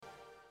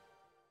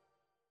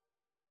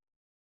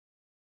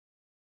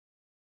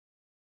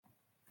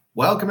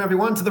Welcome,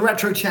 everyone, to the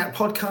Retro Chat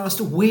podcast.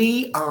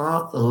 We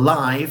are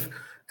live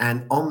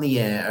and on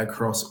the air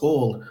across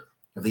all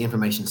of the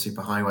information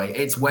superhighway.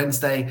 It's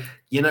Wednesday.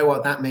 You know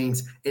what that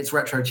means. It's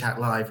Retro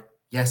Chat Live.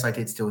 Yes, I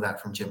did steal that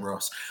from Jim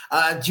Ross.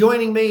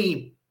 Joining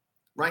me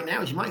right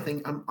now, as you might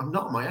think, I'm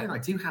not on my own. I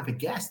do have a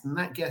guest, and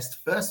that guest,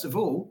 first of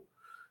all,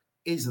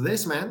 is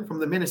this man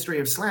from the Ministry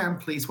of Slam.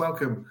 Please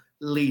welcome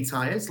Lee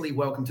Tyers. Lee,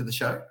 welcome to the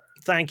show.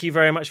 Thank you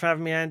very much for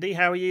having me, Andy.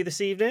 How are you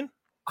this evening?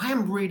 I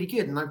am really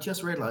good, and I've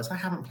just realised I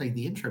haven't played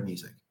the intro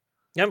music.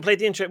 You haven't played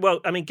the intro?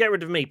 Well, I mean, get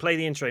rid of me. Play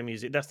the intro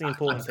music. That's the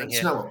important thing here.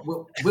 You know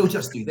what? We'll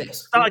just do this.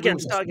 Start again.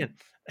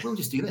 We'll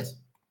just do this.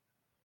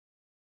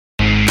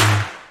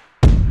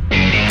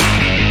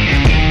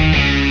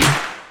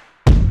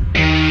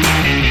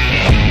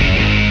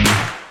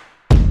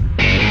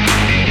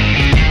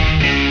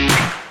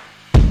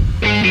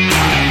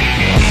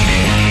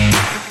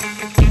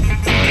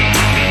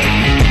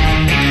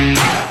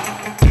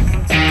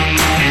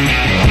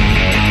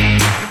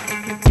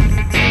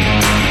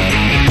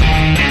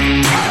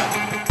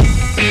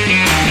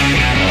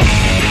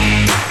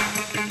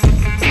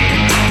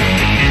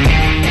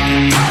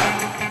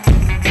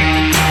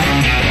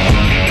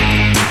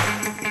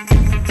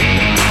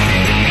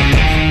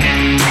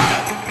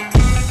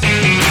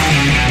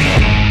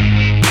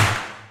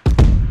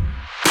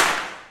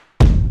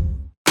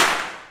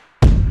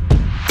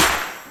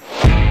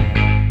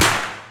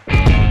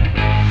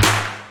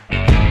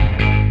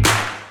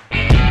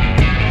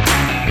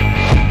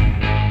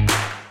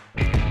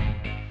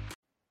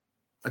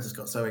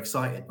 So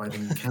excited by the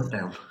new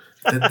countdown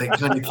that they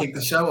kind of kicked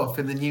the show off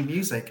in the new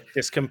music.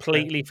 Just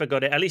completely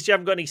forgot it. At least you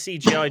haven't got any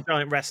CGI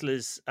giant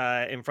wrestlers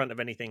in front of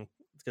anything,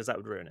 because that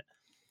would ruin it.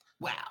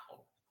 Wow.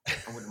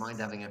 I wouldn't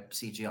mind having a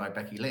CGI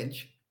Becky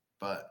Lynch,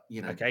 but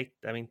you know. Okay,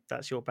 I mean,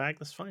 that's your bag.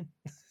 That's fine.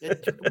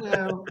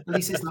 Well, at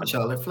least it's not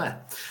Charlotte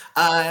Flair.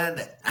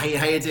 How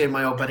you doing,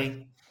 my old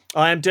buddy?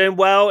 I am doing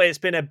well. It's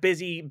been a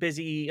busy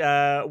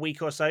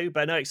week or so,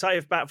 but no,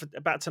 excited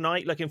about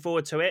tonight. Looking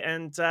forward to it,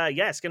 and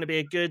yeah, it's going to be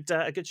a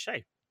good show.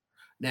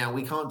 Now,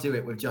 we can't do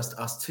it with just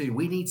us two.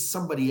 We need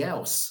somebody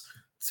else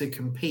to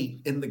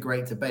compete in the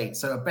great debate.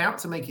 So, about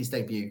to make his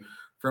debut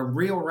from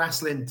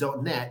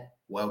realwrestling.net.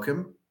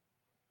 Welcome,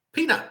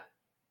 Peanut.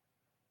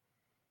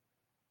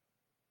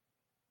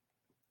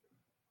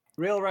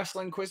 Real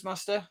Wrestling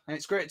Quizmaster, and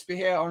it's great to be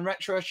here on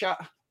Retro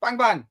Chat. Bang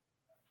bang.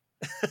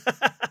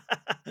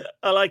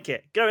 I like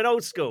it. Going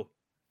old school.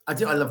 I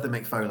do. I love the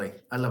Mick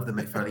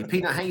Foley.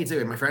 Peanut, how you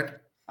doing, my friend?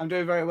 I'm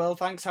doing very well,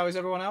 thanks. How is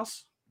everyone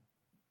else?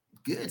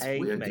 Good.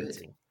 We're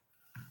good.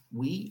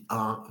 We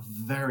are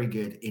very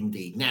good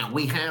indeed. Now,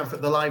 we have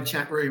the live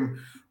chat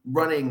room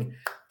running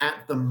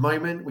at the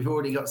moment. We've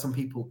already got some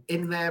people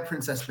in there.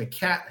 Princess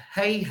McCat,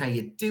 hey, how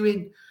you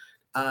doing?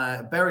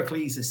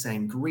 Bericles is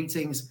saying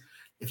greetings.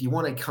 If you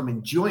want to come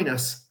and join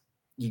us,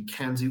 you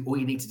can do. All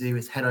you need to do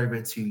is head over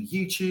to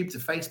YouTube, to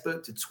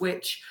Facebook, to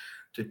Twitch,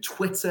 to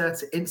Twitter,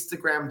 to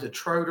Instagram, to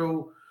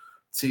Trodel,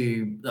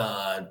 to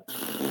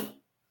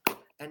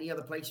any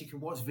other place you can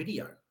watch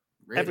video.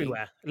 Really?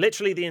 Everywhere,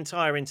 literally the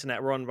entire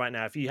internet we're on right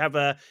now. If you have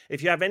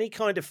any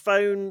kind of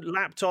phone,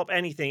 laptop,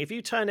 anything, if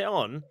you turn it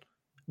on,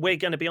 we're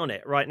going to be on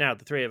it right now.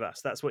 The three of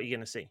us. That's what you're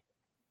going to see.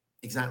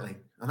 Exactly,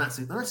 and that's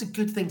a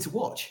good thing to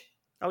watch.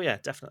 Oh yeah,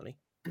 definitely.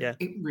 Yeah,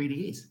 it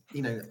really is.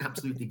 You know,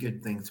 absolutely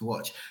good thing to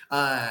watch.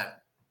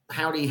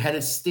 Howdy, Head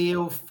of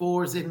Steel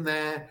 4 is in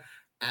there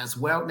as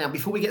well. Now,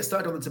 before we get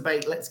started on the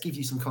debate, let's give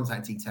you some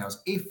contact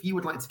details. If you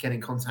would like to get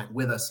in contact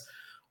with us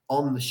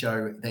on the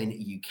show, then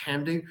you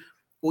can do.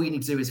 All you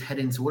need to do is head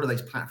into one of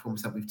those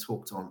platforms that we've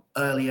talked on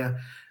earlier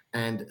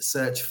and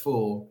search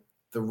for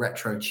the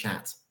Retro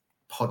Chat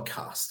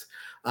podcast.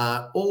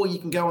 Or you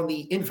can go on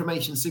the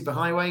Information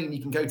Superhighway and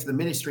you can go to the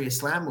Ministry of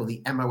Slam or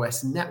the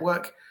MOS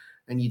Network,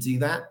 and you do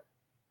that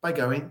by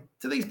going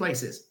to these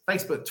places: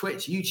 Facebook,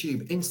 Twitch,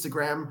 YouTube,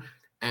 Instagram,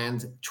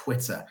 and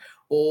Twitter.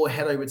 Or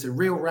head over to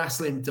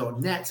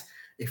realwrestling.net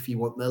if you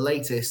want the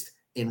latest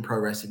in pro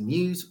wrestling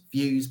news,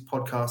 views,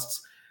 podcasts,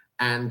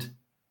 and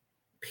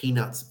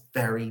Peanut's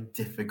very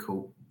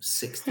difficult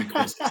 60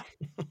 quizzes.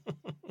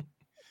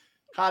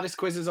 Hardest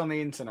quizzes on the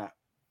internet.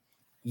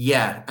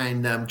 Yeah,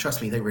 and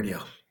trust me, they really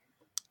are.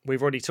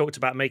 We've already talked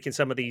about making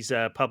some of these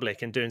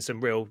public and doing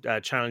some real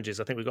challenges.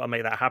 I think we've got to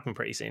make that happen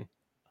pretty soon.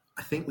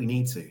 I think we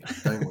need to,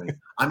 don't we?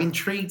 I'm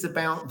intrigued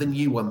about the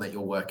new one that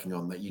you're working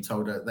on that you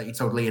told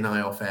Lee and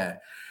I off air.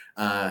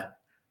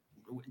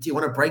 Do you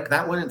want to break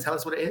that one and tell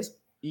us what it is?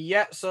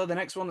 Yeah, so the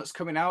next one that's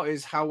coming out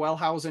is How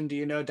Wellhausen Do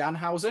You Know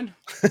Danhausen?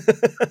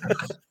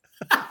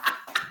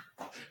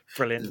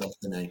 Brilliant.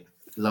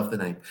 Love the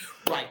name.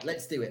 Right,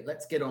 let's do it.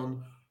 Let's get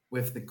on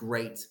with the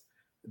great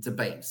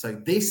debate. So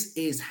this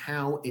is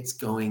how it's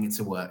going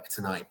to work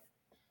tonight.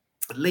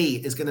 Lee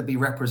is going to be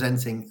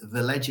representing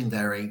the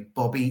legendary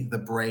Bobby the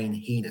Brain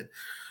Heenan,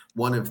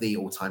 one of the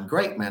all-time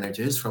great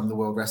managers from the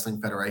World Wrestling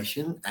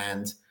Federation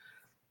and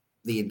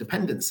the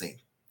independent scene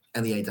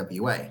and the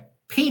AWA.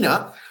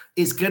 Peanut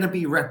is going to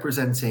be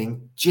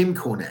representing Jim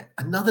Cornette,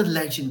 another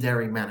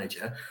legendary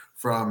manager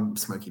from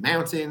Smoky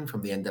Mountain,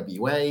 from the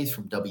NWAs,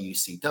 from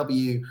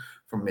WCW,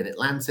 from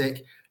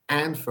Mid-Atlantic,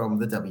 and from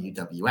the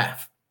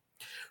WWF.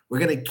 We're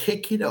going to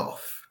kick it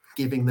off,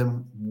 giving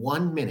them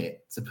 1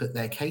 minute to put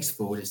their case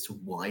forward as to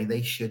why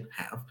they should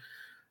have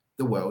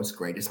the world's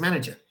greatest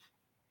manager.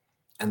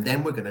 And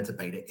then we're going to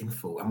debate it in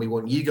full. And we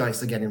want you guys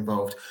to get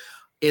involved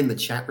in the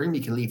chat room.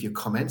 You can leave your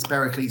comments.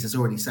 Pericles is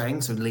already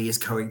saying, so Lee is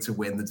going to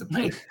win the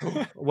debate.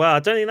 Well, I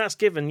don't think that's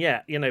given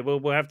yet.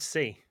 We'll have to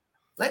see.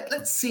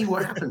 Let's see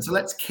what happens. So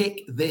let's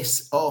kick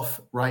this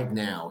off right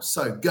now.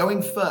 So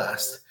going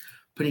first,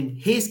 putting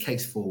his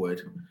case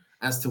forward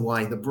as to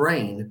why the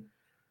Brain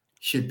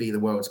should be the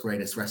world's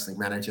greatest wrestling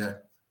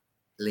manager.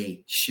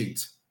 Lee,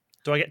 shoot.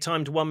 Do I get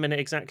timed 1 minute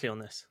exactly on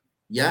this?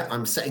 Yeah,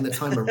 I'm setting the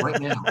timer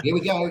right now. Here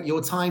we go.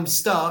 Your time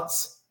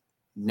starts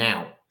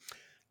now.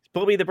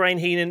 Bobby the Brain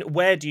Heenan,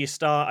 where do you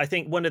start? I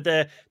think one of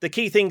the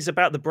key things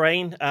about the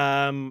Brain,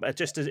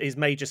 just as his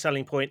major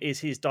selling point, is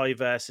his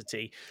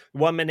diversity.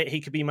 1 minute he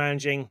could be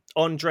managing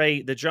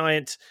Andre the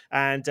Giant,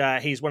 and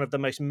he's one of the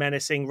most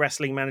menacing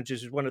wrestling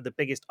managers with one of the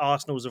biggest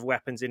arsenals of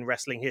weapons in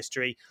wrestling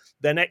history.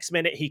 The next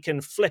minute he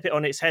can flip it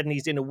on its head and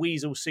he's in a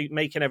weasel suit,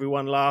 making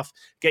everyone laugh,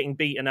 getting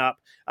beaten up.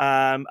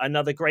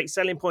 Another great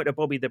selling point of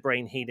Bobby the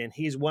Brain Heenan,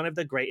 he's one of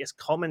the greatest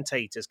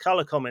commentators,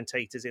 color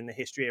commentators in the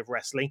history of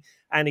wrestling,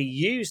 and he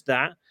used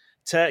that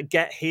to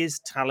get his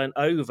talent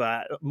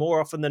over. More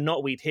often than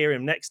not, we'd hear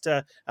him next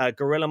to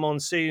Gorilla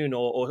Monsoon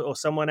or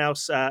someone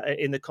else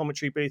in the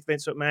commentary booth,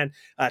 Vince McMahon,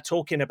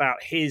 talking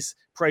about his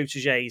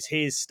proteges,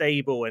 his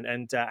stable,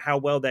 and how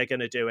well they're going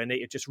to do. And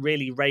it just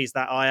really raised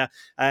that ire.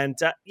 And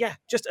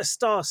just a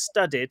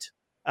star-studded,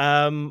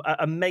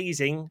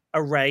 amazing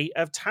array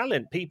of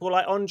talent. People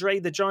like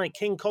Andre the Giant,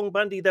 King Kong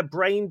Bundy, the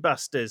Brain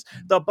Busters,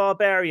 the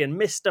Barbarian,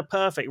 Mr.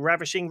 Perfect,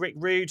 Ravishing Rick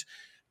Rude.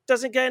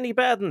 Doesn't get any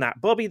better than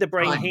that. Bobby the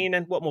Brain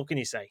Heenan, what more can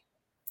you say?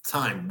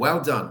 Time. Well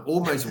done.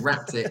 Almost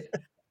wrapped it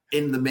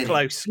in the minute.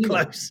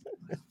 Close.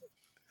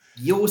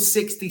 Your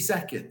 60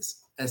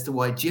 seconds as to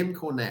why Jim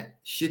Cornette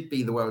should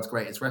be the world's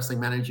greatest wrestling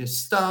manager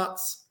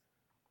starts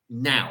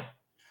now.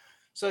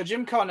 So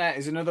Jim Cornette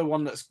is another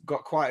one that's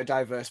got quite a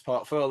diverse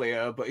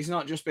portfolio, but he's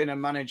not just been a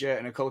manager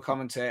and a color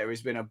commentator.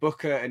 He's been a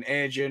booker, an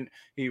agent.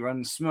 He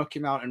runs Smoky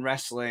Mountain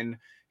Wrestling.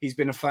 He's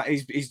been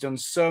he's done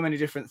so many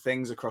different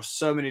things across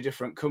so many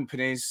different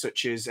companies,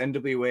 such as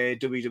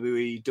NWA,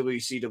 WWE,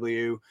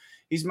 WCW.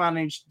 He's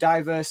managed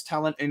diverse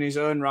talent in his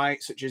own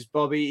right, such as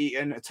Bobby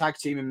Eaton, a tag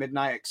team in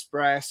Midnight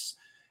Express.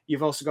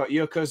 You've also got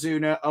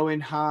Yokozuna,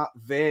 Owen Hart,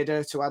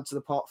 Vader to add to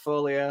the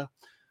portfolio.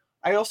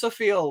 I also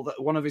feel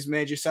that one of his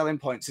major selling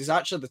points is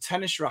actually the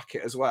tennis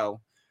racket as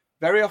well.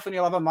 Very often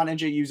you'll have a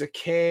manager use a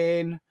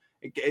cane,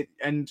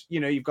 and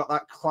you've got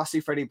that classy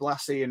Freddie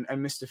Blassie and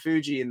Mr.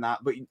 Fuji in that,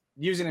 but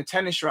using a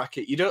tennis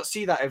racket, you don't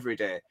see that every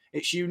day.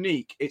 It's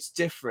unique, it's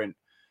different.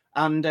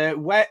 And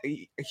where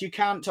you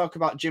can't talk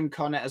about Jim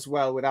Cornette as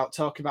well without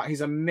talking about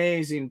his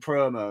amazing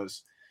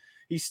promos.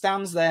 He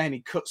stands there and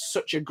he cuts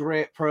such a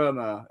great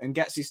promo and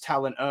gets his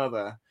talent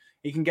over.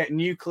 He can get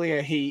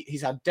nuclear heat.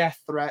 He's had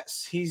death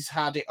threats. He's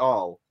had it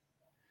all.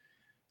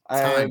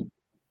 There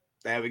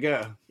we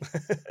go.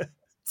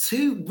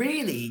 Two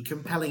really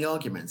compelling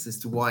arguments as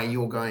to why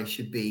your guy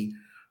should be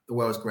the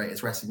world's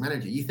greatest wrestling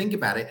manager. You think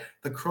about it,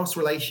 the cross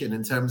relation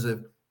in terms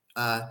of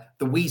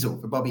the Weasel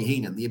for Bobby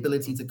Heenan, the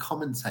ability to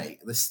commentate,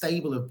 the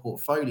stable of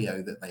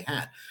portfolio that they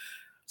had.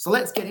 So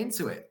let's get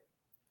into it.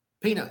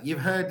 Peanut, you've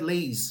heard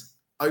Lee's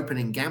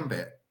opening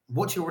gambit.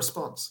 What's your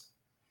response?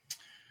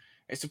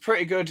 It's a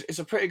pretty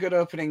good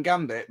opening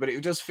gambit, but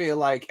it does feel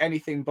like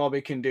anything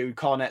Bobby can do,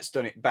 Cornette's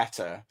done it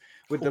better.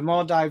 With the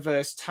more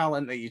diverse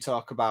talent that you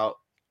talk about,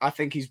 I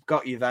think he's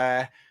got you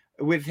there.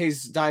 With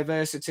his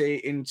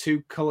diversity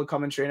into color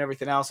commentary and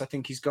everything else, I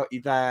think he's got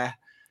you there.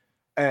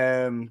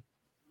 That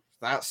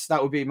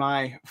would be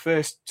my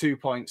first 2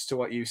 points to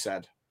what you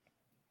said.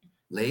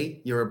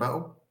 Lee, your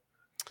rebuttal?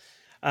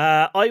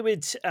 I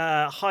would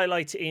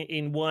highlight it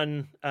in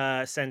one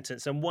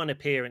sentence and one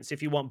appearance.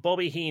 If you want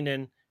Bobby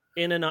Heenan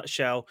in a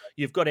nutshell,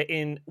 you've got it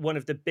in one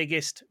of the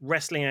biggest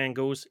wrestling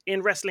angles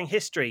in wrestling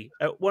history,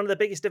 one of the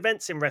biggest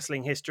events in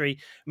wrestling history,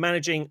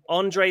 managing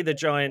Andre the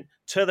Giant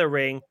to the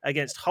ring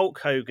against Hulk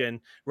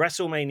Hogan,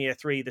 WrestleMania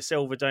 3, the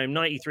Silver Dome,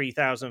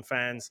 93,000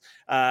 fans,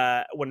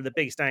 one of the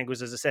biggest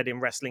angles, as I said, in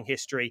wrestling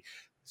history.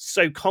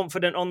 So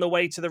confident on the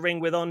way to the ring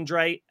with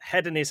Andre,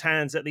 head in his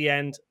hands at the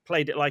end,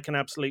 played it like an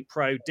absolute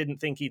pro, didn't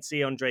think he'd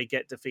see Andre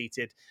get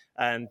defeated.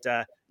 And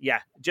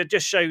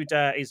just showed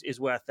his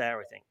worth there,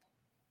 I think.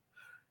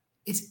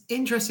 It's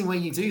interesting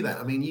when you do that.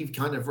 I mean, you've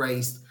kind of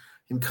raised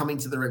him coming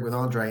to the ring with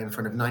Andre in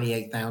front of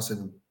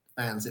 98,000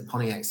 fans at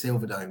Pontiac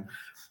Silverdome.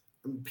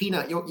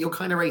 Peanut, you're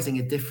kind of raising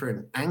a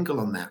different angle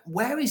on that.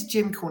 Where is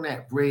Jim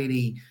Cornette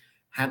really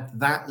had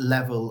that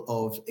level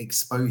of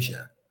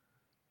exposure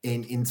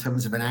in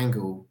terms of an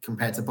angle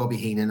compared to Bobby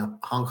Heenan,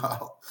 Hulk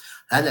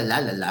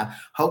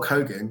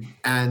Hogan,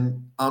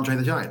 and Andre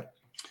the Giant?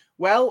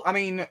 Well, I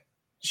mean,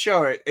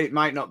 Sure, it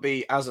might not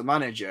be as a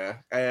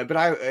manager,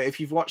 but if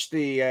you've watched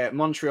the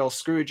Montreal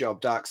Screwjob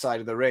Dark Side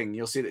of the Ring,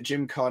 you'll see that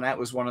Jim Cornette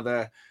was one of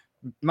the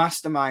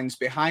masterminds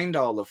behind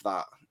all of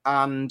that.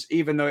 And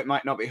even though it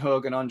might not be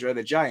Hogan, Andre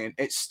the Giant,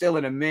 it's still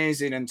an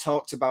amazing and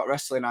talked about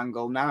wrestling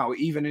angle now,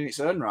 even in its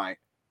own right.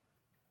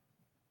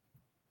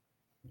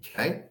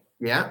 Okay,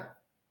 yeah.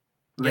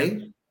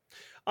 Lee?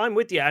 I'm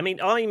with you. I mean,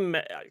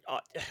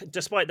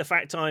 despite the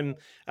fact I'm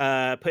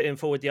putting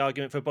forward the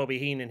argument for Bobby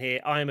Heenan here,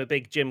 I'm a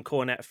big Jim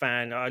Cornette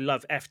fan. I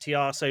love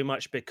FTR so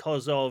much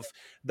because of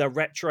the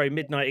retro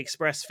Midnight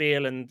Express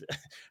feel. And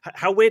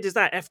how weird is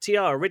that?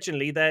 FTR,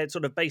 originally, they're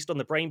sort of based on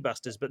the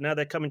Brainbusters, but now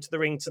they're coming to the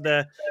ring to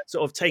the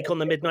sort of take on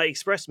the Midnight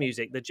Express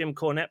music, the Jim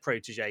Cornette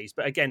proteges.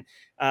 But again,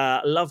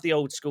 love the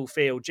old school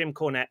feel. Jim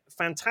Cornette,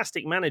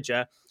 fantastic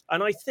manager.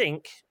 And I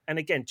think, and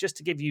again, just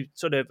to give you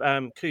sort of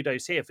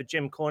kudos here for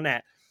Jim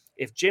Cornette,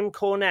 if Jim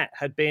Cornette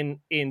had been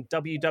in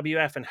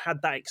WWF and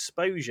had that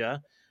exposure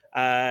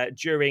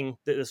during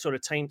the sort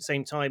of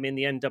same time in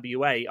the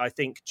NWA, I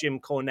think Jim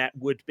Cornette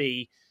would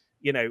be,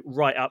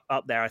 right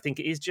up there. I think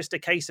it is just a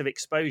case of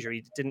exposure.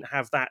 He didn't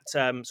have that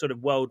sort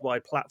of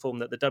worldwide platform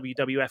that the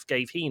WWF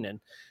gave Heenan.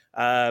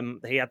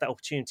 He had that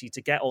opportunity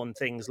to get on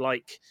things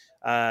like,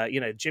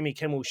 Jimmy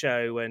Kimmel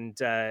Show and,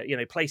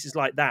 places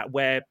like that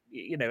where,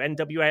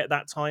 NWA at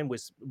that time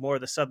was more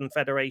of the Southern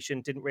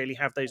Federation, didn't really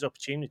have those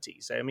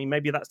opportunities. So, I mean,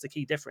 maybe that's the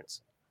key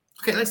difference.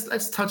 Okay,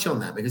 let's touch on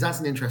that because that's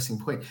an interesting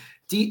point.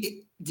 Are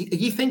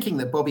you thinking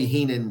that Bobby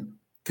Heenan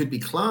could be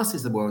classed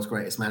as the world's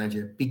greatest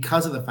manager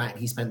because of the fact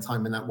he spent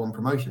time in that one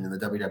promotion in the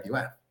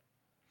WWF?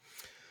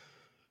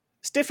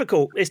 It's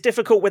difficult. It's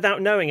difficult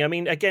without knowing. I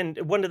mean, again,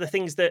 one of the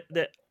things that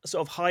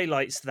sort of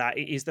highlights that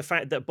is the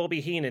fact that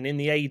Bobby Heenan in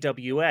the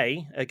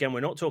AWA, again, we're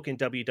not talking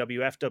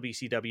WWF,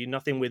 WCW,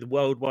 nothing with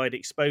worldwide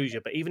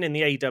exposure, but even in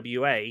the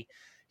AWA,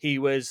 he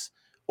was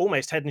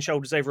almost head and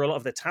shoulders over a lot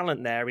of the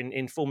talent there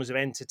in forms of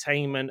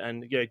entertainment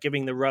and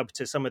giving the rub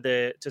to some of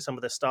the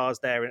stars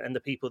there and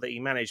the people that he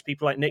managed.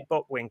 People like Nick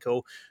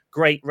Bockwinkel,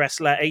 great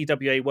wrestler,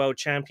 AWA world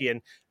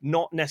champion,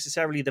 not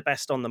necessarily the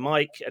best on the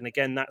mic. And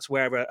again, that's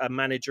where a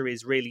manager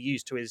is really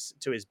used to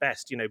his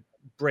best.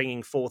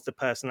 Bringing forth the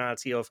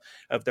personality of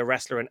the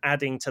wrestler and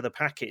adding to the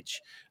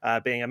package,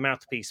 being a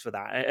mouthpiece for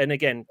that. And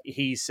again,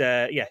 he's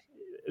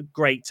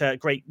great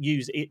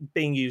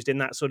being used in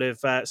that sort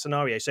of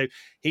scenario. So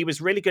he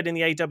was really good in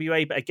the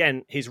AWA, but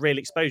again, his real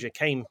exposure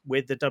came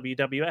with the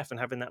WWF and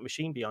having that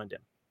machine behind him.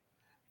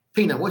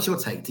 Peanut, what's your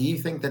take? Do you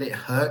think that it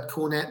hurt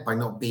Cornette by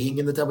not being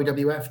in the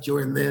WWF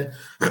during the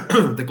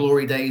the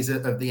glory days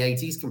of the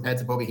 80s compared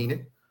to Bobby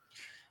Heenan?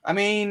 I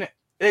mean,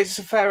 it's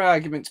a fair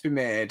argument to be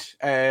made.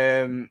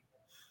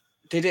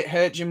 Did it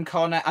hurt Jim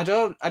Cornette?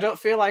 I don't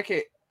feel like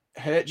it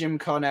hurt Jim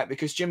Cornette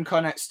because Jim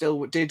Cornette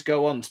still did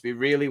go on to be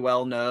really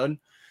well known.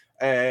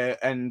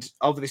 And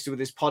obviously with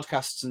his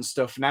podcasts and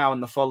stuff now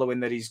and the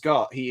following that he's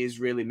got, he is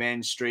really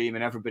mainstream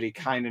and everybody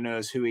kind of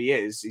knows who he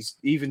is. He's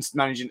even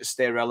managing to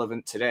stay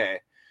relevant today.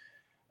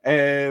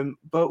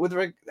 But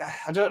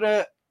I don't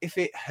know if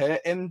it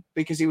hurt him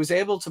because he was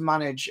able to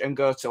manage and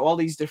go to all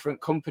these different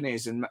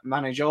companies and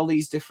manage all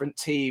these different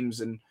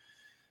teams and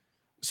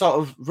sort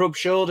of rub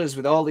shoulders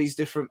with all these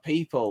different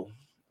people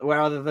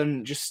rather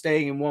than just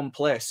staying in one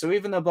place. So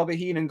even though Bobby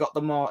Heenan got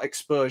the more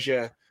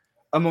exposure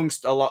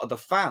amongst a lot of the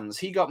fans,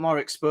 he got more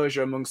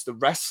exposure amongst the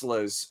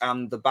wrestlers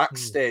and the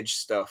backstage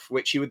stuff,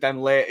 which he would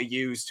then later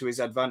use to his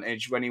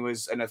advantage when he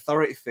was an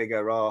authority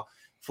figure or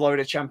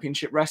Florida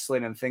Championship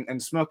Wrestling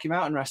and Smoky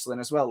Mountain Wrestling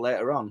as well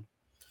later on.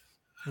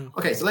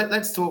 Okay, so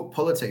let's talk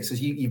politics,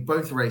 because you've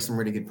both raised some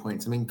really good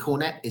points. I mean,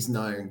 Cornette is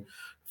known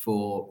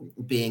for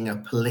being a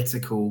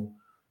political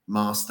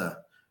master,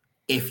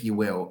 if you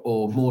will,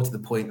 or more to the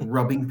point,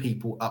 rubbing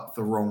people up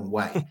the wrong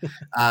way.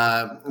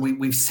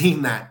 We've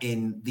seen that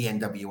in the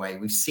NWA.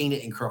 We've seen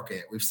it in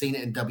Crockett. We've seen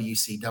it in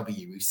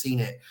WCW. We've seen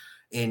it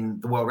in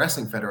the World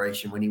Wrestling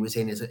Federation when he was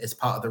in as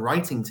part of the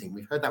writing team.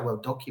 We've heard that well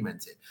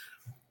documented.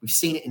 We've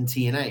seen it in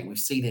TNA. We've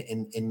seen it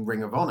in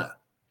Ring of Honor.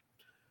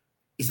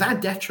 Is that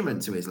a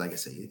detriment to his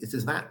legacy?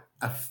 Does that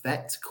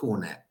affect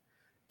Cornette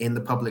in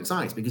the public's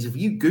eyes? Because if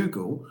you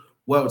Google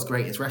world's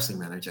greatest wrestling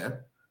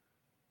manager,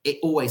 it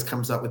always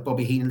comes up with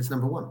Bobby Heenan as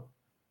number one.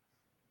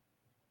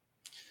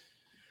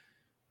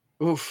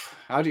 Oof,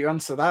 how do you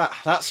answer that?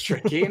 That's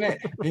tricky, isn't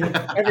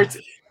it?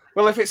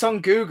 Well, if it's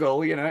on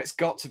Google, it's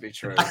got to be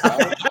true.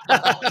 Right?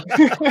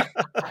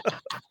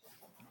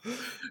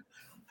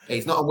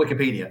 It's not on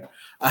Wikipedia.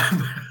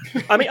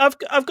 I mean,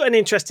 I've got an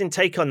interesting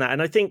take on that,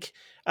 and I think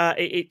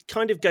it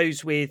kind of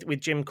goes with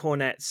Jim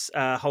Cornette's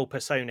whole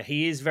persona.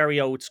 He is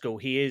very old school.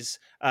 He is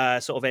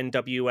sort of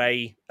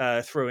NWA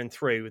through and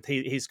through, with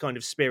his kind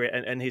of spirit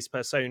and his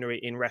persona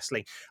in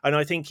wrestling. And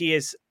I think he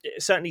is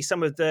certainly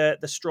some of the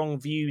strong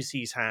views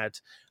he's had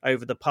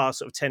over the past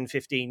sort of 10,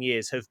 15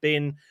 years have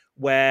been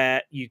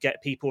where you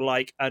get people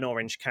like an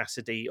Orange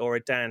Cassidy or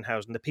a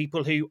Danhausen, the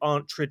people who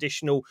aren't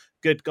traditional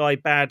good guy,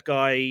 bad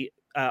guy,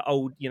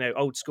 old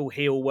school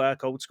heel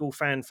work, old school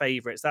fan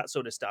favorites, that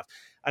sort of stuff.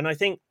 And I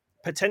think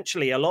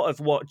potentially a lot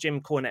of what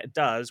Jim Cornette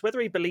does, whether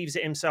he believes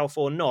it himself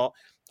or not,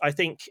 I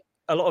think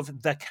a lot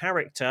of the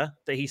character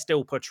that he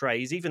still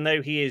portrays, even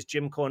though he is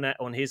Jim Cornette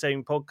on his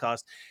own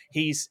podcast,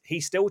 he's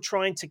still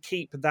trying to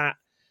keep that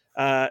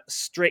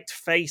strict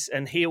face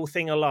and heel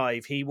thing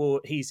alive.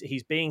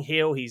 He's being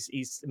heel.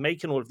 He's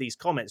making all of these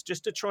comments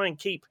just to try and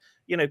keep,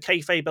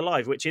 kayfabe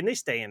alive, which in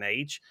this day and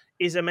age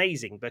is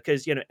amazing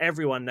because,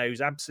 everyone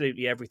knows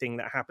absolutely everything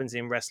that happens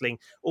in wrestling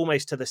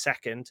almost to the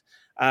second.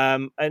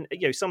 And,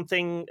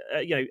 something,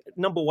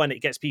 number one,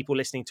 it gets people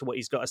listening to what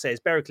he's got to say. As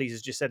Bericles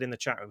has just said in the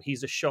chat room,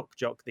 he's a shock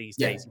jock these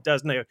days. He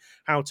does know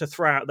how to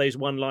throw out those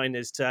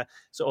one-liners to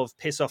sort of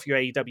piss off your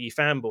AEW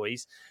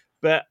fanboys.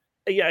 But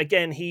yeah,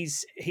 again,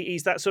 he's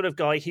that sort of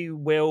guy who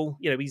will,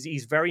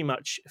 he's very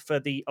much for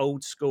the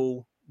old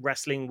school.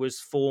 Wrestling was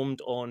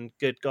formed on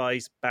good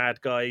guys,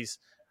 bad guys,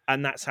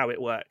 and that's how it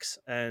works.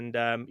 And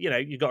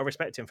you got to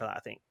respect him for that, I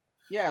think.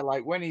 Yeah,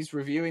 like when he's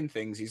reviewing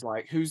things, he's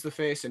like, who's the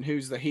face and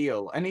who's the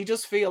heel? And he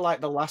does feel like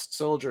the last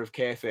soldier of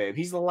kayfabe.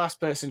 He's the last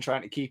person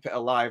trying to keep it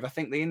alive. I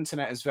think the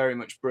internet has very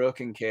much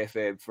broken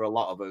kayfabe for a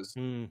lot of us.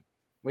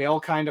 We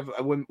all kind of,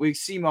 we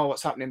see more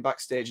what's happening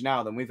backstage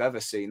now than we've ever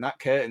seen. That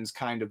curtain's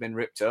kind of been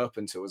ripped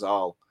open to us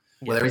all.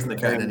 Well, there isn't a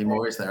curtain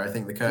anymore, is there? I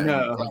think the curtain,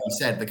 like you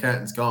said, the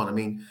curtain's gone. I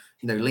mean,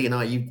 Lee and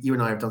I, you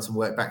and I have done some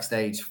work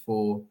backstage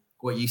for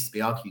what used to be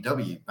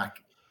RQW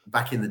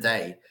back in the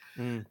day.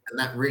 And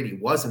that really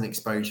was an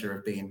exposure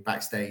of being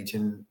backstage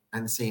and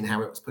seeing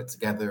how it was put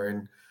together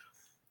and,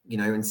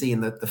 and seeing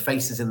the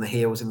faces and the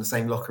heels in the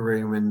same locker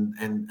room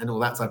and all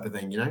that type of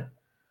thing,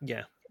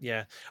 Yeah.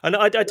 Yeah. And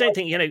I don't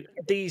think,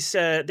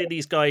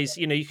 these guys,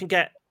 you can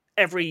get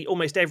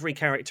almost every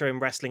character in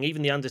wrestling,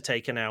 even The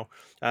Undertaker now.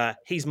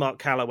 He's Mark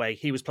Calloway.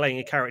 He was playing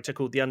a character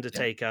called The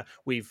Undertaker.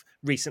 We've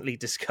recently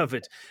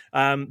discovered.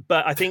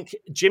 But I think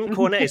Jim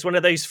Cornette is one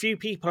of those few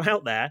people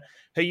out there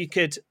who you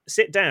could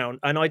sit down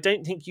and I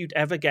don't think you'd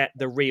ever get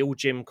the real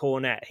Jim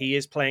Cornette. He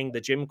is playing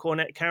the Jim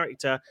Cornette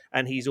character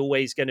and he's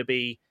always going to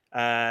be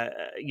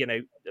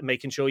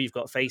making sure you've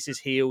got faces,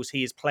 heels.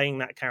 He is playing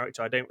that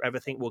character. I don't ever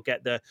think we'll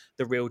get the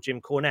real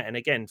Jim Cornette. And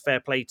again, fair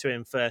play to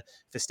him for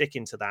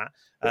sticking to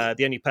that.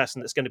 The only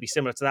person that's going to be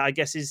similar to that, I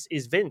guess,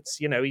 is Vince.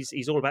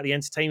 He's all about the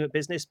entertainment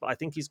business, but I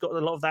think he's got a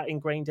lot of that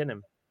ingrained in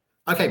him.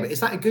 Okay, but is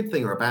that a good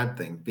thing or a bad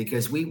thing?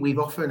 Because we've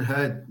often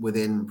heard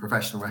within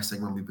professional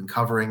wrestling when we've been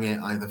covering it,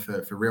 either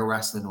for Real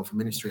Wrestling or for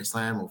Ministry of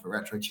Slam or for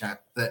Retro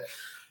Chat, that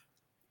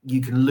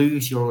you can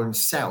lose your own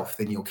self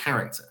in your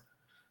character.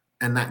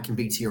 And that can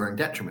be to your own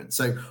detriment.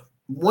 So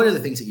one of the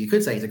things that you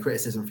could say is a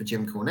criticism for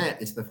Jim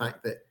Cornette is the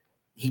fact that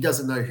he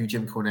doesn't know who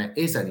Jim Cornette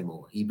is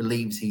anymore. He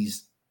believes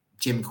he's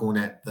Jim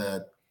Cornette,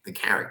 the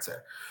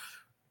character.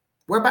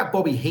 What about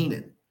Bobby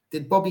Heenan?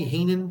 Did Bobby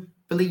Heenan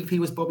believe he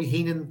was Bobby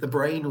Heenan, the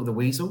brain or the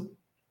weasel?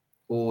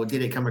 Or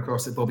did it come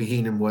across that Bobby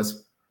Heenan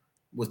was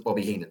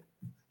Bobby Heenan?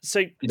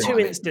 So two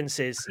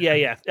instances.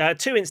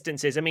 Two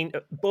instances. I mean,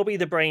 Bobby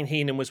the Brain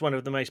Heenan was one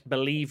of the most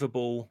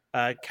believable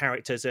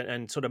characters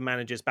and sort of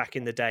managers back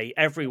in the day.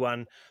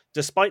 Everyone,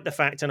 despite the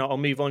fact, and I'll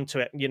move on to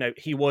it,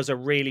 he was a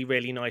really,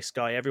 really nice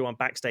guy. Everyone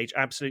backstage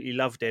absolutely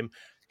loved him.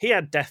 He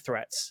had death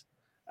threats.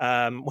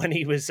 When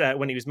he was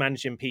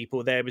managing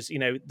people, there was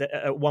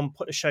at one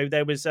show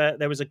there was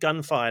a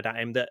gun fired at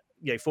him that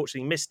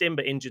fortunately missed him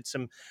but injured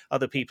some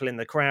other people in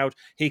the crowd.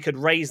 He could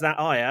raise that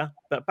ire,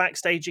 but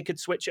backstage he could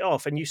switch it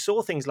off, and you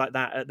saw things like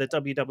that at the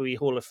WWE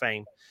Hall of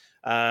Fame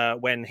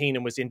when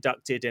Heenan was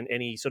inducted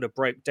and he sort of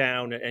broke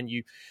down, and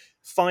you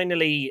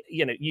finally,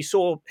 you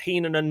saw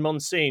Heenan and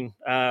Monsoon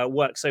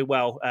work so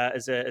well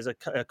as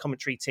a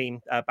commentary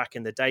team back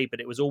in the day, but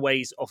it was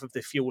always off of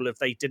the fuel of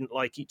they didn't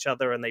like each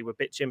other and they were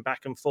bitching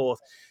back and forth.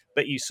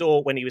 But you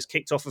saw when he was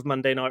kicked off of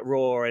Monday Night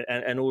Raw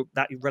and all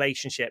that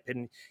relationship,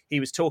 and he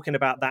was talking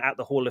about that at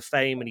the Hall of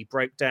Fame, and he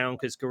broke down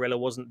because Gorilla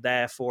wasn't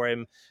there for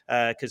him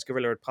because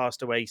Gorilla had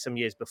passed away some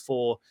years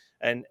before,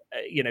 and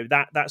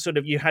that sort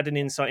of, you had an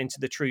insight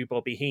into the true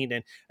Bobby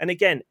Heenan. And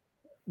again,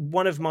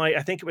 one of my,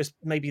 I think it was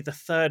maybe the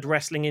third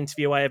wrestling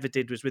interview I ever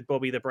did was with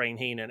Bobby the Brain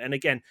Heenan. And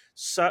again,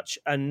 such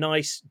a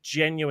nice,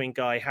 genuine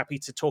guy, happy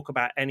to talk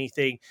about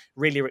anything,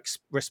 really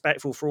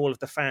respectful for all of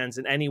the fans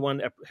and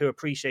anyone who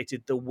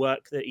appreciated the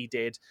work that he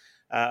did.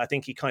 I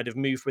think he kind of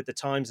moved with the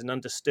times and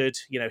understood,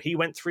 he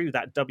went through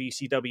that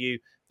WCW,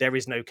 there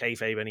is no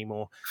kayfabe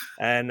anymore.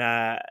 And,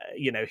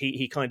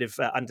 he kind of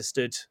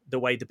understood the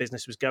way the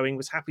business was going,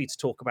 was happy to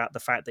talk about the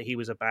fact that he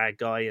was a bad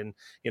guy and,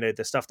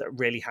 the stuff that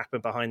really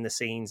happened behind the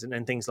scenes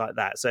and things like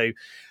that. So,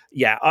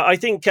 yeah, I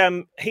think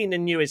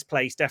Heenan knew his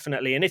place,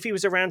 definitely. And if he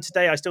was around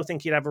today, I still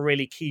think he'd have a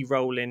really key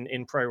role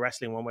in pro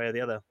wrestling one way or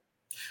the other.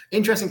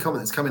 Interesting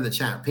comment that's come in the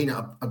chat.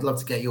 Peanut, I'd love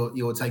to get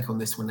your take on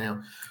this one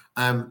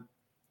now.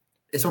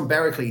 It's on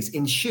Bericles.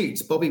 In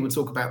Shoots, Bobby would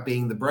talk about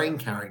being the brain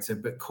character,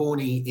 but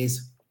corny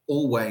is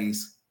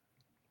always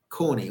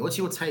corny. What's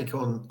your take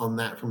on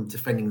that from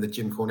defending the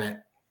Jim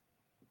Cornette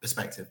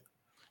perspective?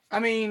 I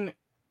mean,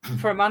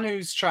 for a man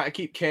who's trying to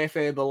keep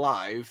kayfabe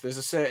alive, there's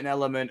a certain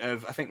element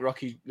of, I think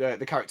Rocky,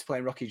 the character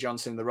playing Rocky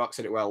Johnson, The Rock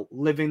said it well,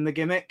 living the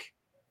gimmick.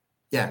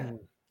 Yeah.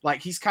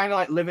 Like, he's kind of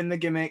like living the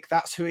gimmick.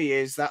 That's who he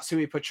is. That's who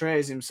he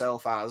portrays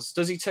himself as.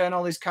 Does he turn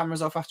all his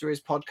cameras off after his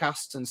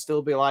podcasts and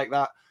still be like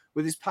that?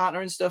 with his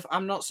partner and stuff,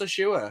 I'm not so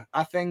sure.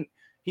 I think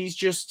he's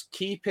just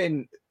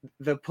keeping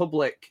the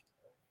public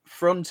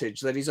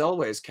frontage that he's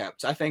always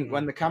kept. I think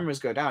when the cameras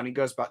go down, he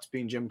goes back to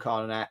being Jim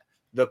Cornette,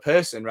 the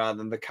person, rather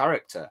than the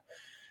character.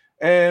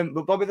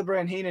 But Bobby the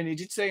Brain Heenan, he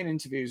did say in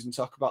interviews and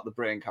talk about the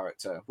Brain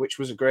character, which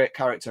was a great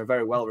character, a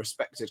very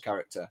well-respected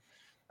character.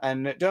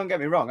 And don't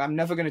get me wrong, I'm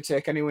never going to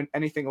take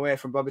anything away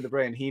from Bobby the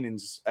Brain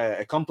Heenan's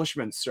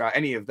accomplishments throughout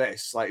any of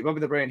this. Like, Bobby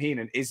the Brain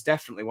Heenan is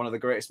definitely one of the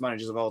greatest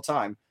managers of all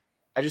time.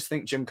 I just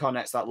think Jim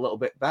Cornette's that little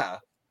bit better.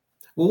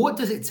 Well, what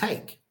does it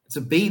take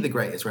to be the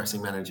greatest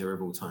wrestling manager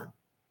of all time?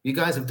 You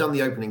guys have done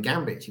the opening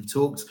gambit. You've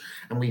talked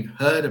and we've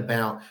heard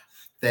about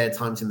their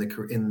times in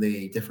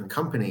the different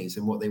companies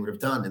and what they would have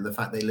done and the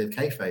fact they live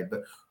kayfabe.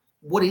 But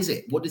what is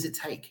it? What does it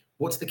take?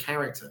 What's the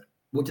character?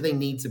 What do they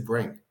need to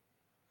bring?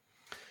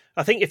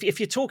 I think if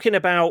you're talking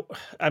about,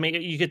 I mean,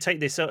 you could take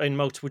this in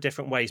multiple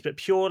different ways, but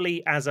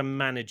purely as a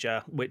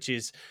manager, which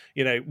is,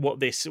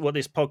 what this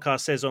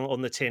podcast says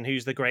on the tin,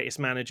 who's the greatest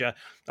manager.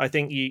 I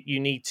think you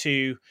need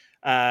to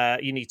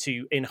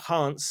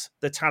enhance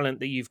the talent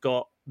that you've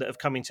got that have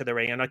come into the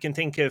ring. And I can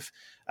think of,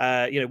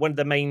 one of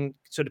the main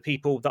sort of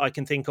people that I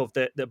can think of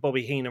that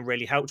Bobby Heenan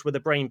really helped were the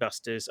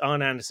Brainbusters,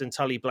 Arn Anderson,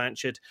 Tully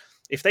Blanchard.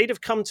 If they'd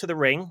have come to the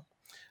ring,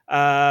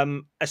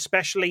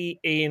 especially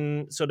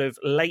in sort of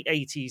late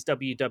 80s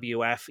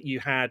WWF, you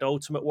had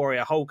Ultimate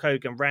Warrior, Hulk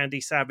Hogan, Randy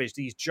Savage,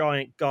 these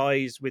giant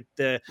guys with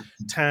the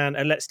tan,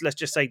 and let's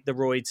just say the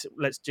roids.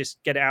 Let's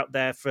just get it out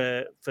there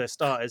for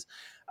starters.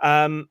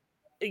 There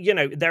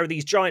are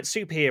these giant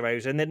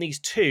superheroes, and then these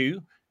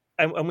two,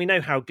 and we know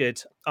how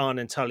good Arn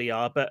and Tully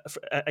are, but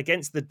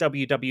against the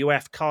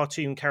WWF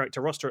cartoon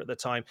character roster at the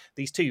time,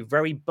 these two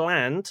very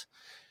bland,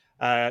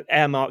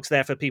 air marks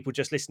there for people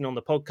just listening on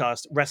the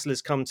podcast,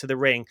 wrestlers come to the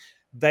ring.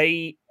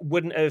 They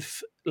wouldn't have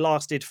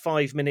lasted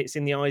 5 minutes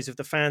in the eyes of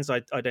the fans,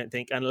 I don't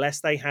think,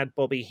 unless they had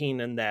Bobby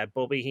Heenan there.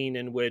 Bobby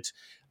Heenan would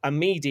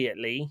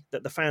immediately,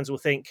 that the fans will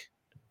think,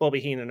 Bobby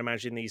Heenan,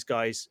 imagine these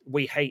guys,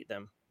 we hate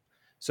them.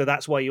 So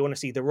that's why you want to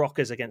see the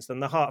Rockers against them,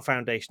 the Hart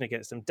Foundation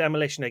against them,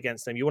 Demolition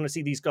against them. You want to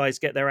see these guys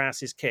get their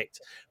asses kicked.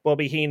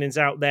 Bobby Heenan's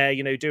out there,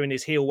 doing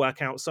his heel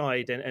work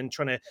outside and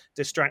trying to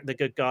distract the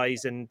good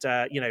guys and,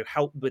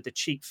 help with the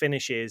cheap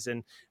finishes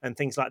and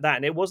things like that.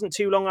 And it wasn't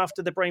too long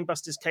after the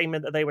Brainbusters came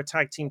in that they were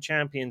tag team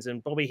champions,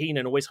 and Bobby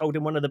Heenan always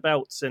holding one of the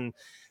belts and,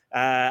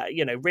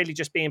 really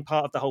just being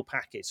part of the whole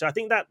package. So I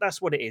think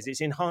that's what it is.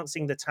 It's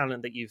enhancing the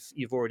talent that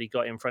you've already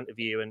got in front of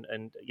you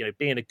and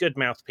being a good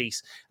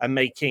mouthpiece and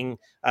making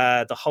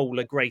the whole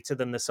are greater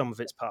than the sum of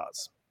its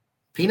parts.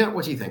 Peanut,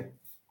 what do you think?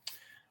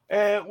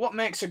 What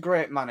makes a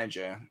great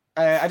manager?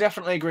 I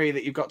definitely agree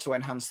that you've got to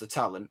enhance the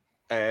talent.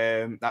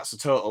 That's a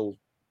total,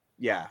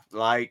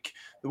 like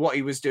what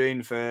he was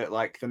doing for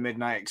like the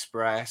Midnight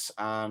Express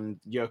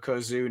and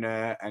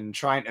Yokozuna and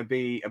trying to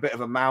be a bit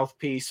of a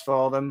mouthpiece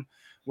for them,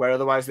 where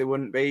otherwise they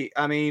wouldn't be.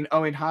 I mean,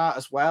 Owen Hart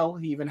as well.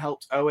 He even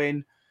helped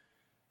Owen.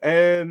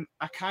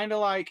 I kind of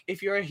like,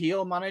 if you're a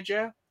heel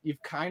manager,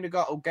 you've kind of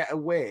got to get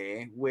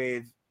away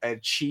with a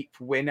cheap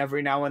win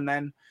every now and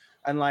then.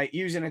 And like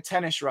using a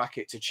tennis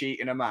racket to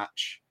cheat in a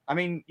match. I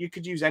mean, you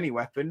could use any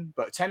weapon,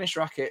 but a tennis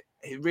racket,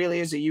 it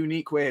really is a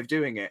unique way of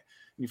doing it.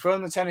 You throw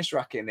them the tennis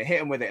racket and they hit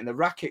them with it, and the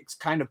racket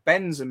kind of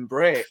bends and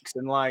breaks.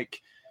 And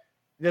like,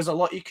 there's a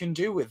lot you can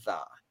do with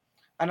that.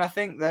 And I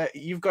think that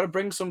you've got to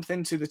bring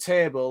something to the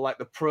table, like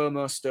the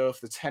promo stuff,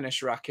 the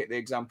tennis racket, the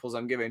examples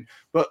I'm giving.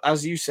 But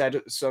as you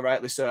said so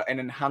rightly so, and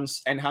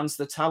enhance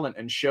the talent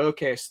and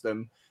showcase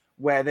them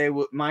where they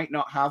might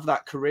not have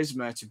that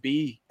charisma to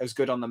be as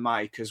good on the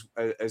mic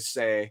as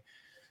say,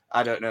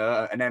 I don't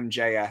know, an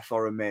MJF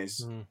or a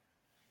Miz. Mm.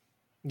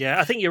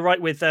 Yeah, I think you're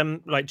right with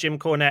like Jim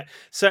Cornette.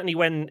 Certainly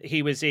when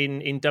he was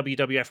in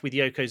WWF with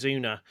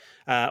Yokozuna,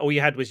 all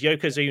you had was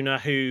Yokozuna,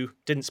 who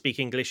didn't speak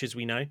English, as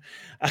we know,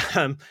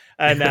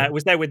 and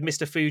was there with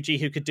Mr. Fuji,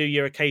 who could do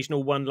your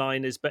occasional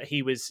one-liners, but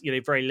he was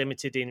very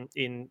limited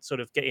in sort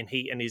of getting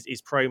heat and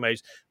his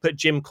promos. Put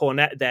Jim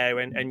Cornette there,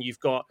 and you've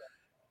got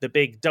the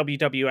big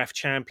WWF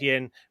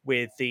champion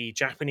with the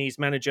Japanese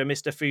manager,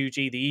 Mr.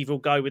 Fuji, the evil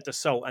guy with the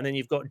salt. And then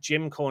you've got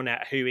Jim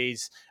Cornette, who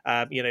is,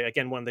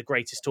 again, one of the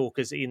greatest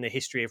talkers in the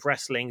history of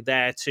wrestling,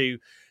 there to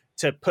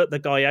put the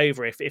guy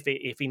over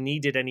if he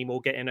needed any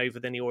more getting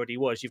over than he already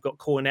was. You've got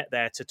Cornette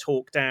there to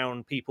talk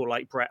down people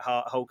like Bret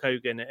Hart, Hulk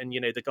Hogan, and,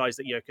 the guys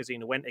that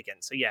Yokozuna went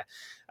against. So, yeah,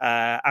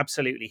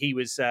 absolutely. He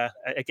was,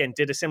 again,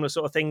 did a similar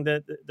sort of thing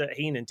that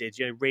Heenan did,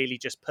 really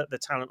just put the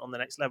talent on the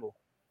next level.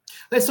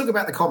 Let's talk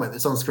about the comment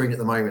that's on screen at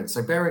the moment.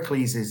 So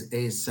Bericles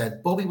is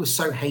said, Bobby was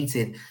so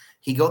hated,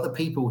 he got the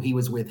people he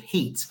was with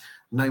heat,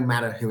 no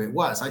matter who it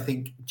was.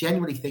 I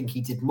genuinely think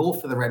he did more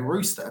for the Red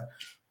Rooster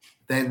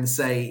than,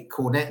 say,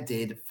 Cornette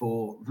did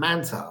for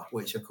Mantar,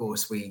 which, of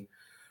course, we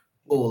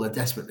all are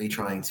desperately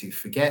trying to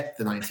forget,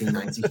 the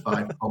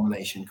 1995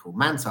 abomination called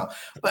Mantar.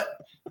 But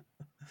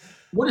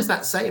what does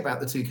that say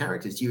about the two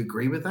characters? Do you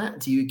agree with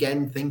that? Do you,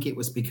 again, think it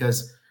was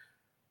because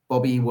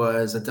Bobby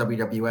was a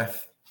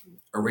WWF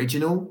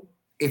original,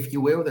 if you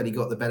will, that he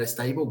got the better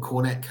stable?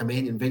 Cornette come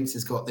in and Vince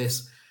has got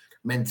this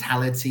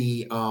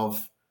mentality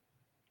of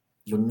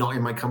you're not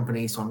in my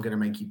company, so I'm going to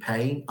make you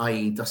pay,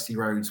 i.e. Dusty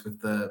Rhodes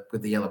with the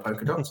yellow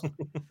polka dots.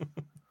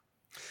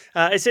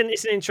 It's an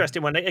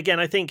interesting one. Again,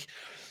 I think,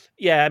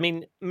 yeah, I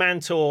mean,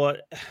 Mantor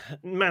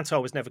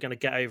was never going to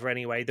get over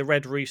anyway. The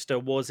Red Rooster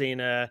was in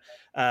a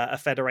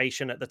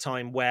federation at the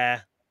time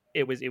where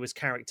it was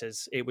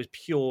characters. It was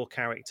pure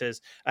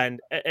characters. And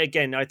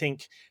again, I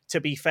think,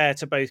 to be fair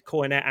to both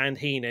Cornette and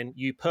Heenan,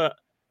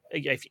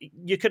 if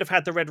you could have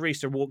had the Red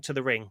Rooster walk to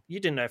the ring. You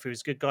didn't know if he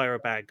was a good guy or a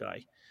bad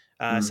guy.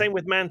 Same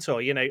with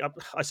Mantor.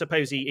 I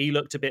suppose he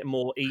looked a bit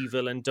more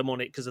evil and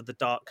demonic because of the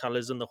dark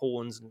colors and the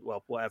horns and,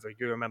 well, whatever,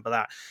 you remember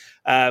that.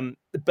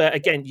 But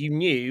again, you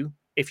knew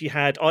if you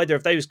had either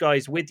of those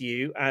guys with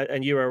you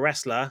and you were a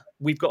wrestler,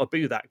 we've got to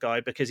boo that guy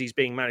because he's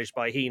being managed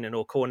by Heenan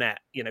or Cornette.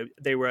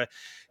 They were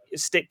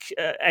stick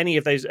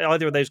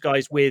either of those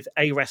guys with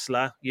a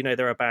wrestler,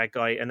 they're a bad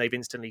guy and they've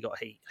instantly got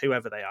heat,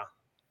 whoever they are.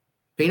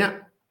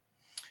 Peanut?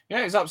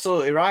 Yeah, he's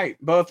absolutely right.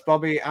 Both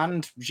Bobby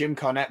and Jim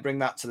Cornette bring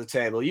that to the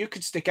table. You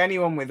could stick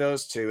anyone with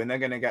those two and they're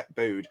going to get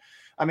booed.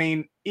 I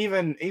mean,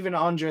 even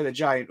Andre the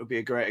Giant would be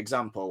a great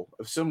example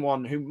of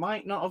someone who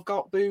might not have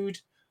got booed,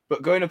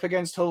 but going up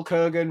against Hulk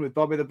Hogan with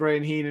Bobby the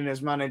Brain Heenan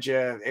as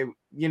manager,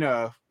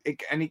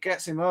 and he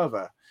gets him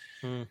over.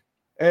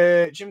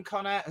 Jim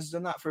Cornette has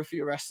done that for a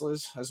few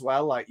wrestlers as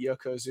well, like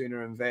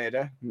Yokozuna and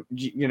Vader.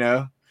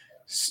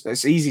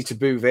 It's easy to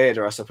boo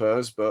Vader, I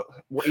suppose, but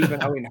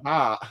even Owen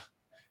Hart,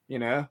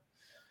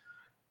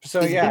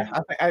 So yeah,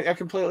 I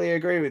completely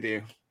agree with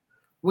you.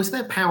 Was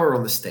there power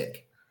on the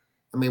stick?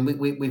 I mean,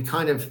 we've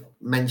kind of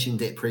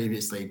mentioned it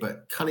previously,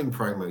 but cutting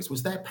promos,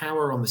 was there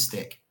power on the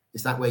stick?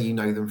 Is that where you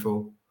know them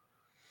for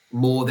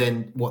more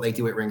than what they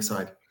do at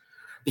ringside?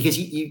 Because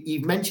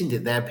you've mentioned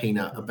it there,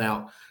 Peanut,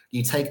 about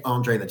you take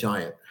Andre the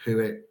Giant,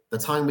 who at the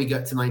time we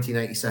get to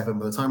 1987,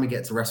 by the time we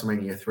get to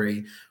WrestleMania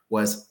 3,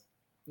 was,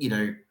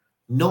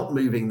 not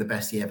moving the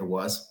best he ever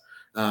was.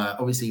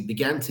 Obviously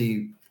began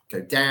to go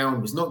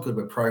down, was not good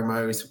with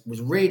promos,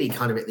 was really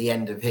kind of at the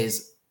end of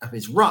his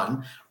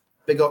run,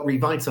 but got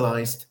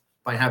revitalized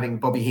by having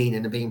Bobby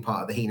Heenan and being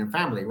part of the Heenan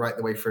family right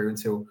the way through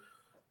until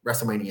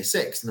WrestleMania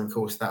 6. And of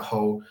course, that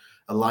whole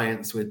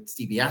alliance with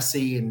Steve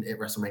DiBiase and at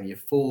WrestleMania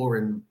 4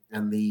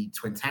 and the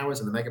Twin Towers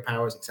and the Mega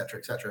Powers, et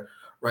cetera,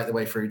 right the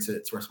way through to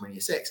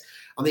WrestleMania 6.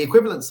 On the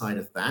equivalent side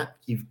of that,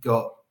 you've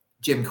got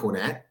Jim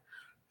Cornette,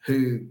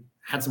 who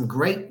had some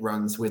great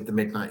runs with the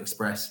Midnight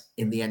Express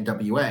in the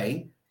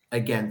NWA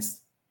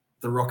against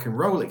the Rock and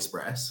Roll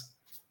Express.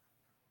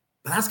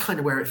 But that's kind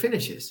of where it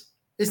finishes,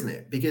 isn't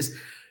it? Because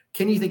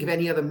can you think of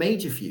any other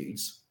major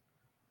feuds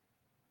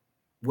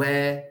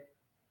where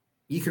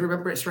you can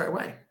remember it straight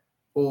away?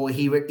 Or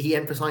he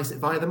emphasized it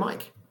via the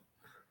mic?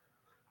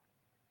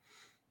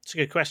 It's a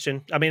good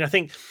question. I mean, I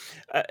think,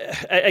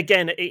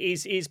 again,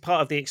 it is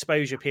part of the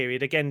exposure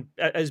period. Again,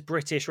 as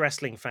British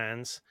wrestling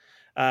fans,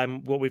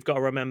 what we've got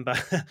to remember,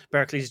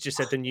 Berkeley's just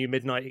said the new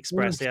Midnight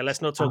Express. Yeah,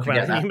 let's not talk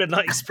about the new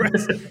Midnight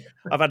Express.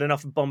 I've had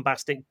enough of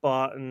bombastic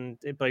Bart and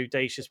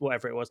bodacious,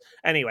 whatever it was.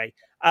 Anyway,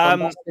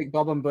 bombastic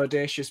Bob and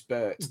bodacious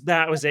Bert.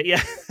 That was it.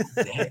 Yeah.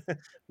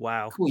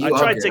 Wow. Cool,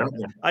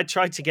 I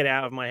tried to get it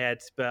out of my head,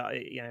 but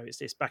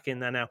it's back in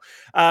there now.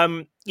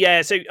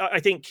 Yeah. So I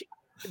think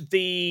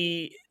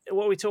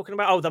what are we talking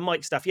about? Oh, the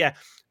mic stuff. Yeah.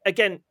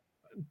 Again,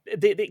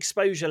 the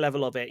exposure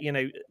level of it,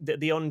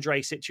 the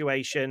Andre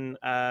situation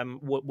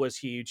was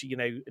huge.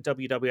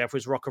 WWF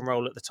was rock and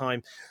roll at the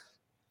time.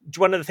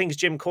 One of the things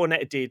Jim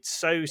Cornette did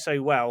so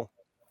well,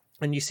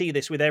 and you see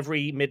this with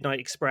every Midnight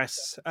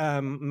Express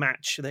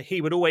match, that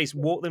he would always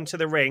walk them to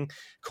the ring.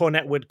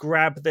 Cornette would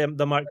grab the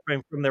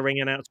microphone from the ring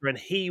announcer and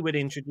he would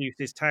introduce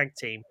his tag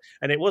team.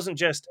 And it wasn't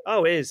just,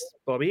 here's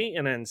Bobby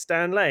and then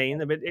Stan Lane.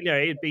 But,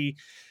 it'd be,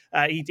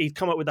 he'd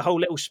come up with the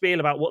whole little spiel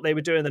about what they were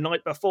doing the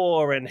night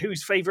before and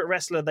whose favorite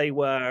wrestler they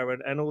were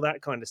and all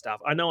that kind of stuff.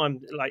 I know I'm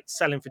like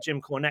selling for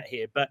Jim Cornette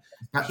here, but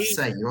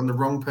you're on the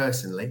wrong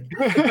person, Lee.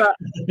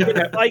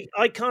 But,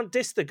 I can't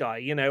diss the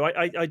guy.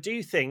 I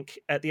do think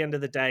at the end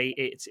of the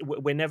day,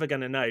 we're never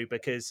going to know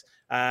because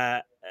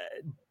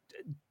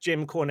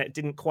Jim Cornette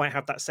didn't quite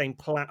have that same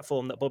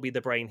platform that Bobby the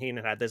Brain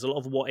Heenan had. There's a lot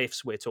of what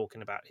ifs we're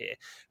talking about here,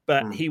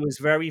 but he was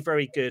very,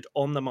 very good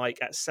on the mic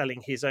at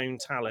selling his own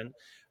talent.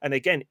 And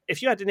again,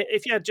 if you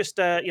had just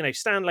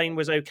Stan Lane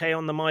was okay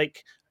on the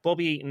mic,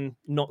 Bobby Eaton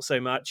not so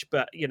much.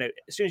 But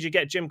as soon as you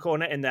get Jim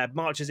Cornette in there,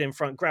 marches in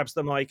front, grabs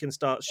the mic, and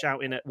starts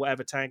shouting at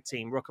whatever tag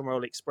team, Rock and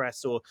Roll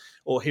Express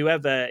or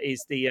whoever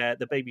is the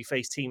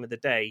babyface team of the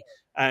day,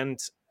 and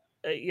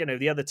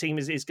the other team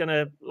is going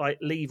to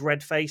leave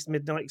red-faced.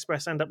 Midnight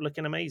Express end up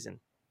looking amazing.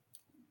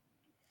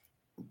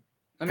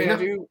 I mean,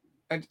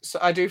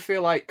 I do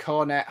feel like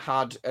Cornette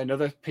had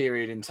another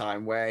period in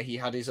time where he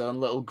had his own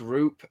little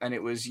group, and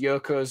it was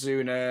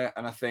Yokozuna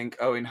and I think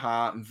Owen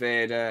Hart and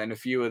Vader and a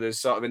few others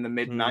sort of in the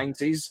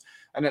mid-90s.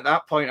 And at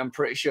that point, I'm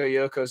pretty sure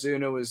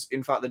Yokozuna was,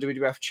 in fact, the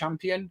WWF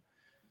champion.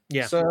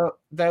 Yeah. So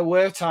there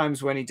were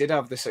times when he did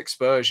have this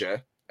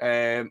exposure.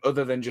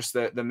 Other than just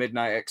the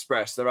Midnight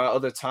Express, there are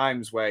other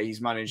times where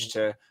he's managed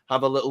to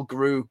have a little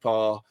group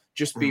or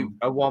just be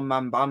a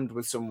one-man band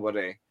with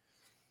somebody.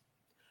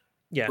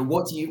 Yeah. But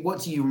what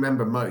do you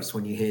remember most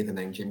when you hear the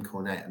name Jim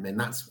Cornette? I mean,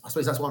 I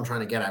suppose that's what I'm trying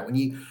to get at. When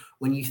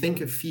you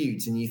think of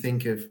feuds and you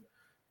think of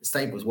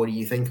stables, what do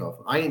you think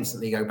of? I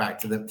instantly go back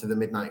to the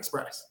Midnight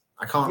Express.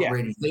 I can't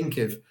really think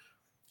of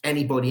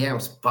anybody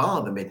else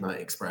bar the Midnight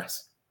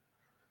Express.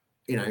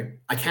 You know,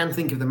 I can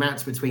think of the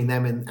match between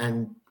them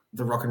and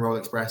the Rock and Roll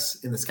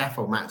Express in the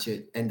scaffold match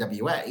at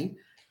NWA.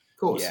 Of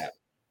course,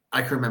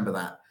 I can remember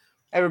that.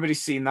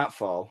 Everybody's seen that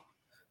fall.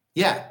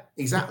 Yeah,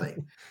 exactly.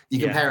 You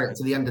compare it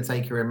to the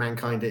Undertaker and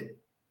Mankind at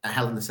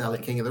Hell in the Cell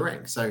at King of the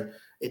Ring. So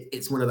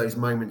it's one of those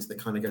moments that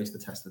kind of goes the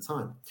test of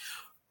time.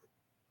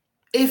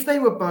 If they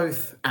were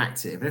both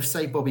active, and if,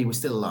 say, Bobby was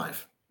still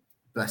alive,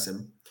 bless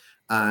him,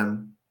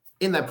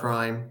 in their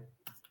prime,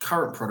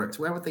 current product,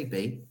 where would they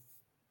be?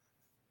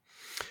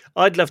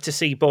 I'd love to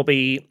see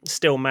Bobby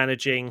still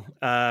managing.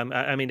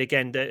 I mean,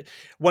 again,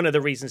 one of the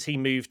reasons he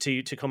moved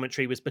to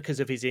commentary was because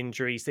of his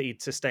injuries that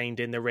he'd sustained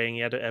in the ring.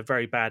 He had a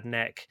very bad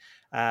neck,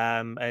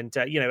 and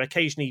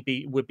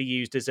occasionally would be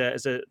used as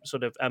a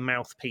sort of a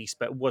mouthpiece,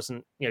 but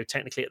wasn't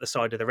technically at the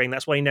side of the ring.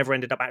 That's why he never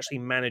ended up actually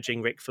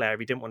managing Ric Flair.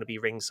 He didn't want to be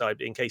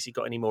ringside in case he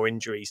got any more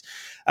injuries.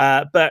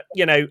 But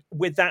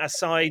with that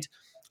aside,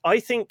 I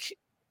think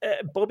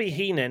Bobby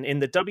Heenan in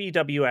the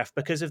WWF,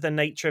 because of the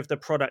nature of the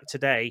product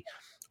today,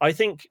 I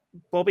think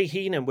Bobby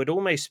Heenan would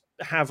almost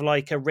have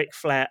like a Ric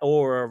Flair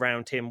aura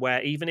around him,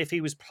 where even if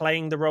he was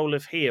playing the role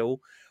of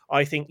heel,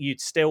 I think you'd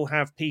still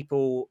have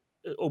people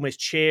almost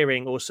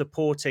cheering or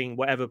supporting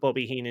whatever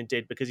Bobby Heenan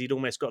did, because he'd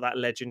almost got that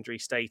legendary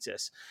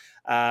status.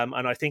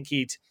 And I think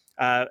he'd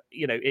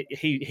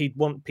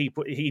want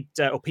people,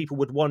 or people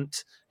would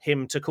want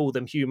him to call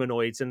them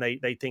humanoids, and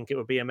they think it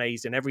would be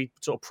amazing. Every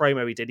sort of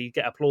promo he did, he'd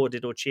get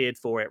applauded or cheered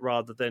for it,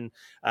 rather than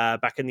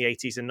back in the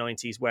 80s and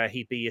 90s where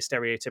he'd be a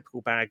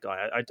stereotypical bad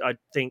guy. I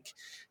think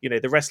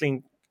the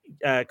wrestling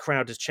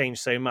crowd has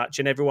changed so much,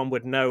 and everyone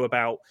would know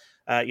about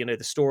the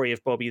story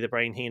of Bobby the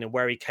Brain Heenan,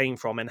 where he came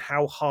from and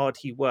how hard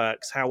he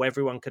works, how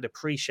everyone could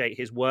appreciate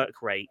his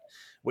work rate,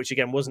 which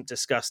again wasn't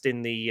discussed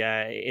in the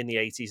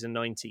 80s and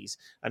 90s.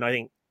 And I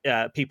think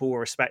people will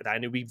respect that,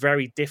 and it'll be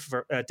very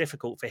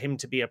difficult for him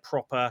to be a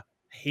proper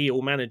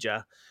heel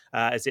manager,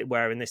 as it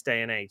were, in this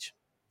day and age.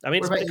 I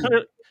mean,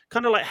 it's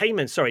kind of like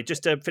Heyman. Sorry,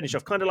 just to finish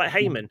off, kind of like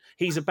Heyman.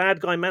 He's a bad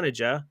guy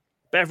manager,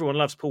 but everyone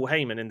loves Paul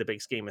Heyman in the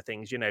big scheme of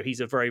things. He's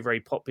a very, very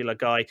popular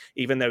guy,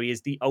 even though he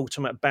is the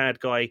ultimate bad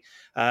guy,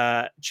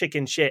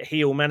 chicken shit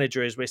heel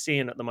manager, as we're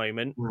seeing at the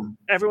moment.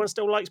 Everyone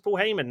still likes Paul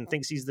Heyman and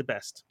thinks he's the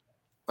best.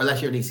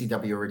 Unless you're an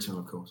ECW original,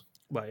 of course.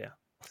 Well, yeah.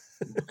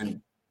 And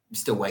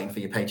still waiting for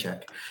your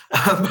paycheck.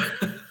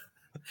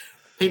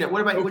 Peanut,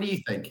 what do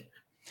you think?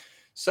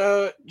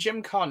 So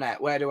Jim Cornette,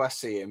 where do I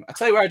see him? I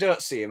tell you where I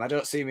don't see him. I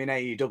don't see him in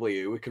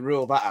AEW. We can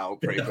rule that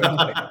out pretty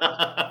quickly.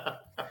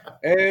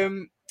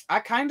 I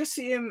kind of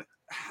see him,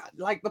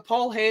 like the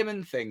Paul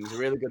Heyman thing's a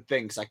really good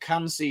thing, because I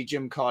can see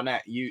Jim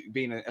Cornette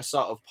being a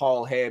sort of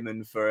Paul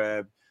Heyman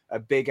for a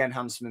big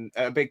enhancement,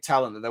 a big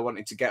talent that they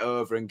wanted to get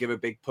over and give a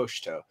big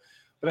push to.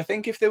 But I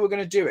think if they were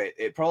going to do it,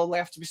 it'd probably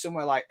have to be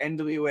somewhere like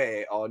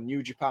NWA or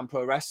New Japan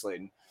Pro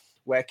Wrestling,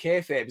 where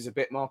kayfabe is a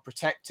bit more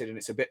protected and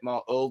it's a bit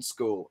more old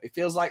school. It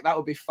feels like that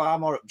would be far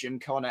more up Jim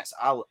Cornette's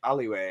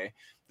alleyway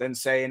than,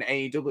 say, in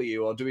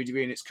AEW or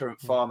WWE in its current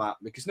format,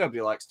 because nobody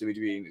likes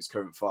WWE in its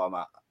current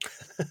format.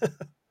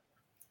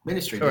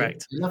 Ministry,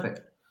 correct. You love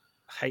it.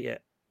 I hate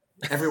it.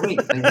 Every week.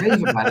 They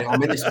rave about it on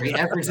Ministry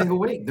every single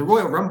week. The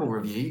Royal Rumble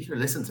review, you should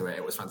listen to it.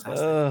 It was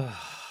fantastic.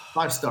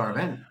 5-star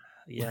event.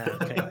 Yeah,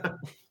 okay.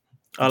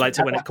 I liked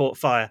it when it caught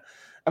fire.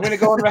 I'm going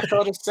to go on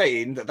record as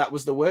saying that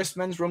was the worst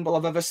men's rumble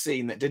I've ever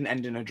seen that didn't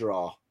end in a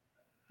draw.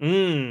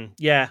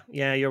 Yeah,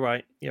 you're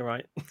right.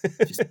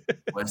 Just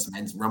worst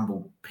men's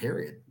rumble,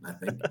 period, I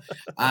think.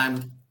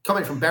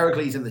 Comment from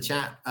Bericles in the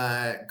chat.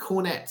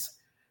 Cornette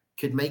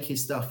could make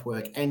his stuff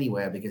work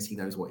anywhere because he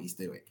knows what he's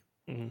doing.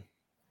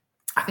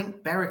 I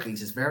think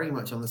Bericles is very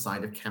much on the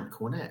side of Camp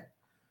Cornette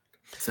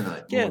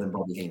tonight, more than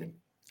Bobby Heenan.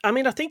 I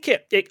mean, I think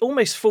it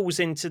almost falls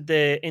into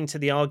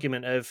the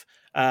argument of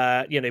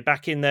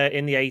back in the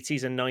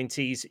 80s and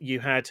 90s, you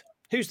had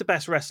who's the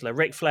best wrestler,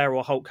 Ric Flair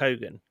or Hulk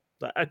Hogan?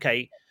 But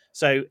okay,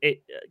 so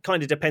it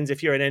kind of depends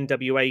if you're an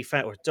NWA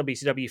fan or a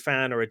WCW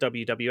fan or a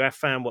WWF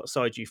fan, what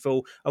side you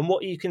fall, and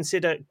what you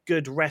consider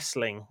good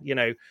wrestling.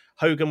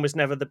 Hogan was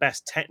never the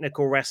best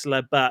technical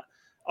wrestler, but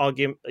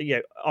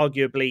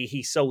arguably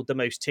he sold the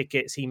most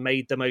tickets, he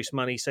made the most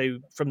money. So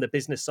from the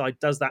business side,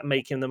 does that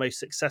make him the most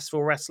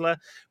successful wrestler?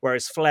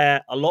 Whereas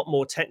Flair, a lot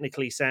more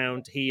technically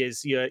sound. He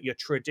is your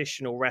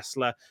traditional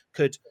wrestler,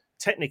 could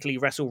technically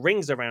wrestle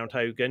rings around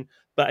Hogan,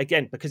 but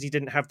again, because he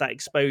didn't have that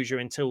exposure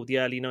until the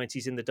early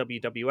 90s in the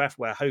WWF,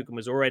 where Hogan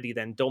was already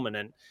then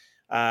dominant,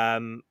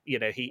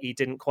 he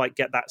didn't quite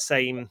get that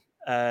same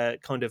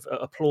kind of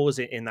applause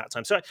in that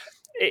time. So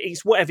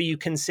it's whatever you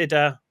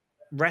consider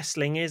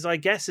wrestling is, I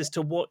guess, as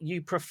to what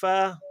you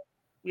prefer.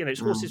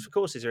 It's horses for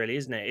courses, really,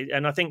 isn't it?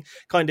 And I think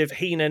kind of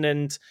Heenan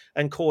and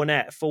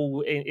Cornette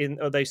fall in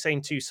those same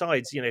two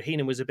sides.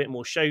 Heenan was a bit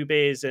more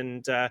showbiz,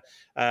 and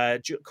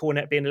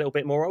Cornette being a little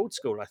bit more old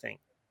school, I think.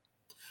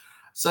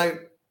 So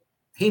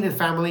Heenan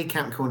family,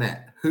 Camp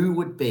Cornette. Who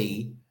would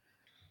be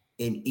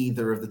in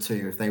either of the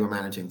two if they were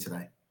managing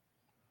today?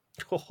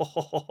 That's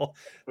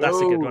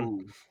a good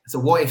one. It's a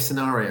what if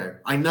scenario.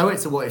 I know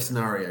it's a what if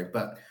scenario,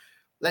 but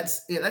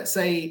let's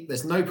say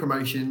there's no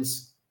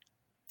promotions.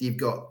 You've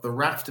got the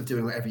raft of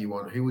doing whatever you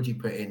want. Who would you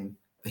put in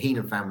the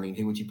Heenan family, and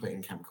who would you put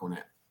in Camp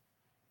Cornette?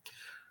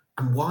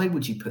 And why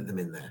would you put them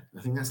in there?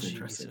 I think that's an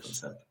interesting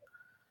concept.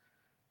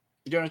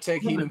 You want to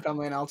take Heenan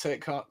family and I'll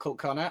take Colt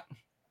Cornette?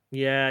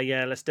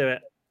 Yeah, let's do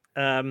it.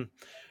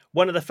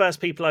 One of the first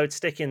people I would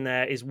stick in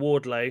there is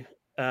Wardlow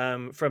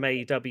from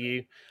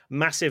AEW.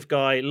 Massive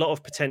guy, a lot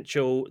of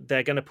potential.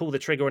 They're going to pull the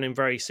trigger on him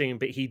very soon,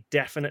 but he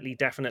definitely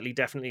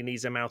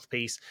needs a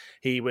mouthpiece.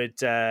 He would,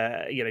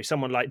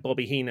 someone like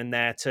Bobby Heenan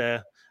there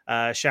to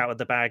shout at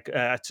the bag.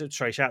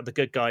 Shout at the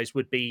good guys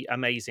would be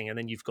amazing. And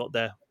then you've got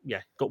got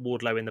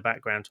Wardlow in the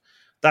background.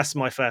 That's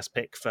my first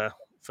pick for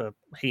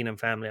Heenan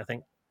family, I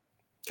think.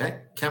 Okay,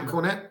 Camp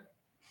Cornette.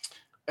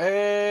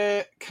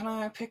 Can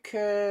I pick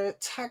a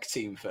tag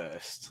team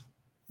first?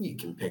 You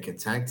can pick a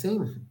tag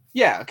team.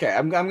 Yeah, okay.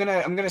 I'm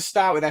gonna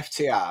start with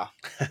FTR.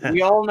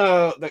 We all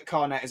know that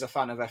Cornette is a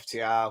fan of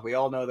FTR. We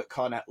all know that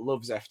Cornette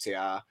loves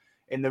FTR.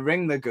 In the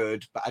ring, they're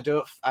good, but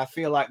I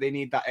feel like they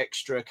need that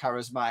extra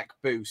charismatic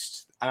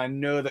boost, and I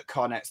know that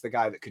Cornette's the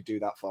guy that could do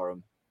that for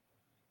them.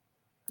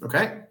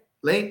 Okay,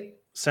 Lee.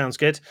 Sounds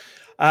good.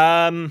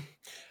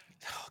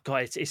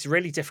 God, it's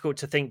really difficult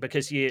to think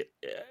because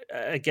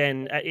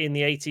again, in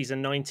the 80s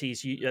and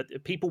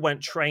 90s, people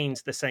weren't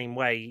trained the same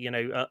way.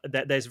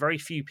 There's very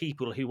few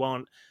people who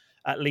can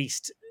at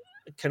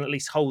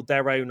least hold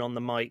their own on the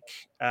mic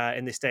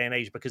in this day and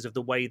age because of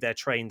the way they're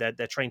trained.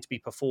 They're trained to be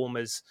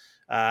performers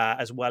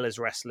as well as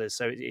wrestlers.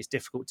 So it's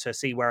difficult to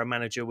see where a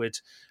manager would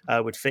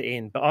fit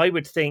in. But I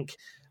would think,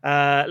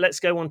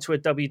 let's go on to a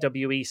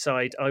WWE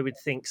side. I would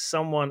think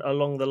someone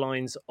along the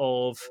lines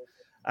of.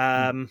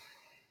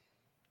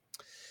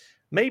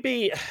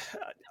 Maybe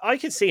I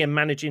could see him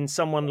managing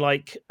someone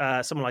like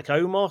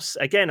Omos.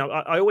 Again,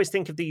 I always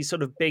think of these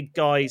sort of big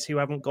guys who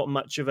haven't got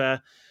much of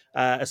a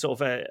sort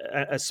of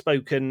a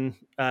spoken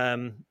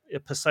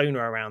persona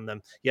around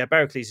them. Yeah,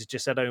 Bericles has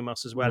just said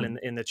Omos as well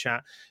in the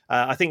chat.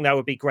 I think that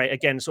would be great.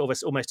 Again, sort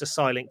of almost a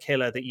silent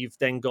killer that you've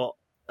then got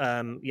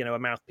a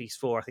mouthpiece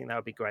for. I think that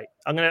would be great.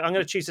 I'm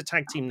gonna choose a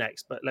tag team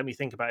next, but let me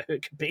think about who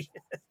it could be.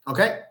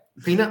 Okay,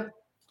 Peanut.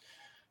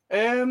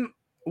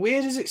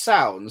 Weird as it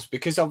sounds,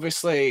 because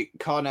obviously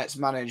Cornette's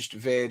managed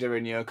Vader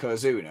and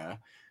Yokozuna.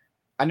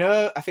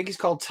 I think he's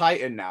called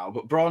Titan now,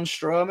 but Braun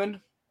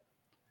Strowman.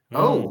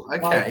 Oh,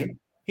 okay.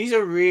 He's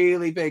a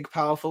really big,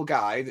 powerful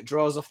guy that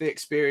draws off the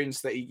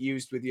experience that he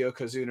used with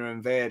Yokozuna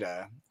and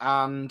Vader.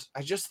 And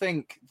I just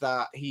think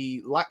that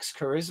he lacks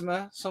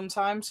charisma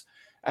sometimes.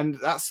 And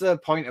that's the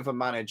point of a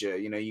manager.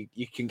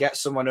 You can get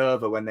someone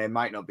over when they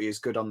might not be as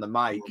good on the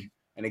mic.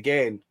 And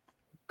again,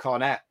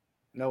 Cornette,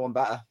 no one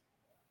better.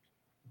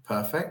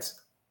 Perfect.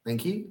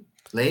 Thank you.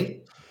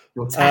 Lee,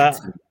 your tag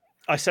team.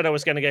 I said I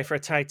was going to go for a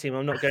tag team.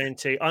 I'm not going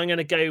to. I'm going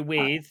to go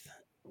with,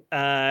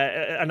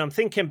 and I'm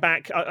thinking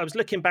back, I was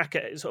looking back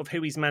at sort of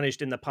who he's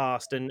managed in the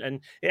past, and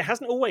it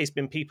hasn't always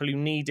been people who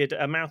needed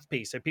a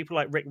mouthpiece. So people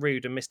like Rick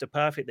Rude and Mr.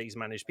 Perfect that he's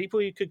managed, people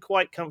who could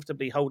quite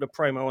comfortably hold a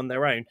promo on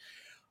their own.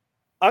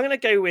 I'm going to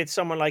go with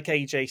someone like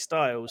AJ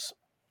Styles.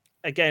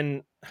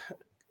 Again,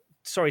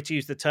 sorry to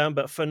use the term,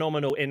 but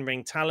phenomenal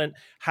in-ring talent.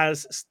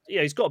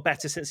 He's got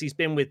better since he's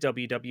been with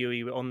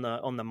WWE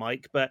on the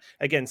mic. But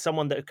again,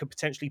 someone that could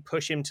potentially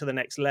push him to the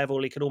next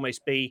level. He could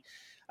almost be,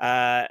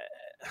 I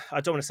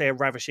don't want to say a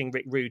ravishing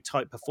Rick Rude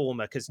type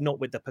performer, because not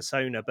with the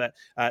persona, but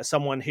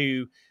someone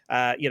who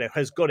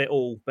has got it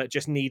all, but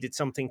just needed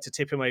something to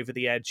tip him over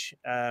the edge,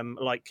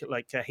 like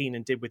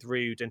Heenan did with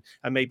Rude, and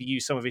maybe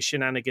use some of his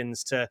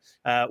shenanigans to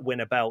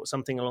win a belt,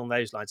 something along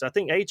those lines. I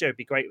think AJ would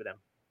be great with him.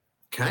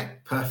 Okay,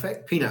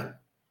 perfect. Peanut.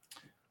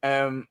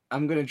 I'm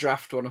going to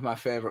draft one of my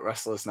favorite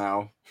wrestlers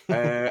now.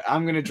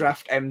 I'm going to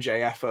draft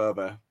MJF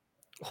over.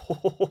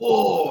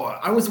 Oh,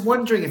 I was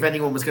wondering if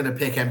anyone was going to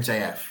pick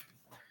MJF.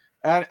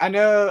 I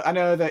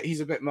know that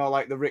he's a bit more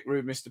like the Rick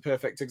Rude, Mr.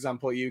 Perfect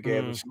example you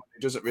gave, of someone who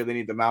doesn't really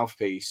need the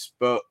mouthpiece,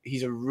 but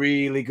he's a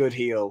really good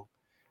heel.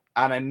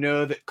 And I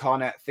know that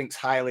Cornette thinks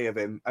highly of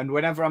him. And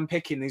whenever I'm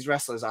picking these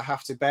wrestlers, I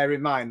have to bear in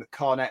mind that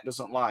Cornette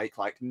doesn't like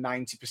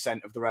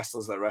 90% of the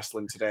wrestlers that are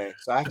wrestling today.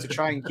 So I have to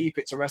try and keep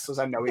it to wrestlers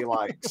I know he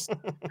likes.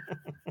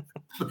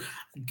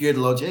 Good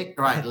logic.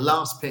 All right,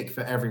 last pick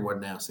for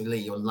everyone now. So Lee,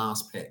 your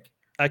last pick.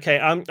 Okay,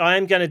 I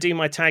am going to do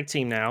my tag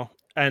team now,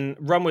 and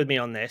run with me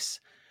on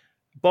this.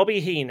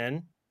 Bobby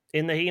Heenan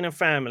in the Heenan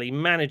family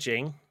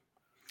managing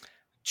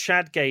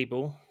Chad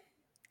Gable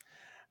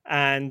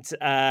and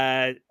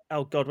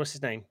oh God, what's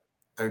his name?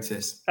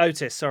 Otis.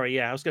 Sorry,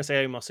 yeah, I was going to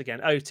say Omos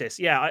again. Otis,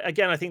 yeah.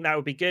 I think that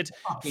would be good.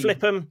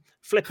 Flip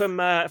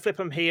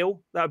him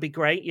heel. That would be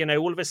great.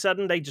 All of a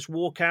sudden they just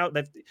walk out.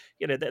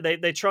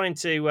 They're trying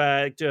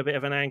to do a bit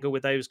of an angle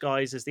with those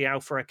guys as the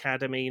Alpha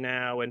Academy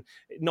now, and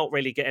not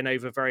really getting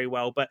over very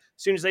well. But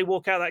as soon as they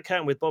walk out that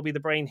curtain with Bobby the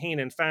Brain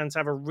Heenan, fans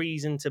have a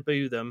reason to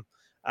boo them.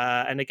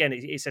 And again,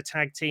 it's a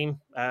tag team.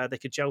 They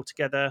could gel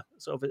together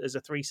sort of as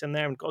a threesome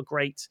there, and got a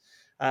great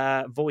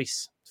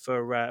voice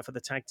for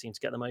the tag team to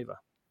get them over.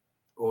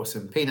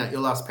 Awesome. Peanut,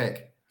 your last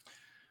pick.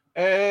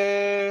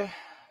 Very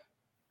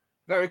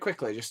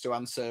quickly, just to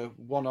answer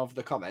one of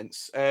the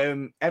comments.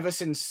 Ever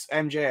since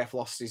MJF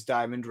lost his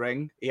diamond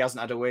ring, he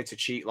hasn't had a way to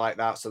cheat like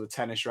that, so the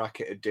tennis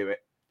racket would do it.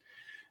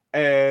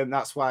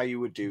 That's why you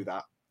would do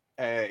that,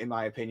 in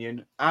my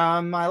opinion.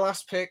 My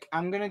last pick,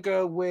 I'm going to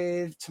go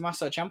with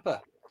Tommaso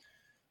Ciampa.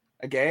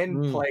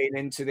 Again, playing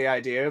into the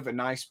idea of a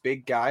nice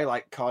big guy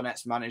like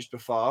Cornette's managed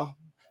before.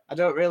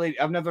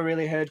 I've never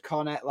really heard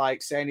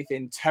Cornette say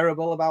anything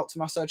terrible about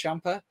Tommaso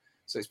Ciampa,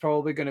 so it's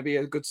probably going to be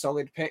a good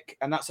solid pick.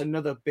 And that's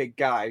another big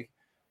guy,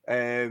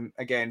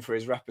 again, for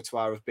his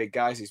repertoire of big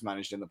guys he's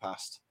managed in the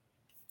past.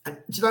 And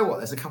do you know what?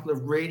 There's a couple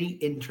of really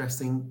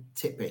interesting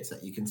tidbits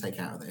that you can take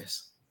out of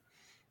this.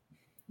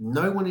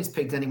 No one has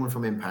picked anyone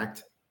from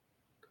Impact,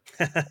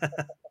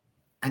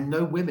 and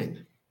no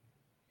women.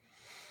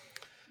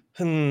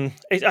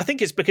 I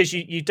think it's because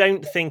you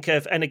don't think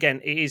of, and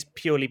again, it is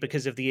purely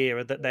because of the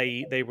era that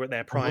they were at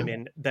their prime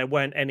in. There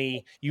weren't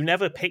any. You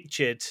never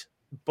pictured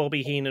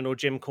Bobby Heenan or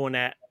Jim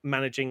Cornette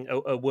managing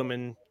a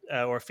woman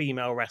or a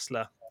female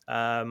wrestler.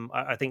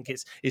 I think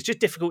it's just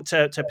difficult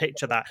to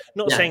picture that.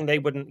 Not saying they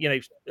wouldn't,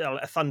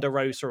 a Thunder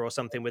Rosa or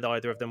something with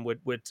either of them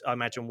would I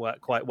imagine work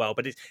quite well,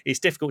 but it's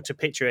difficult to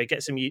picture it.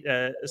 Get something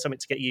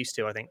to get used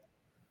to, I think.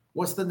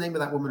 What's the name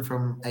of that woman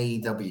from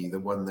AEW, the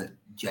one that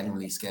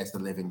genuinely scares the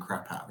living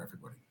crap out of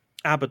everybody?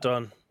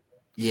 Abaddon.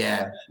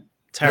 Yeah.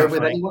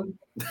 Terrifying.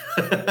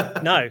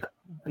 No.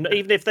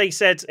 Even if they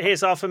said,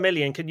 here's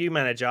 $500,000, can you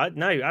manage it?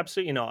 No,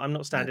 absolutely not. I'm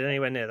not standing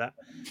anywhere near that.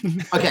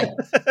 Okay.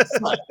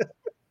 So,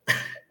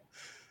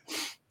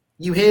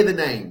 you hear the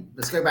name.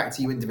 Let's go back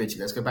to you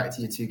individually. Let's go back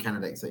to your two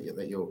candidates that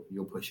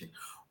you're pushing.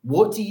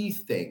 What do you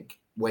think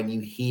when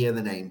you hear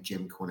the name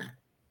Jim Cornette?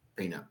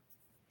 Peanut.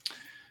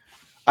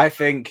 I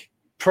think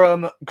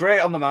great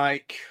on the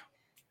mic,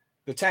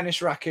 the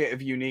tennis racket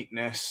of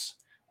uniqueness,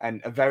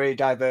 and a very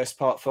diverse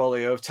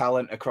portfolio of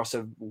talent across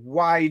a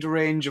wide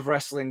range of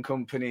wrestling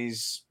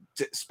companies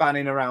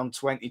spanning around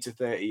 20 to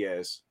 30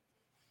 years.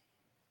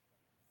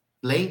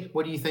 Lee,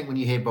 what do you think when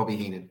you hear Bobby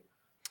Heenan?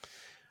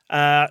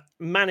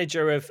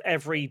 Manager of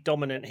every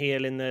dominant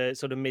heel in the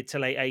sort of mid to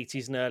late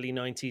 80s and early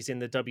 90s in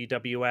the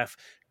WWF.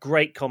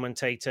 Great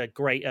commentator,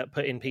 great at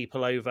putting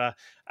people over,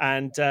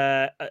 and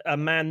a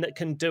man that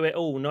can do it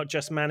all, not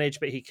just manage,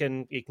 but he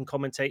can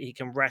commentate, he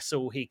can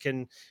wrestle, he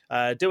can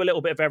do a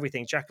little bit of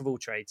everything. Jack of all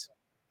trades.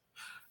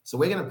 So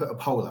we're going to put a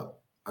poll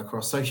up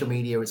across social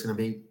media. It's going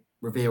to be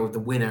revealed the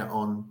winner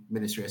on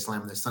Ministry of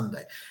Slam this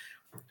Sunday.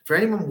 For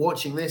anyone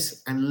watching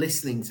this and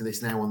listening to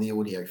this now on the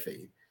audio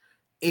feed,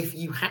 if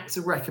you had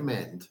to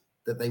recommend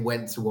that they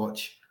went to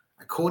watch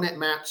a Cornette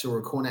match or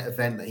a Cornette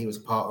event that he was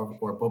a part of,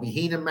 or a Bobby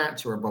Heenan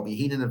match or a Bobby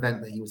Heenan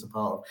event that he was a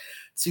part of,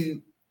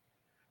 to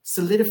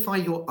solidify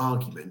your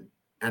argument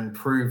and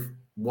prove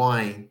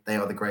why they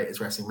are the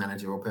greatest wrestling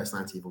manager or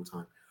personality of all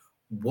time,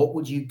 what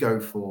would you go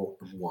for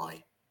and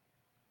why?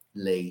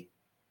 Lee?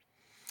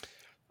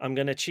 I'm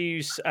going to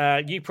choose,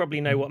 you probably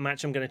know what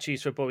match I'm going to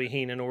choose for Bobby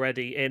Heenan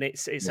already, and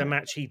it's a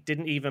match he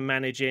didn't even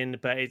manage in,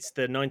 but it's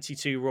the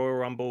 92 Royal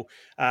Rumble,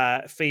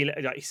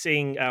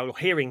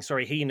 hearing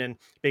Heenan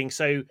being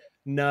so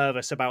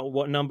nervous about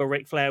what number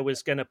Ric Flair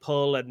was going to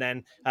pull, and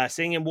then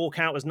seeing him walk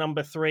out as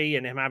number 3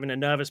 and him having a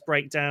nervous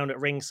breakdown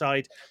at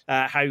ringside,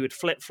 how he would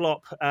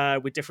flip-flop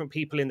with different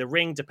people in the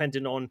ring,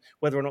 depending on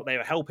whether or not they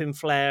were helping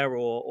Flair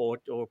or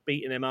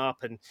beating him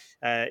up, and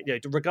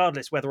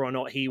regardless whether or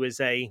not he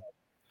was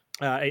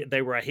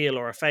they were a heel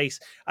or a face,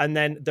 and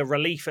then the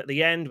relief at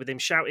the end with him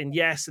shouting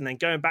yes, and then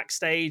going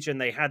backstage,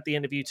 and they had the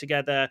interview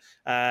together,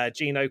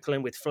 Gene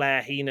Okerlund with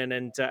Flair, Heenan,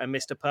 and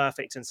Mr.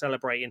 Perfect, and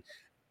celebrating.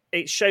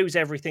 It shows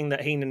everything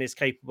that Heenan is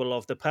capable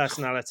of: the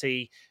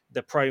personality,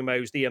 the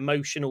promos, the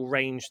emotional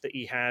range that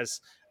he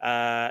has.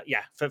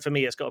 For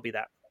me, it's got to be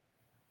that.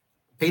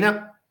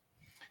 Peanut?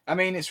 I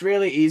mean, it's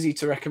really easy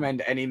to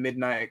recommend any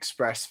Midnight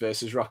Express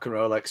versus Rock and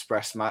Roll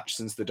Express match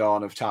since the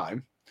dawn of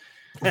time.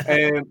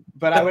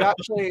 But I would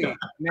actually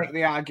make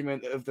the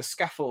argument of the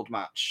scaffold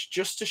match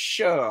just to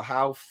show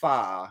how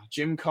far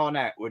Jim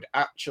Cornette would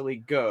actually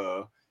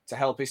go to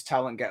help his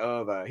talent get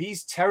over.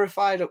 He's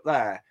terrified up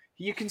there.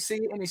 You can see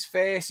it in his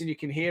face and you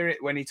can hear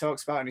it when he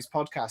talks about it in his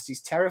podcast.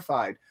 He's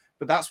terrified,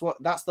 but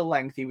that's the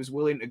length he was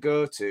willing to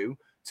go to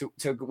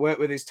work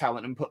with his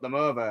talent and put them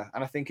over.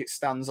 And I think it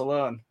stands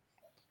alone.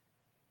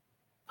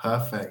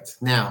 Perfect.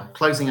 Now,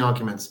 closing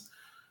arguments.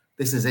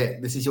 This is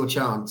it. This is your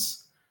chance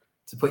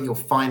to put your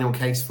final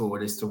case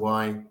forward as to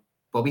why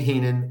Bobby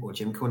Heenan or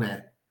Jim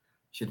Cornette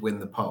should win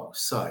the poll.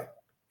 So,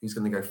 who's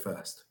going to go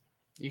first?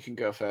 You can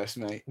go first,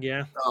 mate.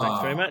 Yeah,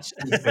 thanks very much.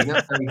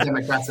 Very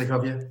democratic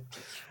of you.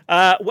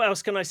 What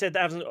else can I say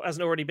that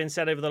hasn't already been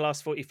said over the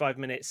last 45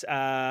 minutes?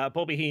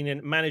 Bobby Heenan,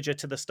 manager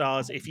to the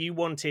stars. If you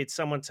wanted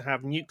someone to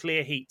have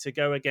nuclear heat to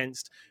go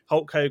against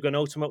Hulk Hogan,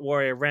 Ultimate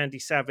Warrior, Randy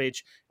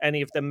Savage,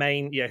 any of the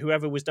main,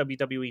 whoever was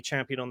WWE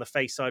champion on the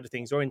face side of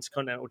things, or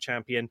Intercontinental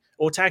champion,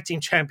 or tag team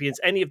champions,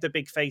 any of the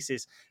big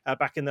faces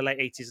back in the late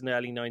 80s and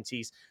early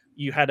 90s,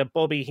 you had a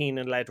Bobby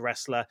Heenan-led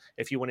wrestler.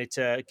 If you wanted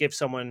to give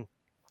someone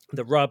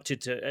the rub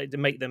to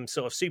make them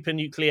sort of super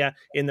nuclear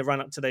in the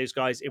run up to those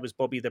guys, it was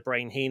Bobby the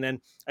Brain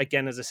Heenan.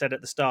 Again, as I said at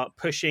the start,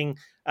 pushing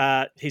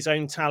his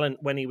own talent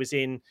when he was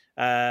in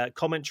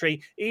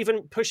commentary,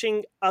 even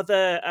pushing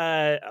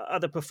other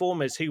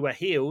performers who were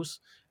heels,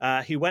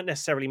 who weren't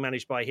necessarily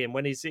managed by him.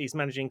 When his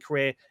managing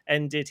career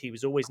ended, he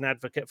was always an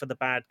advocate for the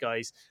bad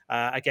guys.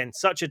 Again,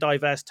 such a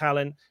diverse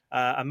talent,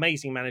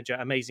 amazing manager,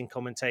 amazing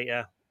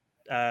commentator.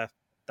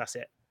 That's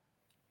it.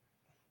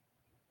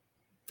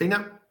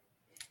 Tina?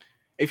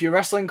 If your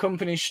wrestling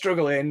company's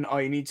struggling or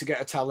you need to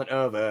get a talent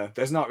over,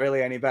 there's not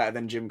really any better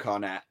than Jim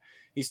Cornette.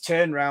 He's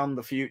turned around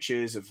the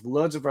futures of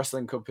loads of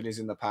wrestling companies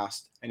in the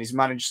past, and he's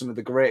managed some of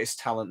the greatest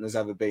talent there's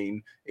ever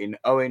been in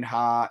Owen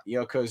Hart,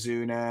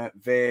 Yokozuna,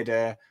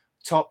 Vader,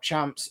 top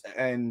champs,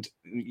 and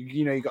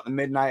you got the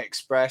Midnight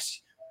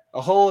Express,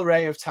 a whole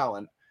array of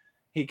talent.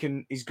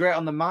 He's great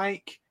on the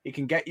mic. He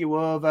can get you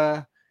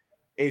over.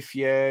 If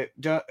you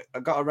got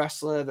a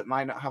wrestler that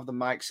might not have the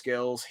mic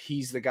skills,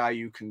 he's the guy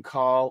you can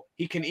call.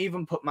 He can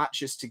even put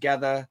matches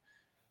together.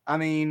 I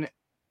mean,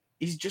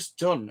 he's just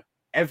done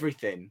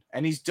everything,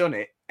 and he's done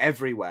it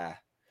everywhere.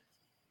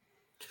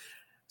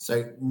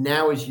 So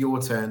now is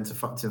your turn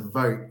to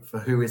vote for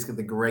who is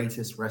the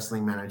greatest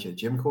wrestling manager,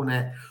 Jim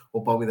Cornette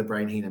or Bobby the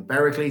Brain Heenan.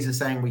 Bericles is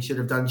saying we should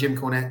have done Jim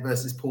Cornette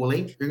versus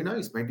Paulie. Who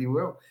knows? Maybe we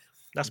will.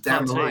 That's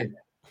down the part two. line.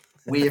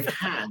 We have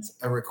had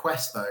a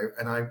request, though,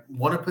 and I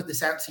want to put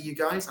this out to you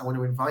guys. I want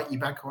to invite you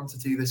back on to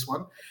do this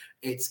one.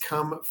 It's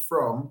come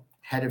from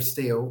Head of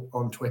Steel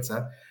on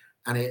Twitter,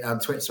 and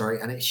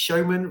it's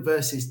showman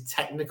versus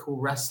technical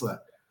wrestler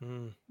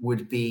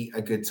would be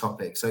a good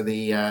topic. So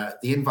the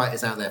invite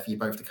is out there for you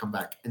both to come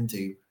back and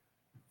do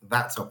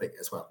that topic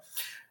as well.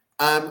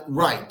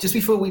 Right, just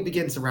before we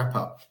begin to wrap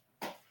up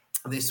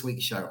this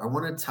week's show, I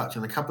want to touch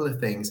on a couple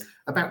of things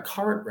about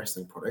current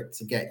wrestling product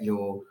to get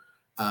your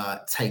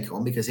take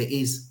on, because it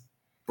is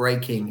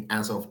breaking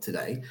as of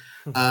today.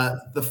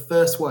 The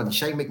first one,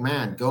 Shane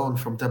McMahon gone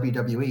from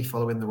WWE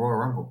following the Royal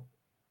Rumble.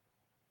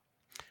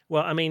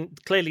 Well, I mean,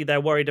 clearly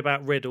they're worried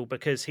about Riddle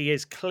because he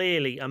is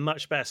clearly a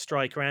much better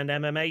striker and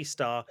MMA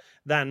star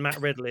than Matt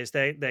Riddle is.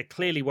 They're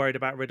clearly worried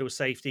about Riddle's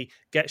safety.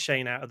 Get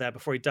Shane out of there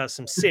before he does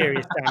some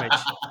serious damage.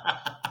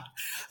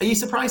 Are you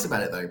surprised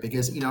about it, though?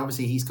 Because,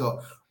 obviously he's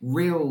got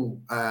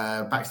real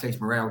backstage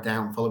morale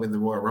down following the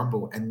Royal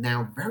Rumble, and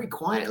now very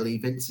quietly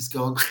Vince has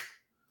gone,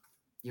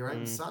 your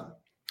own son.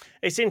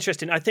 It's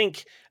interesting. I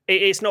think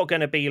it's not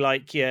going to be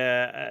like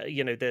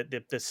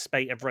the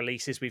spate of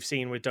releases we've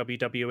seen with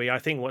WWE. I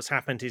think what's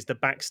happened is the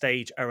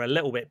backstage are a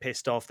little bit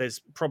pissed off. There's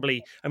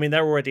probably,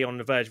 they're already on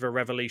the verge of a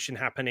revolution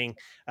happening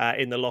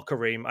in the locker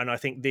room, and I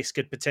think this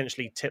could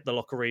potentially tip the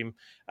locker room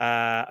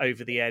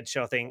over the edge.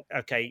 So I think,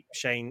 okay,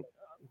 Shane,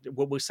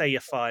 we'll say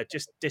you're fired.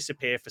 Just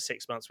disappear for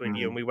 6 months with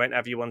you, and we won't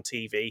have you on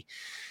TV,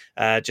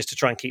 just to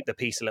try and keep the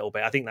peace a little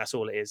bit. I think that's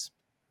all it is.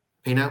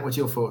 Peanut, what's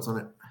your thoughts on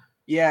it?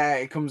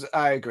 Yeah,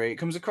 I agree. It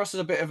comes across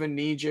as a bit of a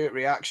knee-jerk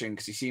reaction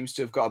because he seems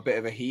to have got a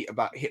bit of heat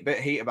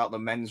about the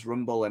men's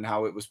rumble and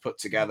how it was put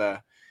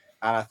together.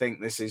 And I think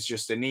this is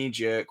just a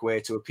knee-jerk way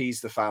to appease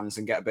the fans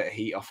and get a bit of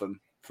heat off them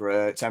for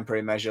a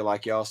temporary measure,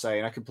 like you're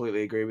saying. I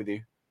completely agree with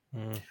you.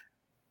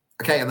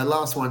 Okay, and the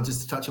last one,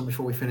 just to touch on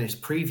before we finish,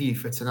 preview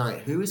for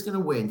tonight. Who is going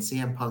to win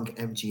CM Punk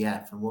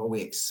MGF, and what are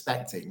we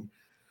expecting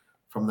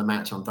from the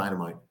match on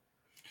Dynamite?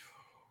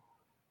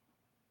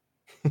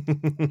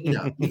 You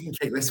can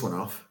kick this one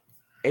off.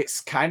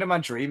 It's kind of my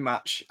dream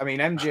match. I mean,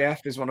 MJF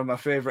is one of my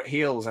favorite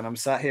heels, and I'm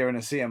sat here in a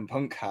CM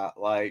Punk hat.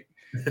 Like,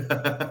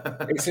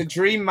 it's a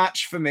dream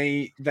match for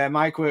me. Their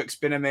mic work's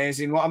been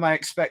amazing. What am I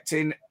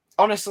expecting?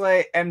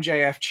 Honestly,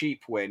 MJF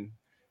cheap win.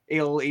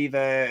 He'll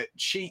either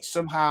cheat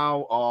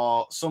somehow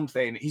or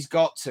something. He's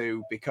got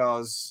to,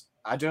 because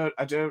I don't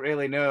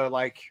really know.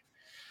 Like,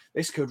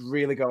 this could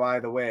really go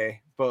either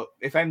way. But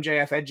if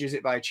MJF edges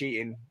it by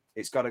cheating,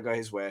 it's got to go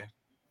his way.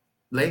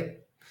 Lee?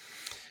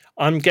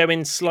 I'm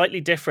going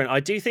slightly different. I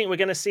do think we're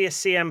going to see a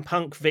CM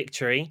Punk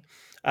victory.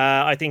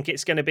 I think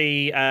it's going to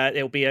be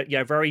it'll be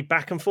a very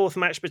back and forth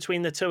match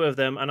between the two of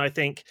them, and I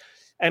think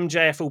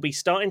MJF will be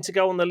starting to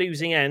go on the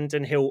losing end,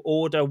 and he'll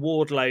order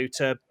Wardlow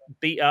to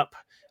beat up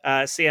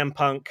CM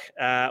Punk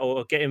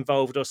or get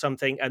involved or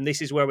something. And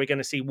this is where we're going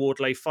to see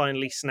Wardlow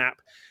finally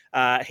snap.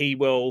 He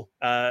will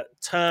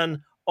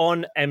turn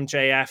on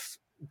MJF,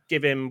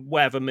 give him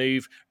whatever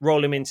move,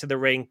 roll him into the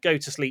ring, go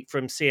to sleep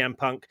from CM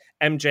Punk.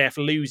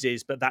 MJF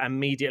loses, but that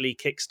immediately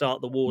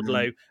kickstart the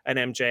Wardlow and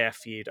MJF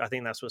feud. I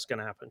think that's what's going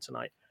to happen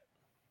tonight.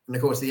 And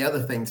of course, the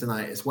other thing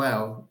tonight as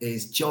well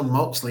is Jon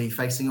Moxley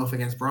facing off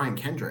against Brian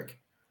Kendrick.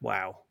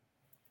 Wow.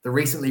 The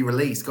recently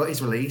released, got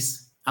his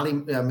release,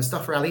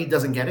 Mustafa Ali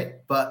doesn't get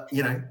it, but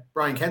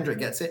Brian Kendrick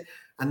gets it,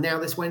 and now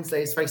this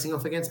Wednesday is facing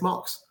off against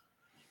Mox.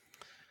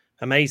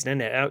 Amazing,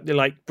 isn't it?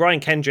 Like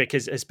Brian Kendrick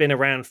has been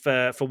around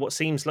for what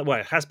seems like, well,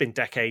 it has been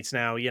decades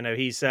now.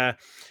 He's a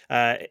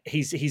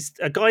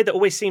guy that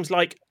always seems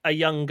like a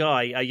young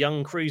guy, a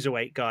young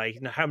cruiserweight guy.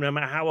 No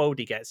matter how old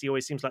he gets, he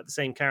always seems like the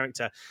same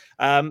character.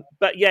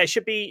 But yeah, it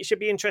should be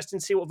interesting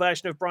to see what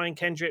version of Brian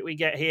Kendrick we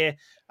get here.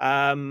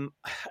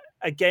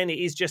 Again, it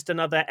is just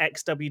another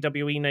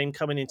ex-WWE name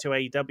coming into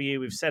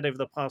AEW. We've said over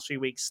the past few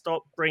weeks,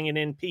 stop bringing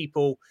in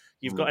people.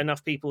 You've got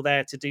enough people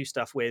there to do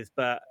stuff with,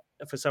 but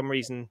for some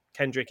reason,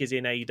 Kendrick is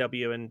in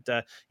AEW and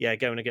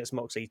going against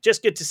Moxley.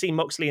 Just good to see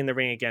Moxley in the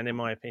ring again, in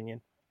my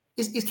opinion.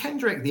 Is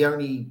Kendrick the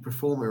only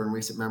performer in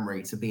recent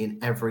memory to be in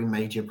every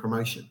major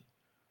promotion?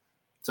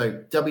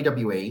 So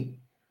WWE,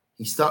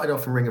 he started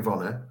off in Ring of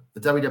Honor,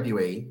 the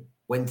WWE,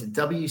 went to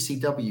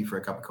WCW for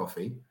a cup of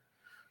coffee,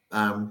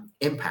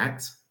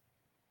 Impact,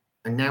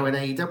 and now in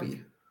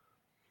AEW.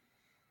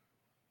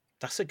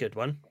 That's a good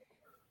one.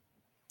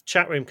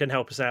 Chat room can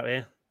help us out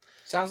here.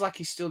 Sounds like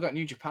he's still got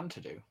New Japan to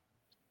do.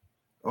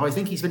 Oh, I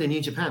think he's been in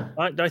New Japan.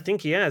 I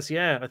think he has.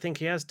 Yeah, I think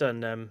he has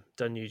done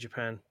New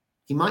Japan.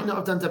 He might not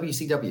have done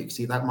WCW because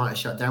that might have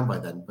shut down by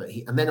then. But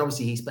then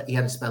obviously he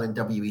had a spell in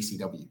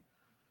WECW.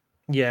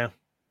 Yeah,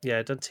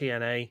 done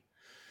TNA.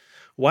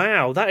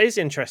 Wow, that is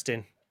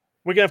interesting.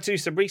 We're gonna have to do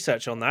some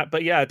research on that.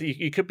 But yeah,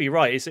 you could be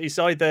right. It's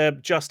either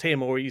just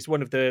him or he's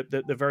one of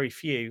the very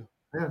few.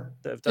 Yeah,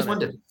 that have done just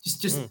wondered.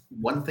 Just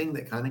one thing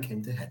that kind of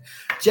came to head.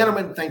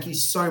 Gentlemen, thank you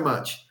so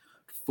much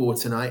for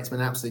tonight. It's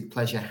been an absolute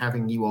pleasure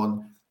having you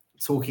on,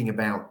 talking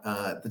about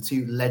the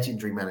two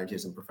legendary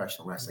managers in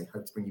professional wrestling.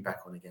 Hope to bring you back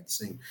on again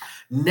soon.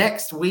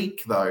 Next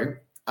week, though,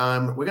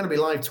 we're going to be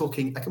live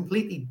talking a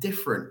completely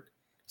different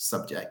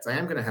subject. I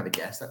am going to have a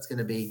guest. That's going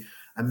to be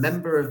a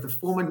member of the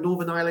former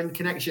Northern Ireland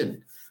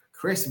Connection.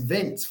 Chris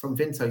Vint from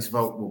Vinto's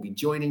Vault will be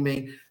joining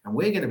me, and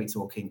we're going to be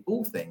talking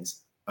all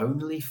things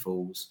Only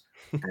Fools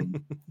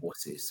and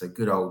Horses. So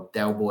good old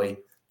Del Boy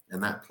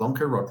and that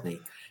Plonker Rodney.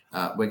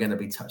 We're going to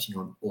be touching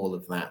on all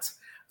of that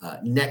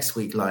next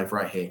week live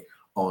right here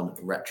on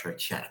Retro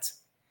Chat.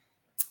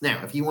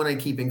 Now, if you want to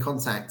keep in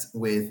contact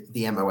with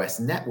the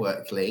MOS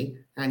Network, Lee,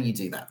 how do you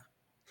do that?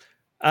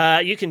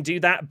 You can do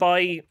that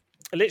by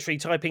literally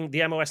typing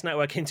the MOS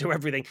Network into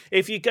everything.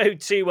 If you go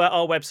to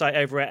our website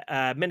over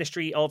at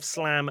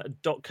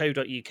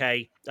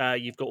ministryofslam.co.uk,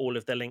 you've got all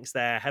of the links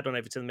there. Head on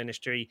over to the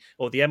Ministry,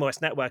 or the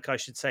MOS Network, I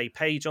should say,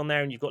 page on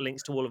there, and you've got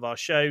links to all of our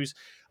shows.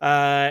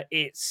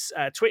 It's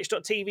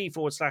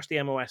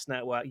twitch.tv/the MOS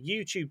Network,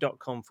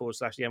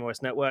 youtube.com/the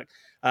MOS Network,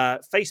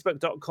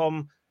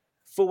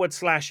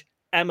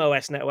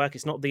 facebook.com/MOS Network.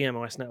 It's not the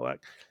MOS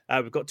Network.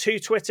 We've got two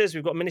Twitters.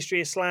 We've got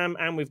Ministry of Slam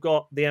and we've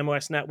got the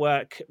MOS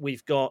Network.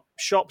 We've got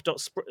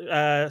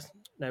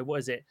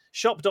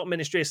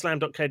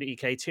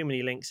shop.ministryofslam.co.uk. Too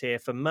many links here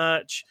for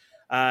merch.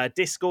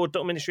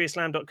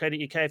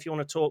 Discord.ministryofslam.co.uk. If you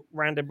want to talk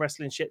random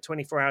wrestling shit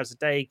 24 hours a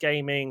day,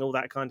 gaming, all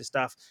that kind of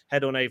stuff,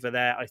 head on over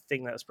there. I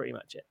think that's pretty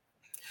much it.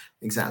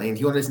 Exactly. And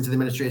if you want to listen to the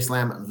Ministry of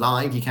Slam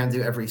live, you can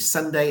do it every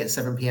Sunday at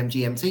 7 p.m.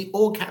 GMT,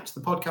 or catch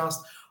the podcast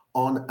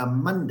on a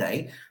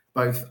Monday,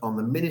 both on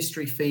the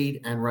Ministry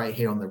feed and right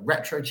here on the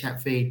Retro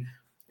Chat feed.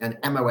 And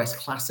MOS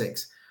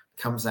Classics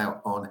comes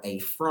out on a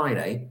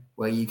Friday,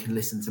 where you can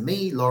listen to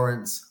me,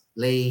 Lawrence,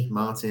 Lee,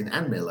 Martin,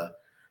 and Miller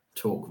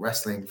talk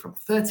wrestling from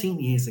 13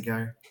 years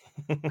ago.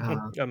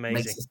 Amazing.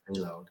 Makes us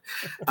feel old.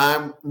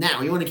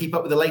 Now, you want to keep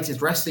up with the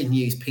latest wrestling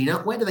news,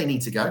 Peanut, where do they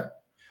need to go?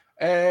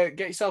 Get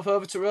yourself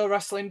over to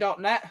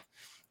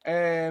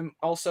realwrestling.net.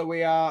 Also,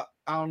 we are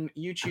on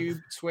YouTube,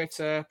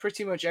 Twitter,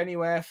 pretty much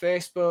anywhere,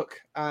 Facebook,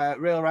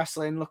 Real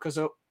Wrestling. Look us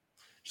up.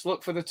 Just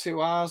look for the 2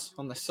 R's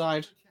on the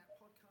side.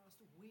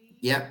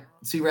 Yeah,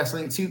 two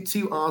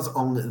R's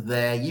on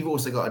there. You've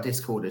also got a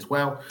Discord as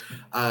well.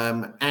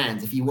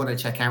 And if you want to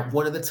check out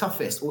one of the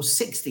toughest, or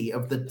 60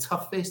 of the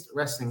toughest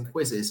wrestling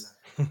quizzes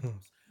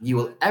you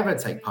will ever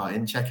take part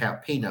in, check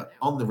out Peanut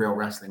on the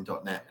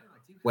realwrestling.net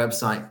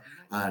website,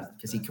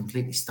 because he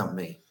completely stumped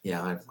me.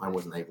 Yeah, I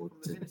wasn't able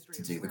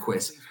to do the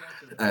quiz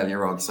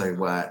earlier on. So,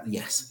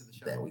 yes,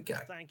 there we go.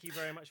 Thank you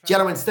very much.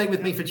 Gentlemen, stay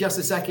with me for just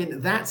a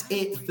second. That's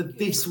it for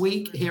this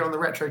week here on the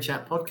Retro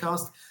Chat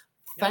podcast.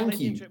 Thank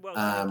you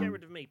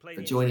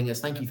for joining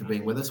us. Thank you for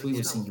being with us. We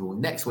will see you all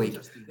next week.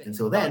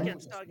 Until then,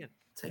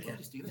 take care.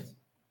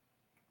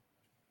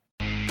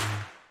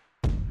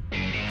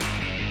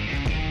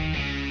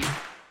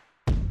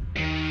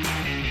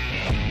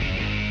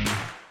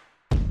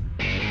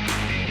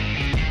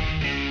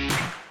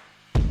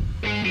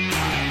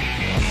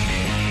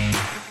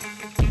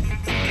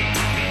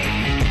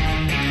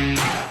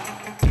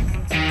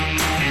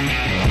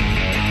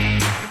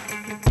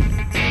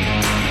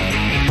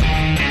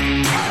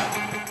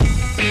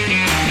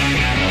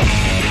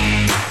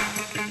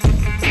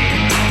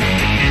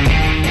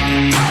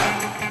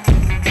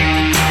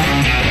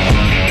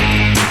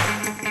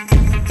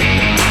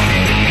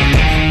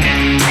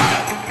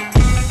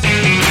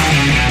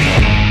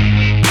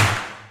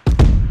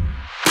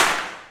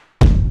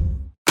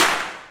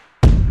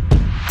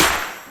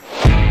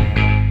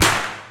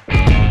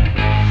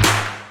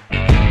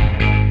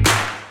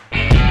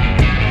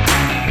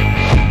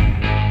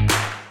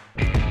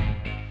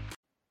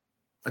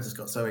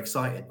 so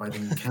excited by the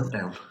new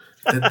countdown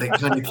that they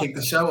kind of kicked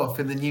the show off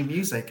in the new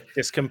music.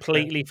 Just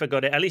completely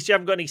forgot it. At least you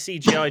haven't got any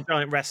CGI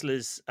giant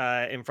wrestlers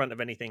in front of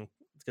anything,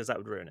 because that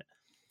would ruin it.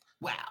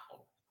 Wow.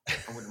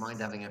 I wouldn't mind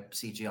having a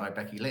CGI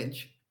Becky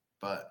Lynch,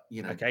 but,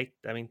 you know. Okay,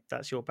 I mean,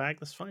 that's your bag.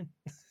 That's fine.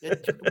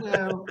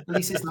 Well, at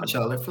least it's not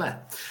Charlotte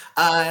Flair.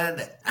 How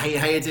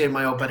you doing,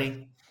 my old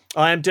buddy?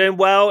 I am doing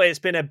well. It's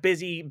been a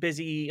busy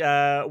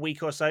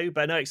week or so,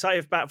 but no,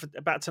 excited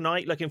about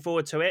tonight. Looking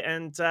forward to it,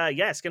 and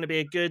yeah, it's going to be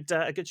a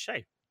good show.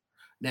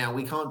 Now,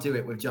 we can't do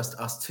it with just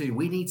us two.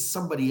 We need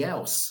somebody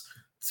else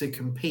to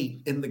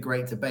compete in the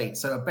great debate.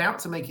 So, about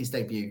to make his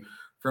debut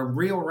from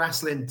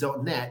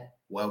realwrestling.net,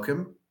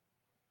 welcome,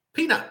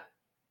 Peanut.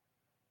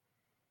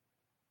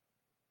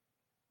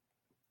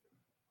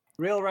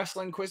 Real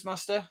Wrestling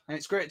Quizmaster, and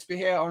it's great to be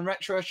here on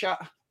Retro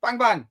Chat. Bang,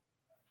 bang.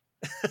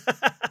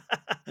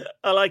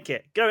 I like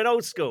it. Going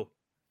old school.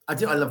 I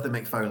do. I love the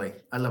Mick Foley.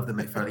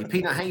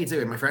 Peanut, how you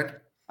doing, my friend?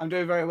 I'm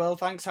doing very well,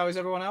 thanks. How is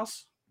everyone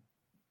else?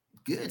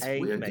 Good.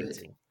 Amazing. We're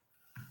good.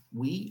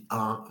 We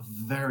are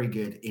very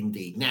good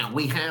indeed. Now,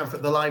 we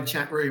have the live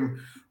chat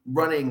room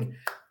running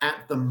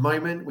at the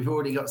moment. We've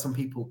already got some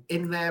people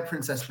in there.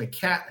 Princess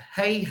McCat,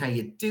 hey, how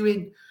you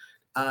doing?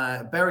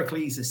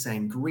 Bericles is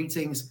saying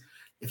greetings.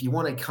 If you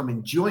want to come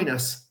and join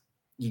us,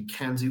 you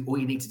can do. All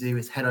you need to do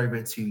is head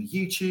over to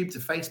YouTube, to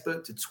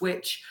Facebook, to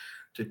Twitch,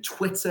 to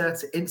Twitter,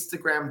 to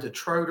Instagram, to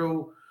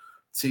Trodel,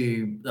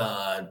 to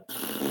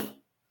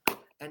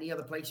any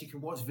other place you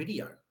can watch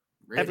video.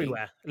 Really.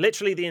 Everywhere,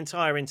 literally the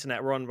entire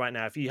internet we're on right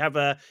now. If you have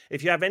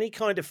any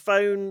kind of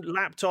phone,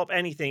 laptop,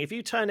 anything, if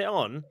you turn it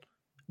on,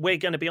 we're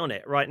going to be on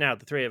it right now.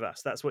 The three of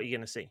us. That's what you're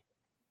going to see.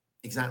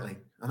 Exactly,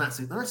 and that's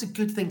a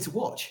good thing to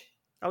watch.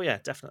 Oh yeah,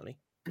 definitely.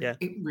 Yeah,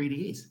 it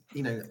really is.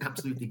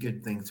 Absolutely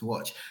good thing to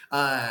watch.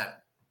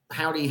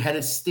 Howdy, Head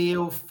of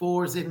Steel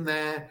 4 is in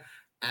there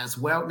as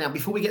well. Now,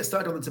 before we get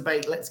started on the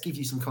debate, let's give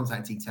you some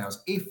contact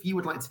details. If you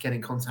would like to get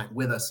in contact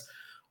with us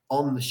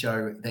on the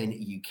show, then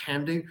you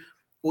can do.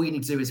 All you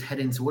need to do is head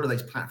into one of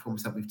those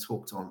platforms that we've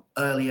talked on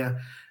earlier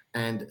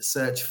and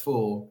search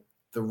for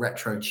the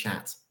Retro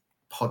Chat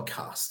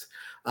podcast.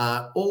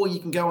 Or you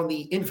can go on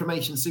the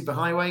Information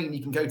Superhighway and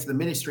you can go to the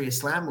Ministry of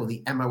Slam or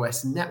the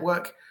MOS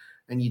Network,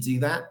 and you do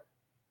that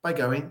by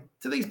going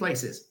to these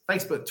places: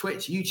 Facebook,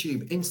 Twitch,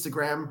 YouTube,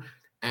 Instagram,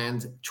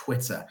 and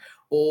Twitter.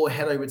 Or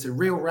head over to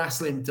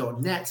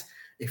realwrestling.net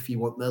if you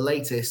want the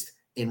latest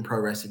in pro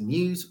wrestling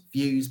news,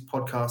 views,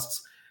 podcasts,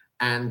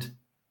 and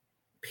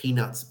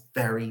Peanut's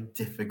very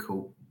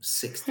difficult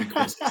 60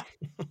 quizzes.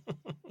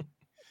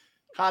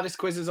 Hardest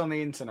quizzes on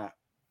the internet.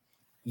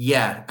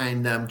 Yeah,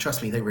 and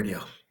trust me, they really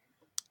are.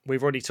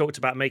 We've already talked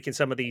about making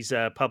some of these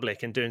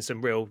public and doing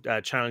some real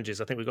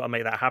challenges. I think we've got to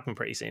make that happen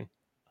pretty soon.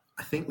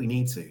 I think we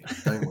need to,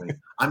 don't we?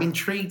 I'm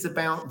intrigued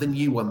about the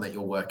new one that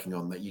you're working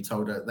on that you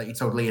told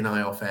Lee and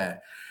I off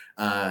air.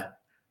 Do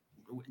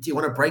you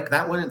want to break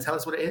that one and tell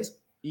us what it is?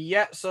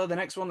 Yeah, so the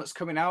next one that's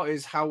coming out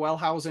is How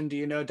Wellhausen Do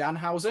You Know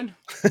Danhausen?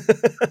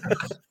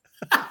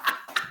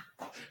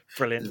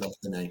 Brilliant.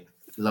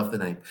 Love the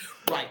name.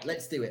 Right,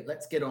 let's do it.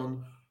 Let's get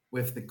on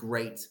with the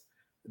great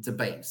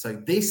debate. So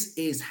this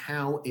is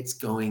how it's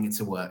going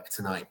to work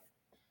tonight.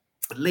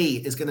 Lee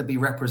is going to be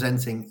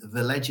representing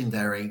the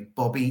legendary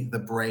Bobby the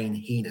Brain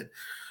Heenan,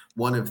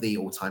 one of the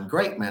all-time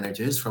great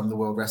managers from the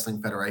World Wrestling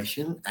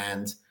Federation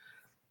and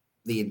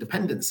the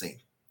independent scene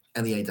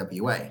and the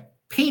AWA.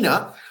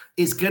 Peanut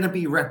is going to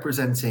be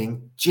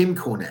representing Jim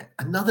Cornette,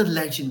 another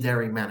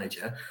legendary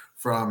manager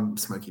from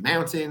Smoky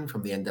Mountain,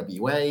 from the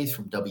NWAs,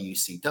 from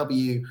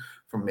WCW,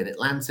 from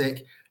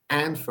Mid-Atlantic,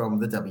 and from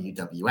the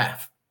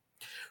WWF.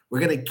 We're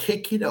going to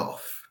kick it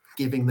off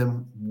giving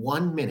them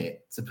 1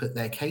 minute to put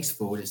their case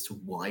forward as to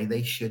why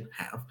they should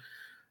have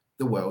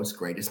the world's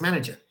greatest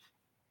manager.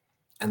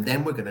 And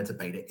then we're going to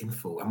debate it in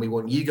full. And we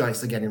want you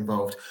guys to get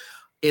involved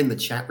in the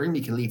chat room.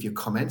 You can leave your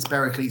comments.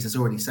 Bericles is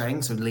already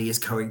saying, so Lee is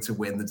going to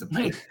win the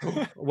debate.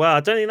 Well, I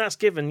don't think that's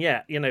given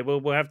yet.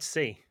 We'll have to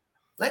see.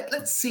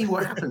 Let's see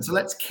what happens. So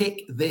let's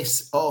kick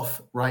this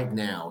off right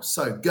now.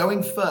 So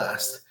going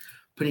first,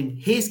 putting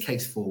his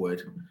case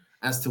forward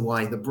as to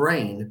why the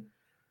Brain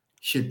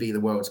should be the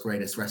world's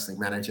greatest wrestling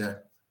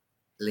manager.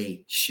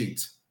 Lee,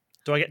 shoot.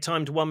 Do I get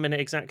timed 1 minute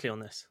exactly on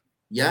this?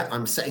 Yeah,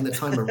 I'm setting the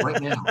timer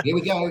right now. Here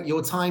we go.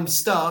 Your time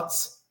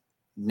starts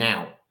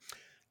now.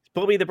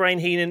 Bobby the Brain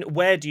Heenan,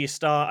 where do you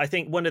start? I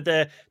think one of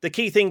the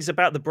key things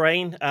about the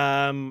Brain,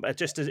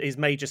 just as his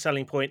major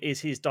selling point, is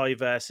his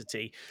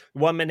diversity.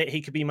 1 minute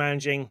he could be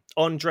managing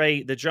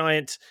Andre the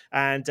Giant,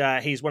 and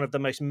he's one of the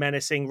most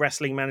menacing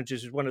wrestling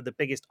managers with one of the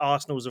biggest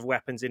arsenals of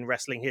weapons in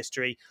wrestling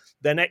history.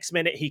 The next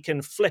minute he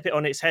can flip it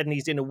on its head and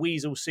he's in a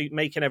weasel suit,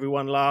 making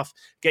everyone laugh,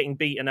 getting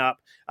beaten up.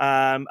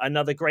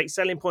 Another great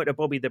selling point of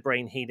Bobby the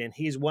Brain Heenan,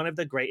 he's one of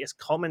the greatest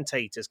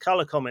commentators,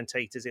 color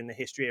commentators in the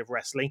history of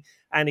wrestling,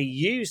 and he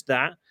used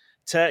that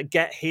to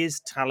get his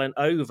talent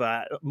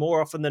over.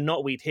 More often than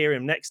not, we'd hear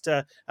him next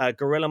to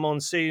Gorilla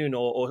Monsoon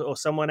or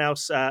someone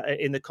else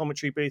in the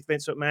commentary booth,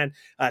 Vince McMahon,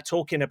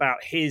 talking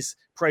about his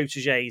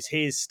proteges,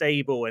 his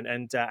stable,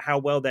 and how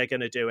well they're going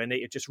to do. And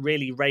it just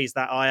really raised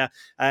that ire.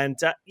 And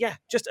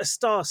just a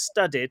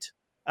star-studded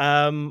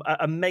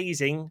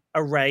amazing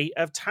array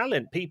of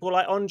talent. People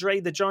like Andre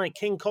the Giant,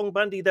 King Kong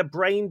Bundy, the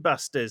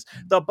Brainbusters,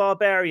 the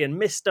Barbarian,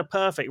 Mr.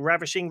 Perfect,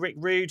 Ravishing Rick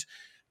Rude.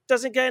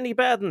 Doesn't get any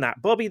better than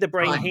that. Bobby the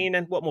Brain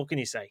Heenan, what more can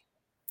you say?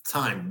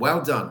 Time.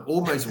 Well done.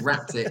 Almost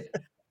wrapped it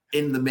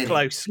in the minute.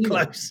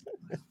 Close.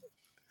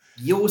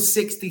 Your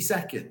 60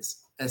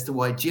 seconds as to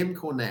why Jim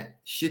Cornette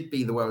should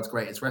be the world's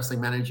greatest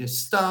wrestling manager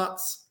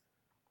starts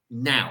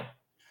now.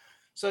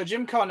 So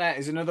Jim Cornette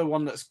is another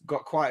one that's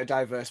got quite a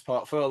diverse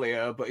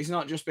portfolio, but he's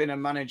not just been a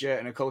manager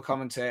and a color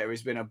commentator.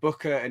 He's been a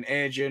booker, an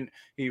agent.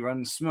 He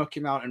runs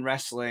Smoky Mountain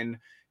Wrestling.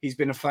 He's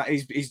been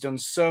he's done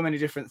so many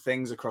different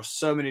things across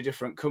so many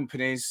different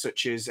companies,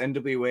 such as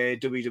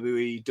NWA,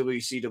 WWE,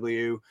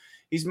 WCW.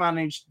 He's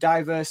managed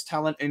diverse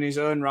talent in his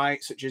own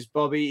right, such as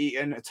Bobby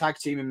Eaton, a tag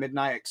team in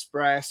Midnight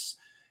Express.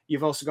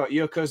 You've also got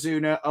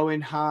Yokozuna,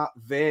 Owen Hart,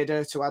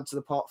 Vader to add to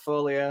the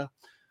portfolio.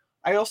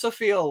 I also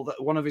feel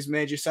that one of his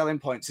major selling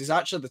points is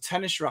actually the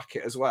tennis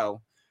racket as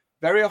well.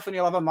 Very often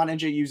you'll have a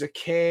manager use a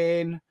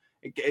cane,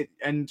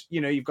 and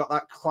you've got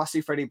that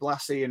classy Freddie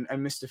Blassie and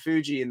Mr.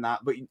 Fuji in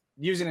that, but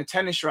using a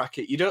tennis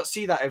racket, you don't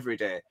see that every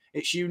day.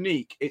 It's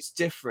unique, it's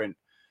different.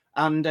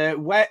 And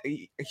where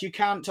you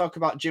can't talk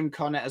about Jim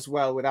Cornette as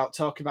well without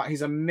talking about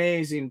his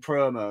amazing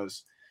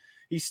promos.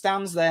 He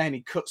stands there and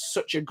he cuts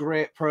such a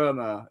great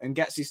promo and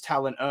gets his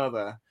talent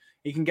over.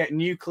 He can get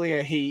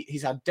nuclear heat.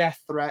 He's had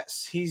death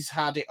threats. He's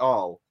had it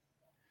all.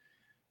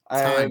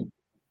 There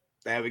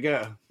we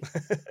go.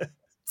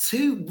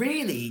 Two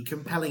really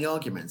compelling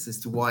arguments as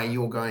to why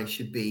your guy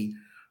should be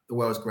the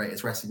world's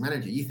greatest wrestling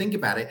manager. You think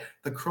about it,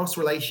 the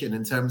cross-relation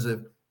in terms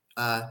of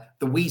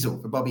the Weasel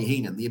for Bobby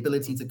Heenan, the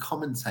ability to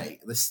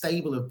commentate, the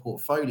stable of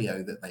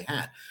portfolio that they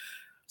had.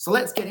 So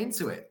let's get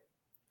into it.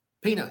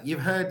 Peanut,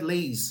 you've heard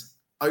Lee's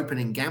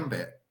opening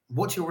gambit.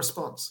 What's your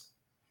response?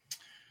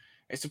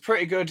 It's a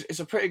pretty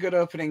good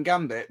opening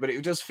gambit, but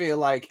it does feel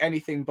like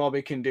anything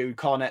Bobby can do,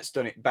 Cornette's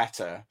done it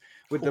better.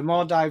 With the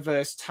more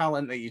diverse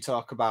talent that you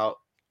talk about,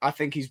 I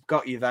think he's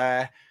got you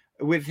there.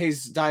 With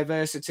his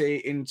diversity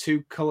in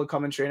two color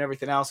commentary and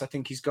everything else, I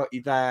think he's got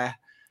you there.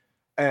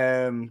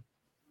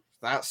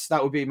 That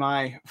would be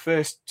my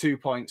first 2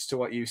 points to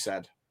what you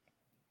said.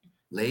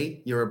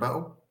 Lee, your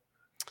rebuttal?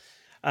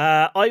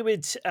 I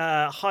would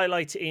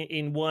highlight it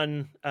in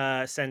one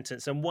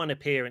sentence and one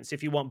appearance.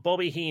 If you want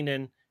Bobby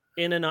Heenan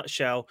in a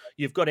nutshell,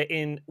 you've got it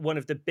in one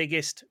of the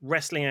biggest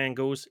wrestling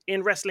angles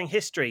in wrestling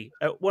history,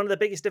 one of the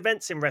biggest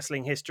events in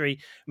wrestling history,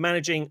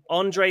 managing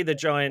Andre the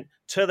Giant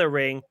to the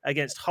ring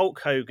against Hulk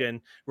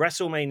Hogan,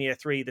 WrestleMania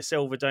 3, the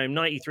Silver Dome,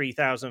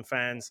 93,000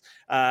 fans,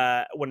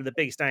 one of the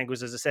biggest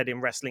angles, as I said,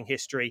 in wrestling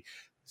history.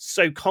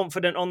 So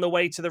confident on the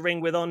way to the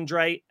ring with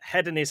Andre,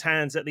 head in his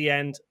hands at the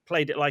end,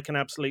 played it like an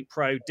absolute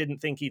pro, didn't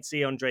think he'd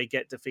see Andre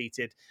get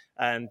defeated.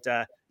 And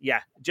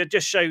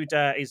just showed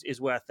his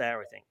worth there,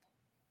 I think.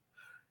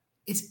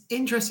 It's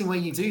interesting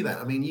when you do that.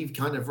 I mean, you've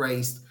kind of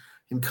raised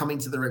him coming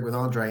to the ring with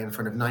Andre in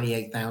front of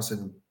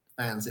 98,000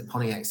 fans at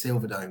Pontiac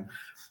Silverdome.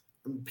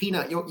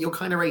 Peanut, you're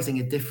kind of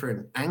raising a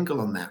different angle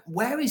on that.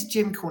 Where is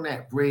Jim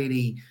Cornette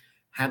really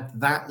had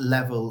that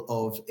level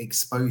of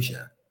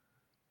exposure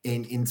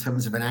in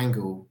terms of an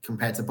angle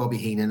compared to Bobby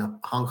Heenan,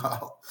 Hulk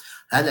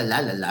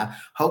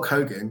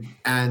Hogan,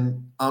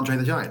 and Andre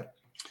the Giant?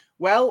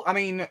 Well, I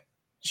mean,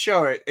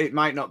 sure, it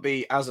might not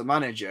be as a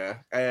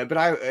manager,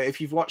 but if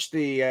you've watched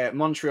the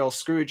Montreal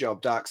Screwjob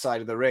Dark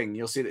Side of the Ring,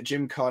 you'll see that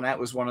Jim Cornette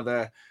was one of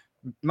the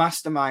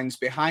masterminds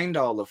behind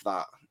all of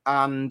that.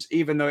 And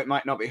even though it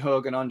might not be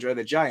Hogan, Andre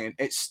the Giant,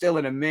 it's still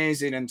an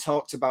amazing and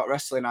talked about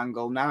wrestling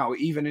angle now,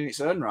 even in its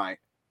own right.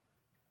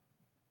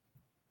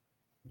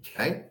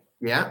 Okay,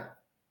 yeah.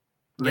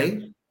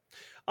 Lee?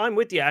 I'm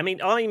with you. I mean,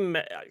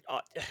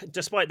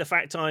 despite the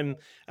fact I'm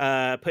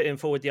putting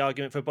forward the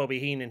argument for Bobby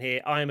Heenan here,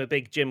 I'm a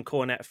big Jim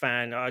Cornette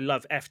fan. I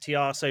love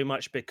FTR so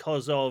much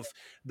because of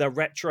the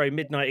retro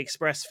Midnight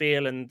Express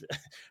feel. And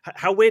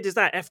how weird is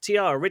that?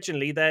 FTR,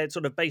 originally, they're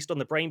sort of based on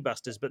the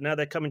Brainbusters, but now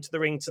they're coming to the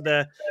ring to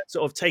the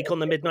sort of take on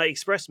the Midnight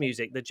Express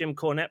music, the Jim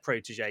Cornette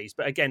proteges.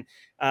 But again,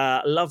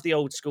 love the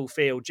old school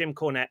feel. Jim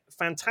Cornette,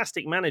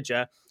 fantastic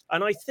manager.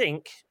 And I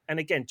think, and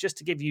again, just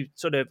to give you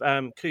sort of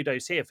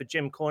kudos here for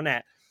Jim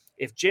Cornette,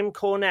 if Jim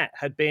Cornette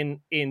had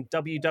been in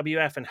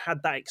WWF and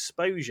had that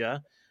exposure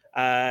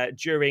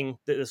during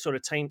the sort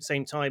of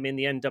same time in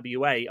the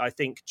NWA, I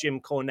think Jim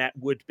Cornette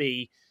would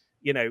be,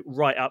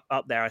 right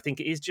up there. I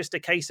think it is just a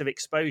case of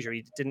exposure.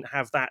 He didn't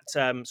have that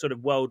sort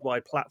of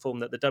worldwide platform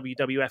that the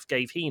WWF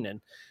gave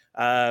Heenan.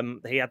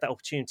 He had that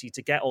opportunity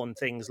to get on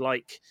things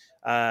like,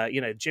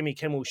 Jimmy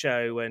Kimmel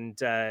Show and,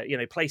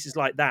 places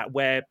like that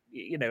where,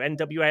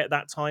 NWA at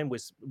that time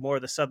was more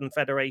of the Southern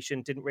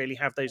Federation, didn't really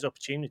have those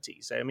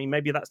opportunities. So, I mean,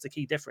 maybe that's the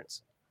key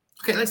difference.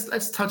 Okay,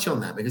 let's touch on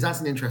that because that's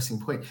an interesting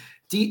point.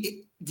 Are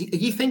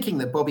you thinking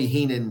that Bobby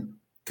Heenan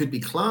could be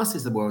classed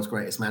as the world's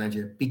greatest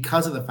manager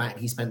because of the fact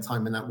he spent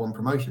time in that one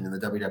promotion in the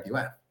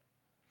WWF.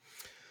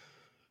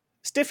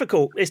 It's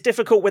difficult. It's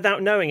difficult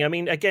without knowing. I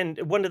mean, again,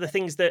 one of the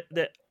things that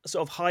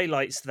sort of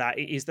highlights that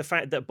is the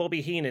fact that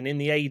Bobby Heenan in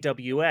the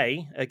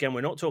AWA, again,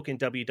 we're not talking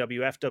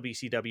WWF,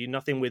 WCW,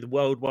 nothing with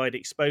worldwide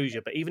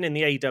exposure, but even in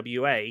the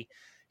AWA,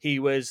 he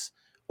was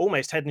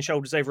almost head and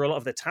shoulders over a lot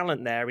of the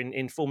talent there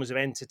in forms of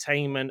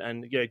entertainment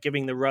and, you know,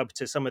 giving the rub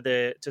to some of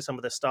the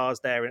stars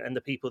there and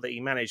the people that he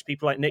managed.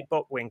 People like Nick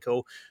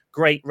Bockwinkel,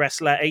 great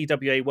wrestler,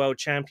 AWA world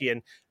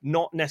champion,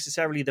 not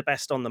necessarily the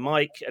best on the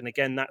mic. And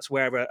again, that's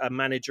where a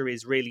manager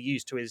is really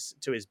used to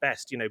his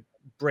best, you know,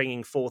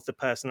 bringing forth the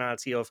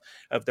personality of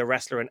the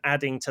wrestler and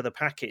adding to the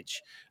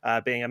package,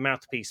 being a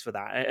mouthpiece for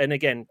that. And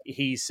again,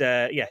 he's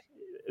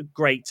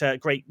great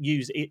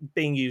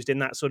being used in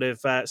that sort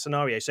of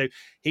scenario. So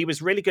he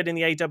was really good in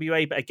the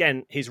AWA, but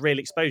again, his real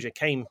exposure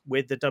came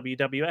with the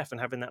WWF and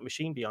having that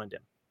machine behind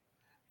him.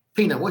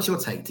 Peanut, what's your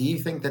take? Do you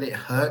think that it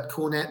hurt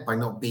Cornette by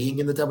not being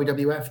in the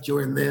WWF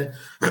during the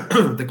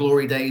the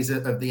glory days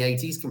of the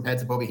 80s compared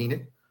to Bobby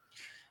Heenan?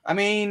 I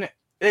mean,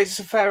 it's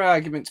a fair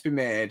argument to be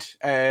made.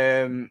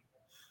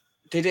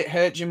 Did it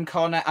hurt Jim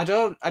Cornette?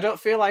 I don't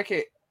feel like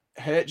it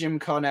hurt Jim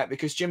Cornette,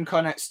 because Jim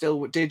Cornette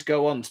still did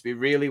go on to be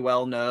really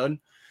well known.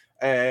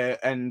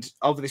 And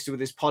obviously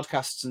with his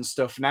podcasts and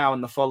stuff now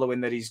and the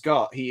following that he's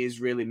got, he is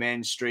really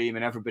mainstream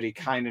and everybody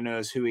kind of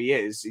knows who he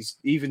is. He's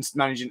even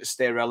managing to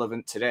stay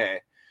relevant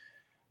today.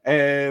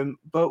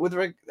 But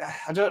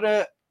I don't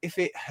know if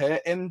it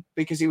hurt him,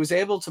 because he was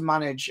able to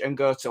manage and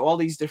go to all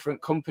these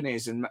different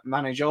companies and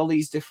manage all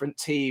these different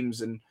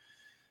teams and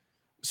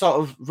sort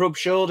of rub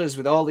shoulders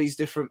with all these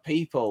different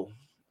people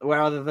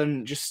rather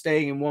than just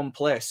staying in one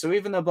place. So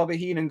even though Bobby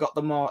Heenan got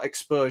the more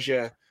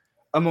exposure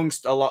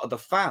amongst a lot of the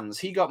fans,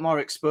 he got more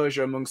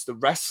exposure amongst the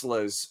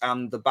wrestlers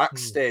and the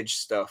backstage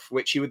stuff,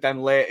 which he would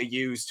then later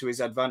use to his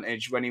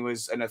advantage when he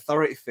was an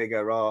authority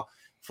figure or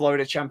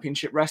Florida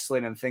Championship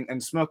Wrestling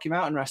and Smoky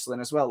Mountain Wrestling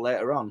as well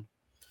later on.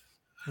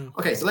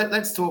 Okay, so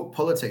let's talk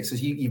politics,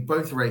 because you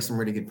both raised some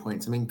really good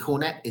points. I mean,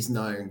 Cornette is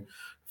known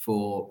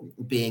for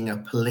being a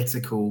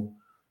political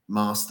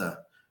master,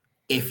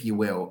 if you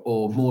will,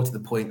 or more to the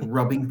point,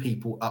 rubbing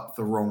people up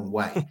the wrong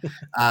way.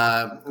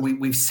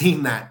 We've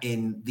seen that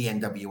in the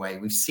NWA.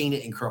 We've seen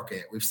it in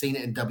Crockett. We've seen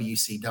it in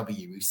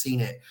WCW. We've seen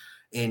it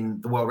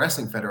in the World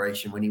Wrestling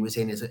Federation when he was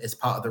in as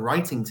part of the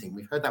writing team.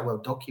 We've heard that well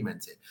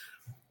documented.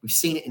 We've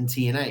seen it in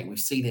TNA. We've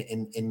seen it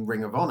in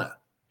Ring of Honor.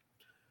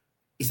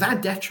 Is that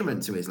a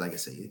detriment to his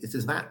legacy?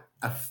 Does that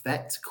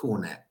affect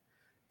Cornette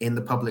in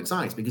the public's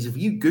eyes? Because if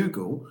you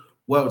Google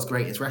world's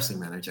greatest wrestling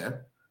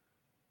manager,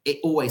 it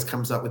always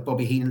comes up with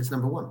Bobby Heenan as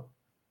number one.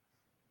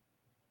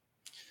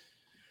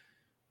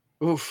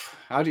 Oof,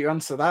 how do you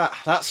answer that?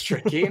 That's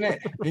tricky, isn't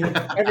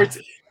it?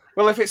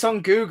 Well, if it's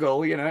on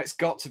Google, you know, it's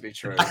got to be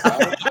true.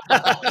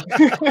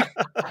 Right?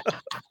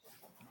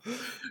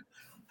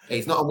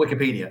 It's not on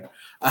Wikipedia.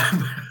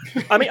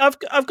 I mean, I've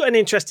got an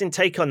interesting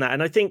take on that,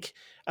 and I think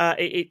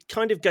it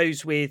kind of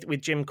goes with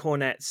Jim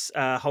Cornette's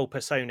whole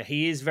persona.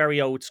 He is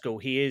very old school.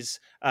 He is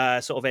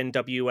sort of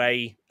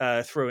NWA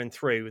through and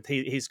through, with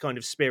his kind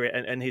of spirit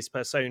and his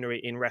persona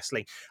in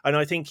wrestling. And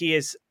I think he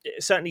is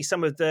certainly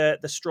some of the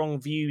strong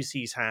views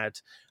he's had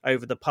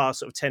over the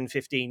past sort of 10,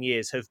 15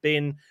 years have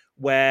been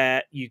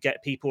where you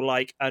get people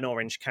like an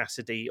Orange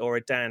Cassidy or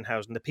a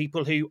Danhausen, the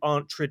people who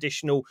aren't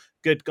traditional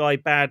good guy,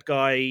 bad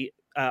guy,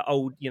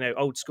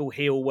 old school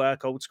heel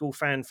work, old school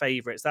fan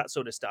favorites, that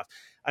sort of stuff.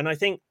 And I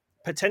think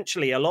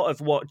potentially a lot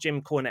of what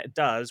Jim Cornette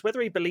does, whether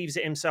he believes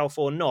it himself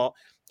or not,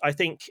 I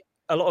think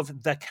a lot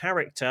of the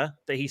character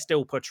that he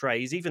still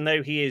portrays, even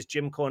though he is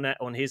Jim Cornette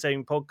on his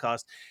own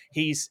podcast,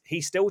 he's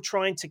still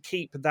trying to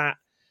keep that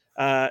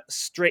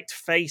strict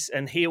face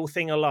and heel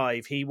thing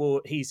alive.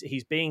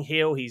 He's being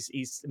heel.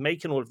 He's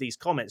making all of these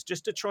comments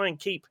just to try and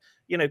keep,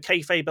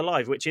 kayfabe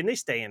alive, which in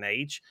this day and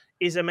age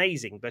is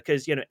amazing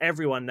because,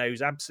 everyone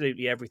knows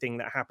absolutely everything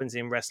that happens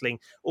in wrestling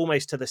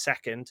almost to the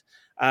second.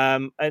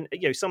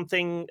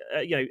 Something,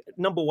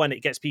 number one,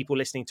 it gets people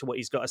listening to what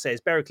he's got to say.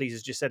 As Bericles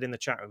has just said in the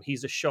chat room,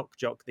 he's a shock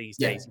jock these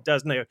days. He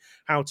does know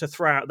how to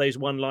throw out those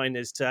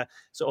one-liners to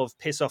sort of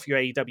piss off your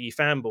AEW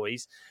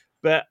fanboys.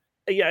 But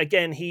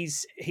again,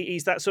 he's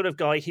that sort of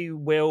guy who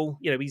will,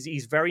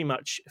 he's very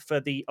much for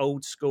the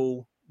old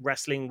school.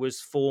 Wrestling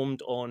was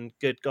formed on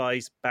good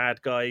guys,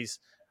 bad guys,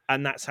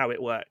 and that's how it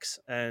works.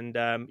 And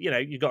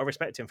you've got to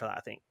respect him for that,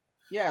 I think.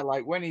 Yeah,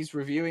 like when he's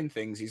reviewing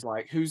things, he's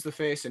like, who's the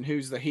face and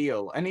who's the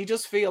heel? And he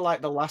does feel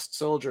like the last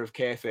soldier of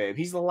kayfabe.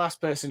 He's the last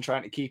person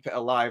trying to keep it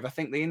alive. I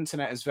think the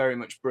internet has very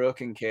much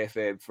broken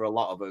kayfabe for a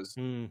lot of us.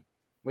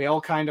 We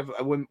all kind of,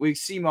 we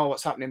see more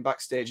what's happening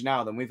backstage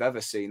now than we've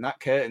ever seen.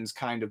 That curtain's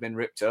kind of been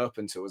ripped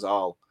open to us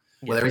all.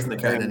 Well, there isn't a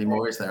curtain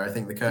anymore, is there? I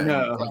think the curtain,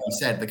 like you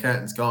said, the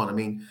curtain's gone. I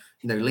mean,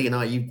 Lee and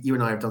I, you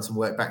and I have done some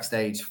work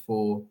backstage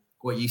for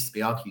what used to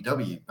be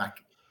RQW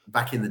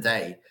back in the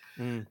day.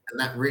 And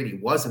that really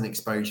was an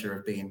exposure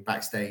of being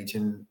backstage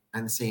and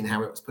seeing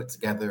how it was put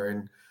together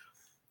and,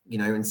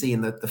 and seeing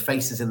the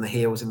faces and the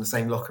heels in the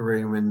same locker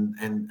room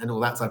and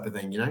all that type of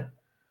thing,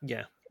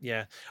 Yeah.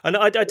 Yeah, and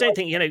I don't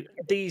think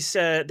these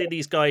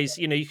guys.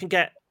 You can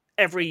get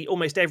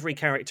almost every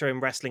character in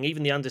wrestling,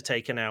 even the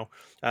Undertaker. Now,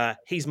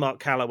 he's Mark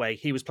Calloway.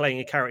 He was playing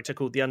a character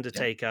called the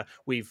Undertaker.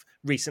 We've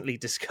recently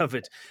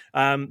discovered,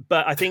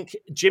 but I think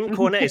Jim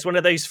Cornette is one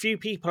of those few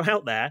people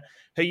out there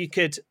who you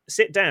could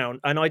sit down,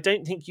 and I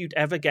don't think you'd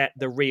ever get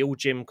the real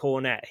Jim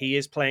Cornette. He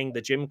is playing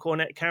the Jim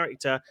Cornette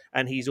character,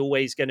 and he's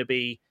always going to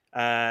be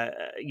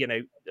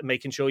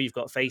making sure you've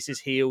got faces,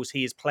 heels.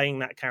 He is playing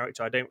that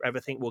character. I don't ever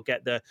think we'll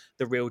get the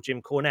real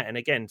Jim Cornette. And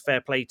again,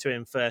 fair play to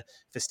him for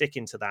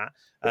sticking to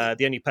that.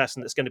 The only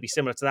person that's going to be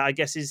similar to that, I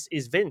guess,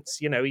 is Vince.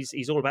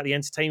 He's all about the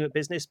entertainment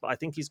business, but I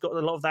think he's got a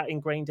lot of that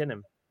ingrained in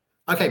him.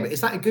 Okay, but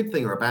is that a good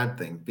thing or a bad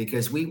thing?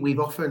 Because we've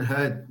often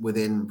heard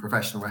within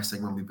professional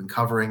wrestling, when we've been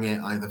covering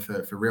it, either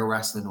for Real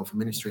Wrestling or for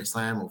Ministry of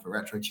Slam or for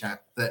Retro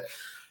Chat, that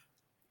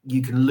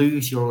you can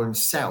lose your own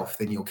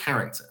self in your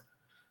character.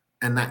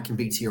 And that can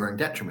be to your own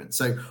detriment.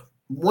 So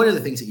one of the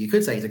things that you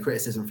could say is a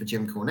criticism for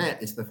Jim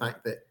Cornette is the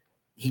fact that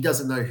he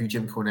doesn't know who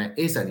Jim Cornette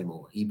is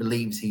anymore. He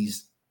believes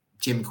he's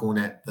Jim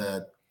Cornette,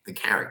 the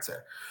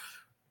character.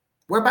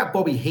 What about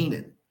Bobby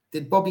Heenan?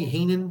 Did Bobby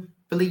Heenan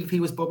believe he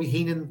was Bobby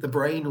Heenan, the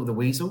brain or the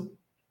weasel?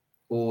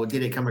 Or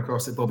did it come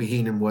across that Bobby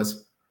Heenan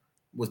was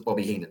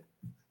Bobby Heenan?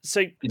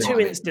 So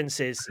two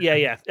instances.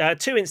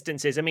 Two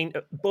instances. I mean,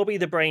 Bobby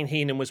the Brain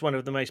Heenan was one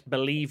of the most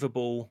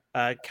believable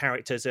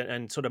characters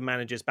and sort of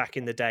managers back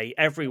in the day.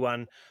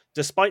 Everyone,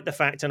 despite the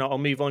fact, and I'll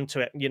move on to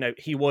it,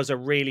 he was a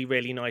really,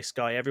 really nice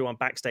guy. Everyone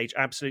backstage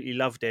absolutely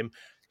loved him.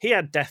 He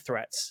had death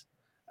threats.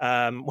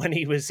 When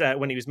he was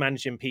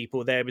managing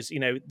people, there was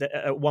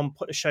at one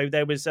show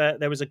there was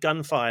a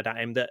gun fired at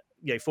him that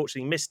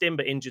fortunately missed him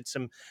but injured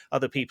some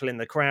other people in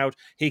the crowd.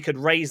 He could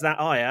raise that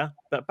ire,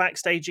 but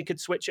backstage he could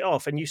switch it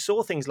off, and you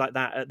saw things like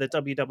that at the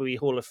WWE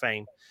Hall of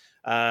Fame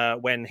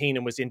when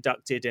Heenan was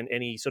inducted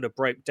and he sort of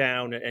broke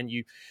down, and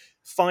you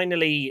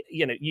finally,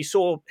 you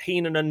saw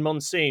Heenan and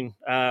Monsoon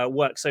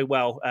work so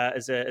well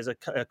as a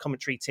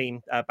commentary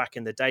team back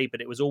in the day,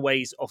 but it was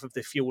always off of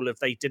the fuel of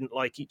they didn't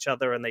like each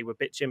other and they were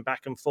bitching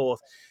back and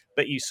forth.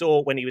 But you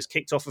saw when he was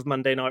kicked off of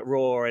Monday Night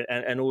Raw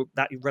and all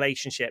that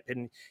relationship,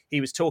 and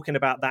he was talking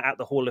about that at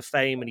the Hall of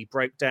Fame, and he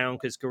broke down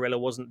because Gorilla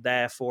wasn't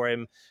there for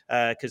him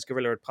because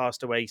Gorilla had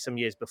passed away some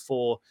years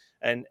before,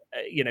 and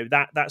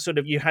that sort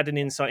of, you had an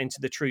insight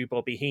into the true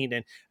Bobby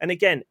Heenan. And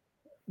again,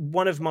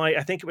 one of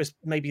I think it was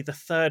maybe the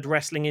third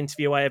wrestling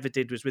interview I ever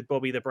did was with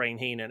Bobby the Brain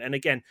Heenan. And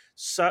again,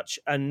 such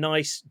a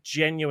nice,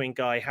 genuine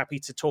guy, happy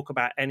to talk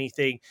about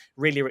anything,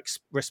 really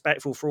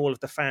respectful for all of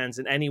the fans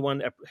and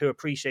anyone who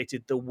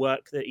appreciated the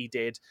work that he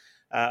did.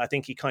 I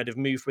think he kind of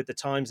moved with the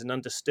times and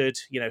understood,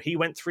 he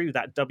went through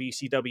that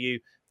WCW,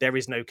 there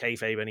is no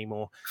kayfabe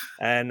anymore.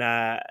 And,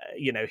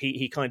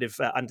 he kind of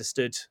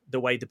understood the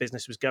way the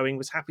business was going,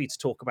 was happy to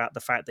talk about the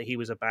fact that he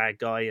was a bad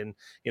guy and,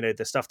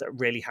 the stuff that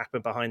really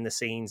happened behind the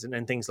scenes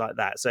and things like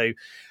that. So,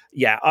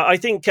 yeah, I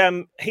think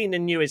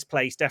Heenan knew his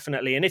place,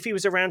 definitely. And if he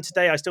was around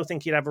today, I still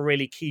think he'd have a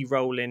really key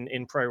role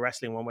in pro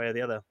wrestling one way or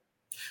the other.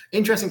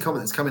 Interesting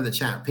comment that's come in the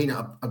chat.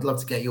 Peanut, I'd love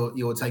to get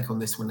your take on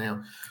this one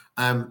now.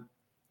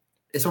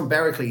 It's on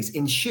Bericles.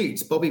 In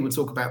Shoots, Bobby would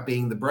talk about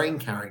being the brain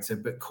character,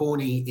 but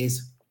corny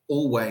is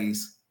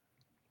always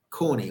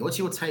corny. What's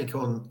your take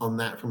on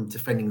that from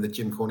defending the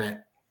Jim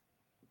Cornette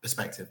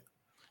perspective?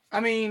 I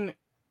mean,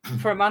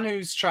 for a man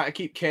who's trying to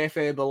keep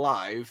kayfabe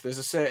alive, there's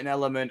a certain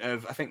element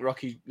of, I think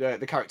Rocky, the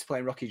character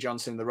playing Rocky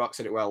Johnson, The Rock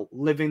said it well,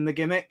 living the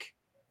gimmick.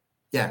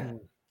 Yeah.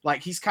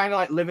 Like, he's kind of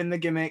like living the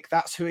gimmick.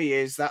 That's who he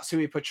is. That's who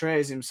he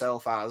portrays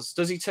himself as.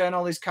 Does he turn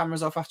all his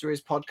cameras off after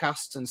his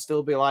podcasts and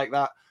still be like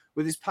that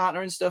with his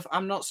partner and stuff?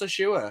 I'm not so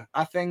sure.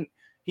 I think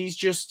he's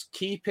just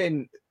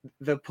keeping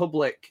the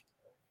public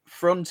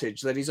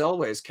frontage that he's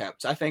always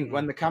kept. I think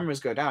when the cameras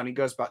go down, he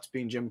goes back to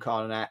being Jim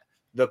Cornette,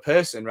 the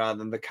person, rather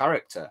than the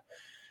character.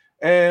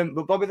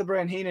 But Bobby the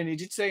Brain Heenan, he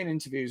did say in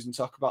interviews and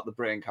talk about the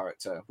Brain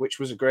character, which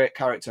was a great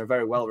character, a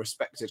very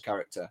well-respected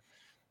character.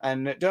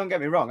 And don't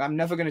get me wrong, I'm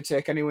never going to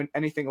take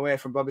anything away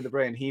from Bobby the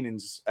Brain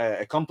Heenan's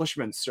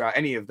accomplishments throughout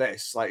any of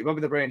this. Like, Bobby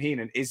the Brain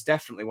Heenan is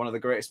definitely one of the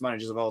greatest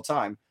managers of all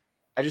time.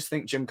 I just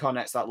think Jim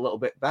Cornette's that little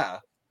bit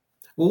better.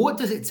 Well, what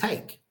does it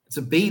take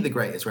to be the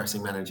greatest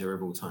wrestling manager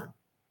of all time?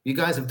 You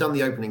guys have done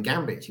the opening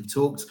gambit. You've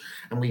talked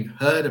and we've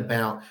heard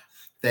about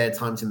their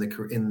times in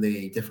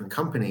the different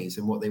companies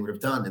and what they would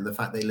have done and the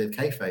fact they live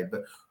kayfabe.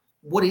 But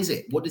what is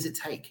it? What does it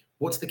take?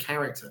 What's the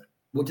character?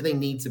 What do they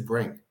need to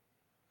bring?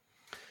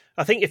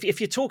 I think if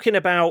you're talking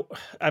about,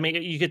 I mean,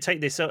 you could take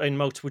this in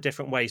multiple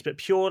different ways, but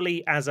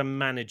purely as a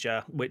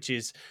manager, which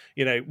is,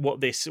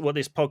 what this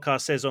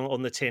podcast says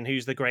on the tin,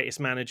 who's the greatest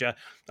manager.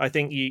 I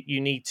think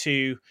you need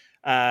to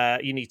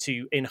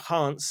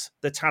enhance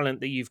the talent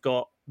that you've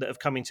got that have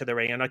come into the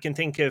ring. And I can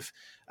think of,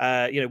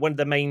 one of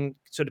the main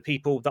sort of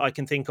people that I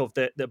can think of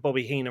that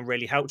Bobby Heenan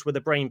really helped were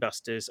the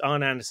Brainbusters,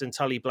 Arn Anderson,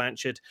 Tully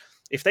Blanchard.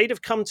 If they'd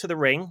have come to the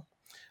ring,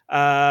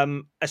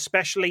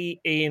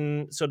 especially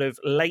in sort of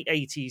late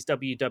 80s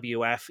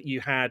WWF, you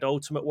had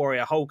Ultimate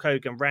Warrior, Hulk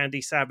Hogan,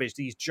 Randy Savage,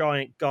 these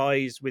giant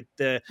guys with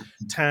the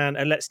tan,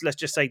 and let's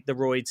just say the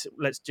roids,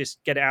 let's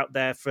just get it out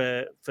there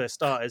for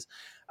starters.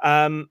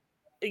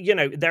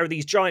 There are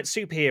these giant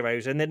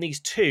superheroes, and then these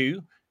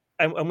two,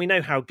 and we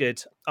know how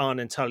good Arn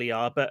and Tully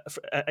are, but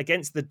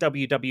against the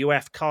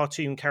WWF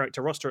cartoon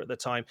character roster at the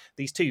time,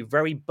 these two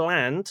very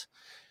bland,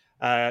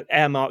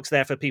 air marks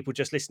there for people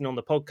just listening on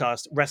the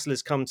podcast,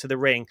 wrestlers come to the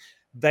ring.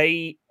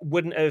 They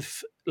wouldn't have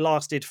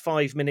lasted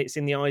 5 minutes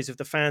in the eyes of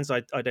the fans,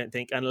 I don't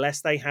think,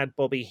 unless they had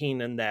Bobby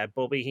Heenan there.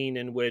 Bobby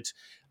Heenan would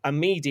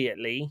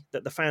immediately,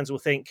 that the fans will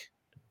think,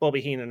 Bobby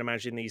Heenan,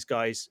 imagine these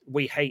guys,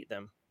 we hate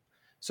them.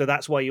 So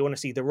that's why you want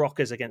to see the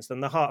Rockers against them,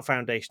 the Hart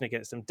Foundation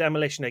against them,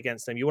 Demolition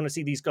against them. You want to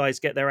see these guys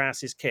get their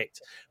asses kicked.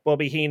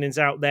 Bobby Heenan's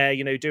out there,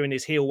 doing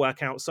his heel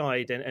work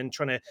outside and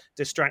trying to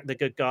distract the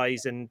good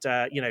guys and,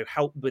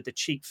 help with the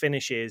cheap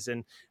finishes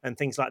and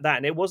things like that.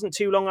 And it wasn't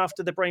too long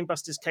after the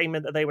Brainbusters came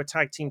in that they were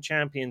tag team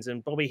champions,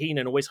 and Bobby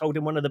Heenan always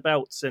holding one of the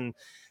belts and,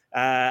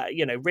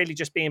 really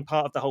just being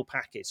part of the whole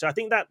package. So I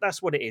think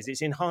that's what it is.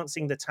 It's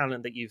enhancing the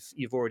talent that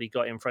you've already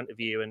got in front of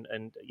you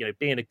and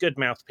being a good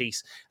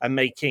mouthpiece and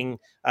making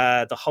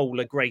the whole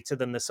are greater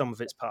than the sum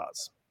of its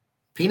parts.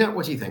 Peanut,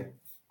 what do you think?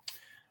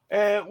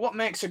 What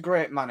makes a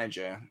great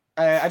manager?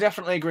 I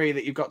definitely agree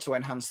that you've got to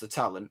enhance the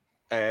talent.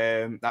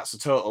 That's a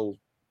total,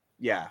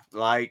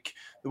 like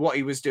what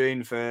he was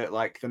doing for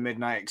like the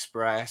Midnight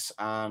Express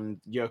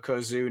and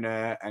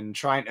Yokozuna and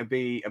trying to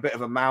be a bit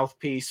of a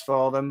mouthpiece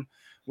for them,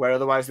 where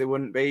otherwise they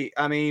wouldn't be.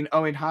 I mean,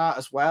 Owen Hart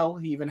as well.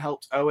 He even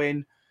helped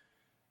Owen.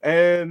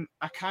 I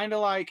kind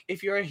of like,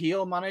 if you're a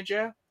heel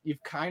manager,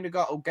 you've kind of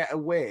got to get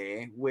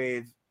away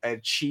with a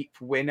cheap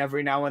win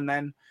every now and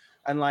then.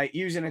 And like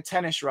using a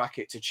tennis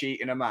racket to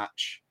cheat in a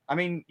match. I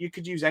mean, you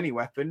could use any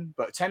weapon,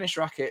 but a tennis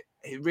racket,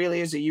 it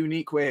really is a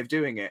unique way of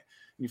doing it.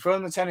 You throw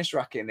them the tennis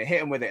racket and they hit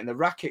them with it, and the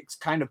racket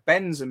kind of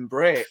bends and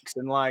breaks.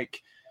 And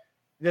like,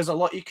 there's a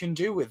lot you can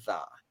do with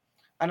that.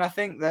 And I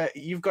think that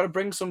you've got to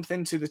bring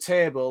something to the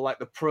table, like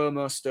the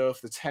promo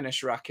stuff, the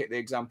tennis racket, the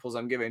examples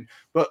I'm giving.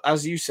 But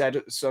as you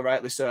said so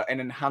rightly so, and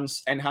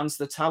enhance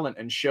the talent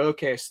and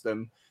showcase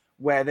them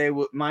where they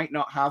might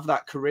not have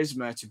that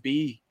charisma to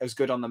be as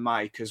good on the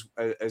mic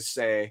as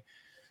say,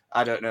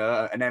 I don't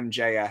know, an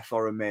MJF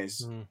or a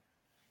Miz. Mm.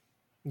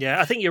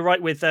 Yeah, I think you're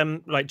right with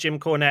like Jim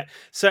Cornette.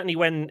 Certainly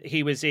when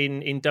he was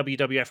in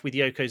WWF with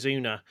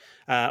Yokozuna,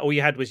 all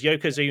you had was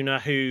Yokozuna,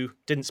 who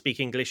didn't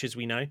speak English, as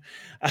we know,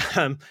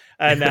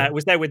 and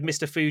was there with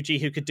Mr. Fuji,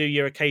 who could do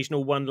your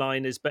occasional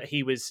one-liners, but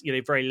he was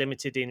very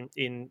limited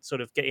in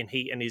sort of getting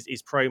heat and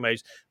his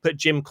promos. Put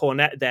Jim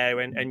Cornette there,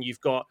 and you've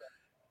got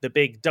the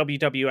big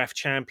WWF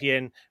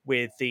champion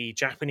with the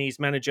Japanese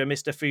manager,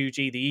 Mr.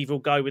 Fuji, the evil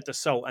guy with the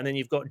salt. And then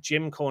you've got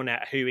Jim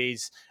Cornette, who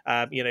is,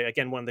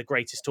 again, one of the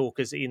greatest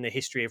talkers in the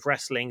history of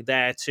wrestling,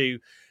 there to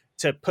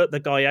put the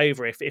guy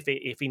over if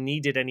he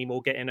needed any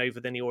more getting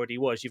over than he already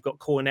was. You've got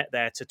Cornette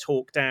there to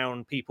talk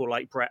down people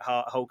like Bret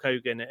Hart, Hulk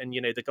Hogan, and,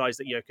 the guys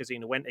that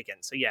Yokozuna went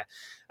against. So, yeah,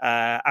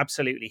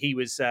 absolutely. He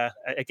was,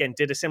 again,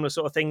 did a similar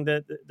sort of thing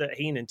that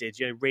Heenan did,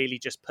 really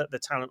just put the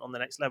talent on the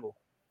next level.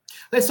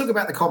 Let's talk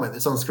about the comment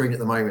that's on screen at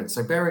the moment.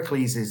 So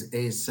Bericles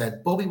is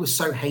said, Bobby was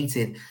so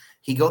hated,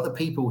 he got the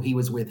people he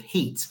was with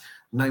heat,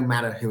 no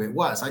matter who it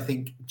was.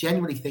 I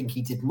genuinely think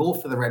he did more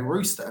for the Red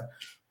Rooster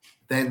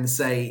than,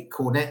 say,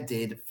 Cornette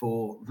did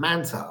for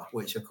Mantar,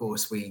 which, of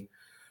course, we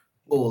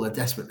all are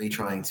desperately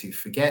trying to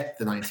forget,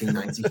 the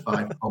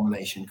 1995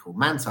 abomination called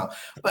Mantar.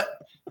 But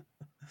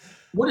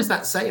what does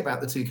that say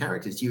about the two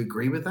characters? Do you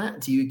agree with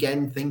that? Do you,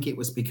 again, think it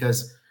was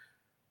because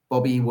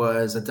Bobby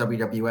was a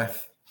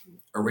WWF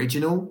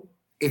original,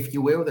 if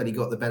you will, that he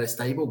got the better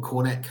stable?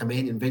 Cornette come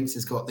in and Vince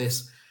has got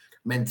this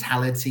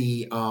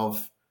mentality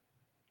of,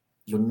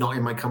 you're not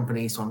in my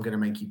company, so I'm going to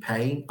make you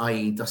pay,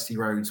 i.e. Dusty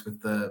Rhodes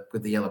with the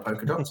yellow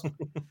polka dots.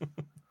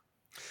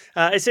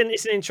 It's an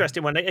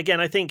interesting one. Again,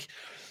 I think,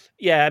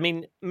 yeah, I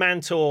mean,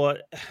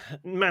 Mantar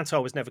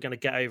was never going to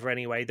get over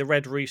anyway. The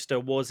Red Rooster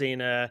was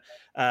in a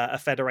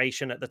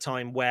federation at the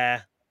time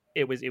where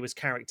it was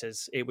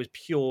characters. It was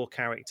pure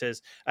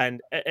characters.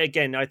 And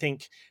again, I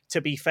think, to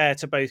be fair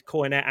to both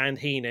Cornette and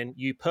Heenan,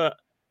 you could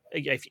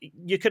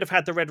have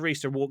had the Red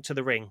Rooster walk to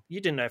the ring. You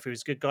didn't know if he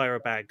was a good guy or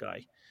a bad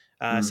guy.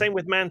 Same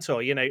with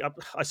Mantar.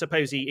 I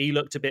suppose he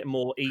looked a bit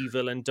more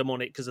evil and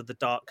demonic because of the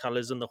dark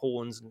colors and the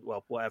horns and,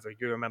 well, whatever,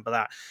 you remember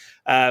that.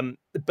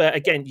 But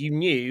again, you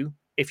knew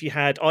if you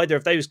had either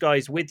of those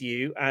guys with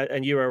you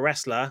and you were a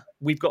wrestler,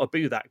 we've got to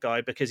boo that guy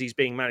because he's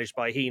being managed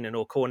by Heenan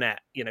or Cornette.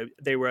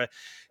 They were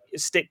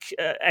stick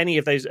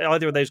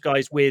either of those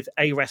guys with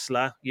a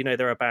wrestler,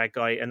 they're a bad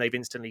guy and they've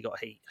instantly got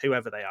heat,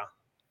 whoever they are.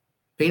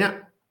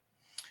 Peanut?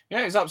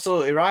 Yeah, it's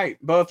absolutely right.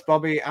 Both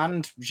Bobby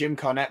and Jim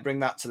Cornette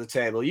bring that to the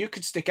table. You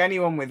could stick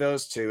anyone with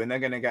those two and they're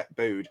going to get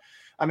booed.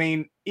 I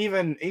mean,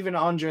 even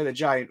Andre the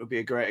Giant would be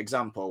a great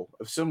example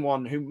of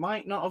someone who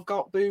might not have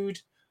got booed,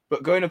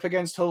 but going up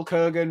against Hulk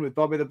Hogan with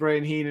Bobby the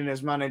Brain Heenan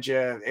as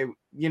manager,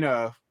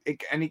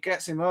 and he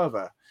gets him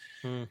over.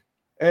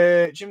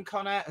 Jim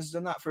Cornette has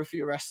done that for a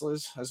few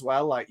wrestlers as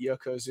well, like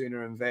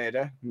Yokozuna and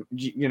Vader.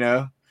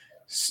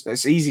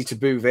 It's easy to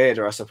boo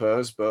Vader, I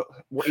suppose, but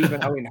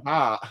even Owen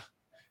Hart,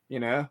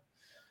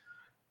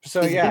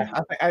 So,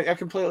 yeah, I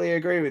completely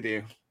agree with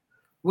you.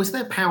 Was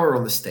there power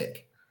on the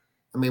stick?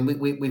 I mean,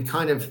 we've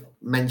kind of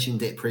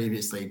mentioned it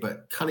previously,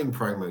 but cunning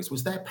promos,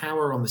 was there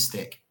power on the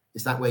stick?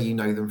 Is that where you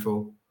know them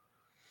for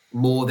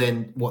more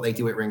than what they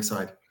do at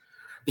ringside?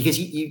 Because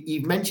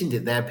you've mentioned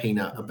it there,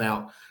 Peanut,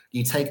 about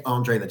you take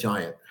Andre the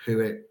Giant,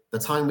 who at the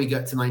time we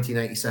get to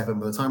 1987,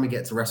 by the time we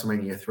get to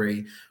WrestleMania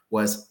 3,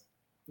 was,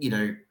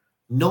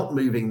 not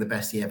moving the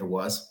best he ever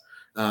was.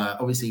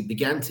 Obviously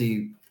began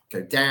to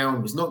go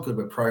down, was not good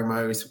with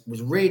promos,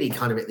 was really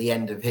kind of at the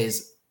end of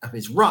his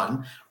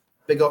run,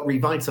 but got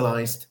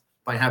revitalized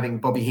by having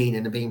Bobby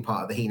Heenan and being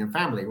part of the Heenan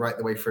family right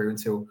the way through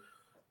until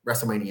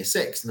WrestleMania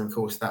 6. And of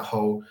course, that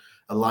whole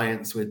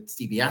alliance with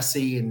Steve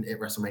DiBiase and at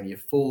WrestleMania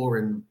 4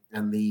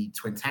 and the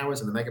Twin Towers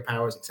and the Mega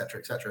Powers, et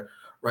cetera,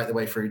 right the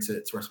way through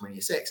to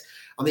WrestleMania 6.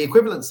 On the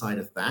equivalent side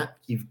of that,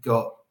 you've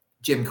got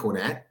Jim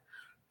Cornette,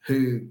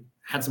 who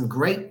had some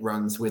great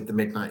runs with the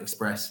Midnight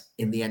Express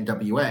in the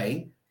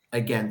NWA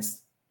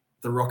against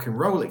the Rock and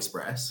Roll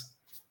Express.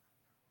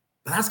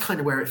 But that's kind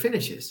of where it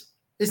finishes,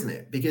 isn't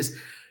it? Because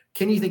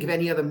can you think of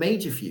any other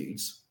major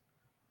feuds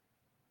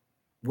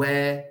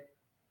where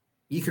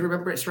you can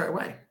remember it straight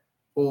away?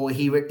 Or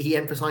he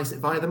emphasized it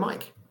via the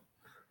mic?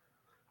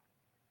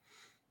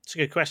 It's a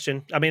good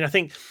question. I mean, I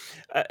think,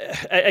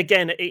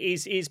 again, it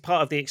is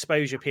part of the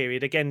exposure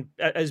period. Again,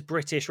 as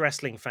British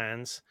wrestling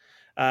fans,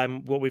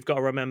 what we've got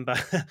to remember,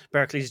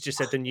 Berkeley's just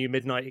said the new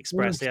Midnight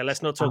Express. Yeah,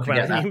 let's not talk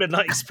about the new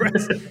Midnight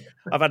Express.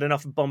 I've had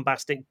enough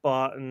bombastic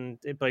Bart and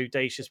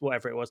bodacious,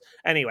 whatever it was.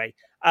 Anyway.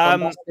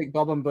 Bombastic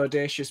Bob and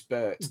bodacious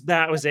Bert.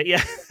 That was it,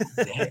 yeah.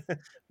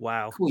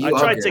 Wow. Cool,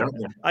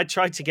 I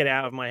tried to get it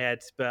out of my head,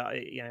 but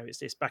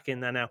it's back in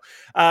there now.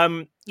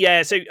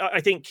 So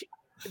I think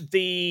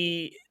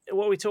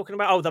what are we talking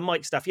about? Oh, the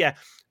mic stuff. Yeah.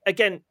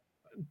 Again,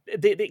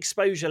 the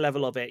exposure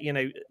level of it,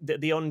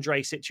 the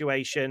Andre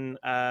situation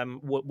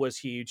was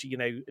huge.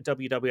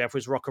 WWF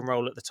was rock and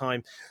roll at the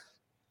time.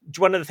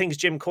 One of the things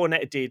Jim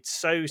Cornette did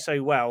so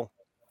well,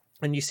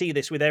 and you see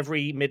this with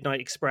every Midnight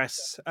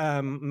Express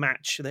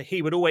match, that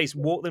he would always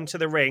walk them to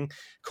the ring.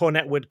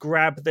 Cornette would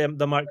grab the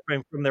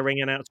microphone from the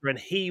ring announcer, and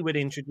he would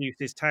introduce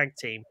his tag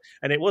team.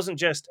 And it wasn't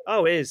just,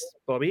 here's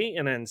Bobby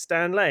and then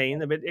Stan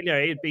Lane. But,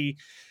 it'd be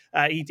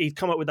he'd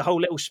come up with the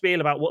whole little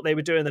spiel about what they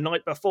were doing the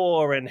night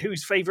before and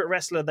whose favorite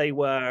wrestler they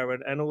were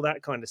and all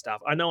that kind of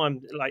stuff. I know I'm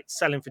like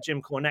selling for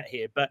Jim Cornette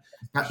here, but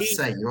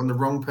you're on the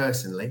wrong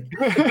person, Lee.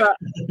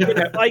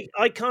 But,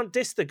 I can't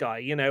diss the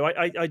guy.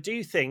 I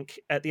do think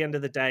at the end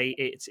of the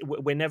day,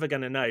 we're never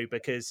going to know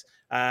because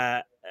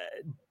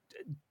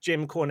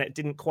Jim Cornette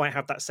didn't quite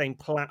have that same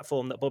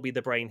platform that Bobby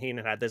the Brain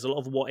Heenan had. There's a lot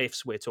of what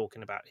ifs we're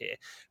talking about here,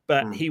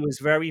 but he was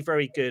very,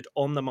 very good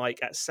on the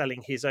mic at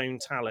selling his own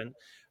talent.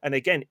 And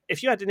again,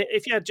 if you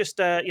had just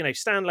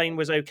Stan Lane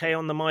was okay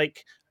on the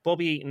mic,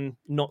 Bobby Eaton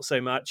not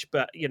so much.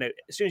 But as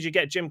soon as you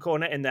get Jim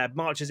Cornette in there,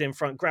 marches in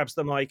front, grabs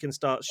the mic, and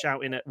starts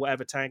shouting at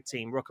whatever tag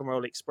team, Rock and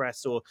Roll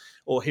Express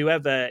or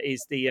whoever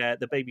is the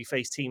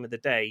babyface team of the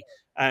day,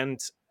 and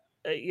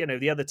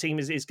the other team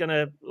is going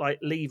to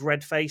leave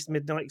red-faced.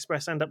 Midnight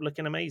Express end up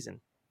looking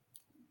amazing.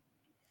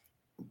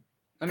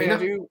 I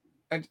mean,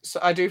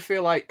 I do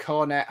feel like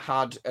Cornette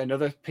had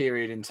another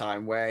period in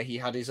time where he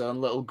had his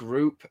own little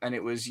group, and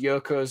it was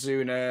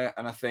Yokozuna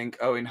and I think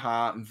Owen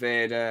Hart and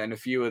Vader and a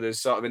few others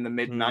sort of in the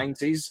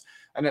mid-90s.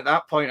 And at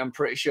that point, I'm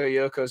pretty sure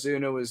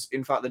Yokozuna was,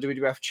 in fact, the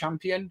WWF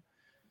champion.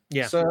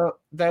 Yeah. So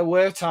there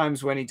were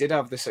times when he did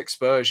have this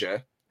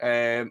exposure.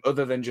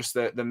 Other than just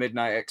the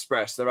Midnight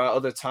Express, there are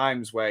other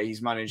times where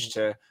he's managed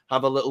to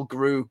have a little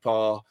group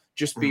or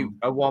just be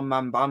a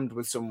one-man band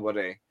with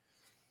somebody.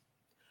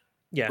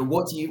 Yeah. But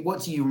what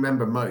do you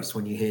remember most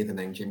when you hear the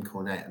name Jim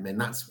Cornette? I mean,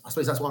 I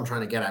suppose that's what I'm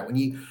trying to get at.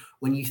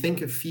 When you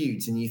think of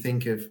feuds and you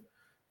think of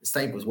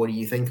stables, what do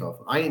you think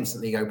of? I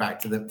instantly go back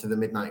to the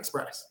Midnight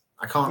Express.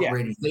 I can't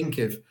really think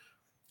of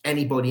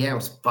anybody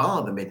else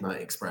bar the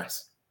Midnight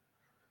Express.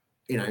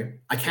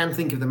 I can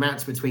think of the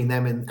match between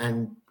them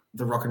and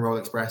the Rock and Roll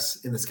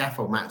Express in the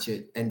scaffold match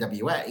at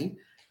NWA.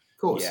 Of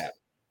course. Yeah.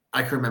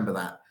 I can remember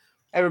that.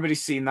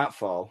 Everybody's seen that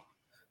fall.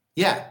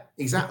 Yeah,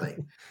 exactly.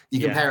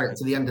 You compare it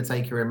to The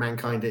Undertaker and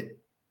Mankind at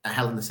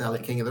Hell in the Cell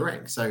at King of the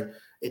Ring. So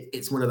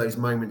it's one of those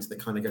moments that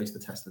kind of goes the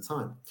test of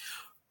time.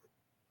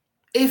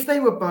 If they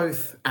were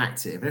both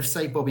active, if,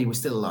 say, Bobby was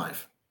still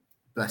alive,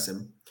 bless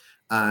him,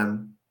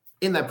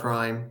 in their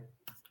prime,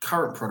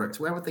 current product,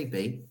 where would they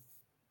be?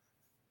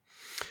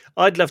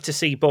 I'd love to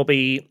see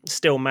Bobby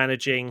still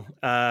managing.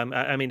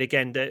 I mean,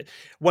 again,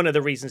 one of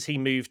the reasons he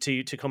moved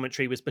to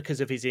commentary was because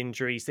of his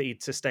injuries that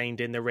he'd sustained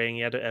in the ring.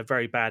 He had a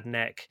very bad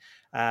neck,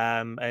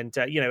 and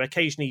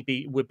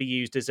occasionally would be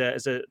used as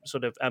a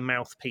sort of a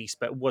mouthpiece,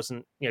 but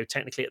wasn't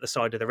technically at the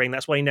side of the ring.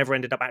 That's why he never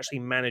ended up actually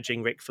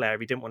managing Ric Flair.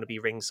 He didn't want to be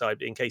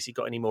ringside in case he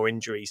got any more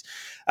injuries.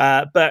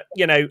 But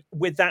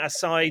with that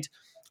aside,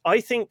 I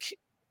think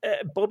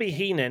Bobby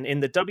Heenan in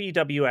the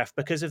WWF,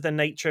 because of the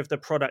nature of the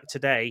product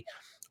today,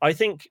 I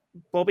think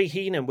Bobby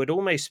Heenan would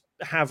almost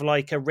have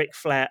like a Ric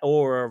Flair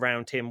aura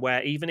around him,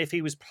 where even if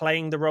he was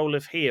playing the role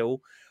of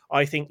heel,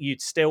 I think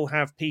you'd still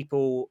have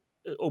people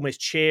almost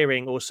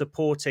cheering or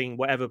supporting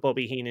whatever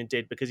Bobby Heenan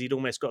did, because he'd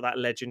almost got that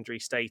legendary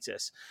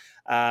status.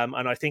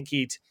 And I think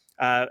he'd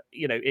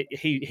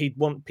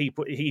want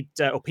people,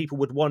 or people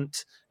would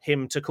want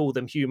him to call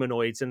them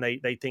humanoids, and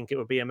they think it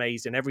would be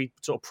amazing. Every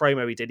sort of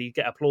promo he did, he'd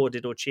get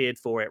applauded or cheered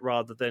for it,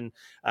 rather than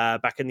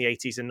back in the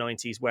 80s and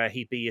 90s where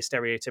he'd be a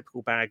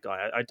stereotypical bad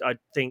guy. I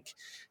think,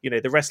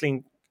 the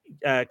wrestling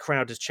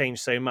crowd has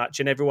changed so much,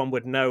 and everyone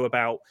would know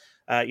about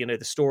the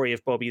story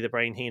of Bobby the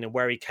Brain Heenan,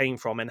 where he came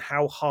from and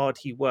how hard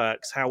he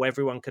works, how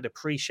everyone could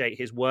appreciate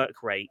his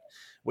work rate,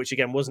 which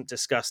again wasn't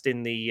discussed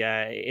in the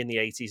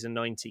 80s and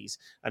 90s.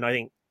 And I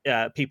think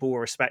people will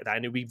respect that,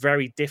 and it'll be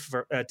very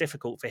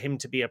difficult for him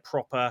to be a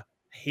proper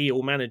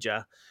heel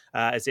manager,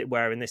 as it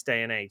were, in this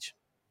day and age.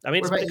 I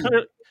mean,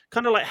 it's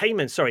kind of like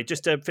Heyman. Sorry,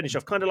 just to finish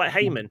off, kind of like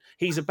Heyman.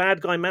 He's a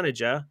bad guy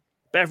manager,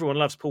 but everyone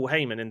loves Paul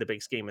Heyman in the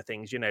big scheme of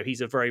things.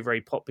 He's a very, very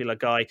popular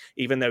guy,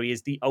 even though he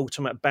is the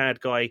ultimate bad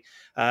guy,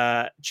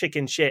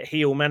 chicken shit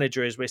heel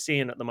manager, as we're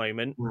seeing at the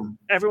moment.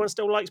 Everyone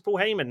still likes Paul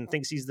Heyman and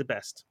thinks he's the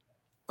best.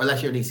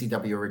 Unless you're an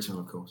ECW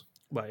original, of course.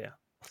 Well, yeah.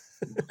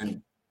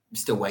 And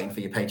still waiting for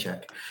your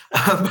paycheck.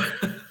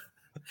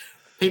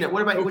 Peanut,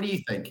 what do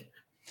you think?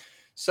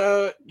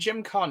 So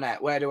Jim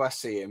Cornette, where do I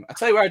see him? I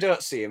tell you where I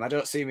don't see him. I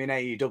don't see him in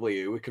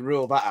AEW. We can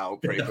rule that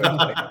out pretty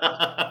quickly.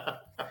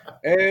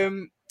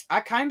 I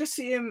kind of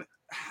see him,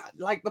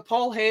 like the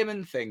Paul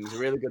Heyman thing's a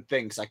really good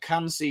thing, because I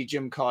can see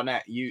Jim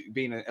Cornette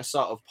being a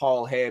sort of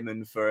Paul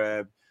Heyman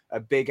for a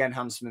big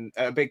enhancement,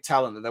 a big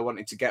talent that they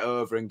wanted to get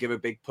over and give a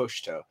big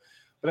push to.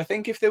 But I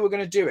think if they were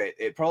going to do it,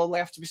 it'd probably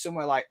have to be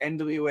somewhere like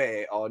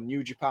NWA or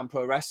New Japan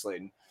Pro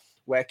Wrestling,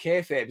 where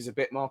kayfabe is a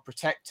bit more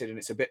protected and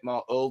it's a bit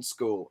more old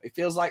school. It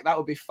feels like that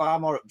would be far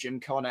more up Jim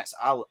Cornette's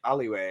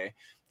alleyway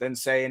than,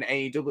 say, in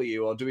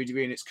AEW or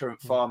WWE in its current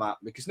format,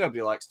 because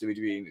nobody likes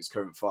WWE in its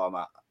current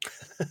format.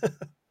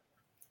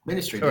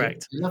 Ministry,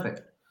 correct. You love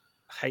it.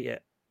 I hate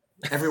it.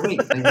 Every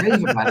week. They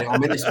rave about it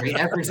on Ministry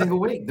every single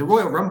week. The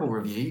Royal Rumble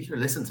review, you should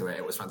listen to it.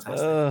 It was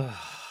fantastic.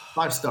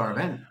 5-star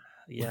event.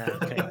 Yeah,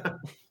 okay.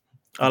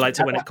 I liked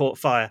it when it caught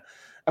fire.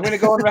 I'm going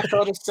to go on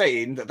record as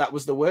saying that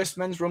was the worst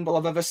men's rumble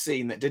I've ever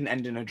seen that didn't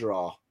end in a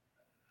draw.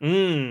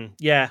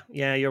 Yeah,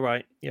 you're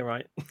right.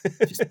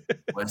 Just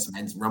worst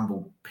men's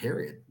rumble,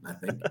 period, I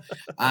think.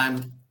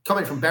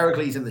 Comment from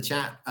Bericles in the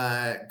chat.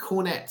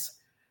 Cornette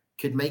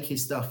could make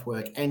his stuff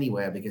work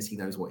anywhere because he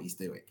knows what he's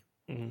doing.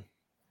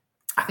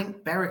 I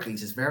think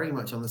Bericles is very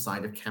much on the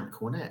side of Camp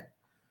Cornette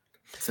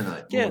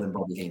tonight, more than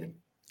Bobby Heenan.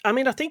 I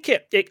mean, I think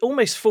it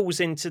almost falls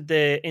into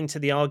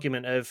the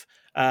argument of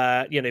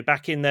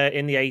back in the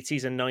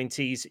 80s and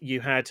 90s, you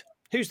had,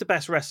 who's the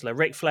best wrestler,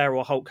 Ric Flair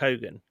or Hulk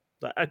Hogan?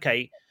 Like,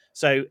 okay,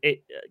 so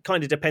it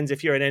kind of depends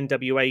if you're an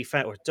NWA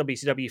fan or a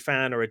WCW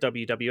fan or a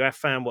WWF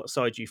fan, what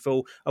side you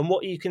fall, and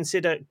what you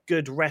consider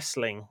good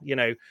wrestling.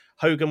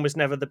 Hogan was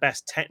never the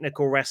best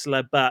technical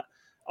wrestler, but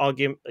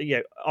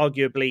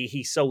arguably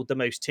he sold the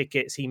most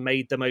tickets, he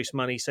made the most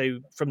money. So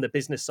from the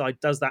business side,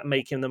 does that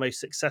make him the most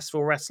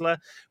successful wrestler?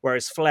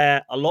 Whereas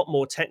Flair, a lot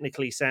more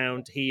technically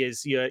sound. He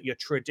is your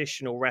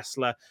traditional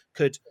wrestler,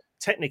 could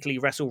technically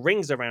wrestle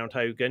rings around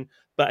Hogan.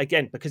 But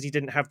again, because he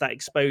didn't have that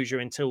exposure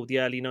until the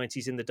early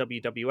 90s in the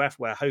WWF,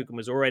 where Hogan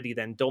was already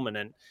then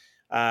dominant,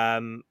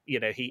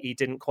 he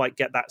didn't quite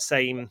get that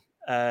same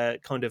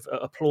kind of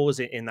applause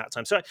in that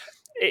time. So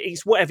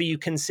it's whatever you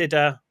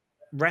consider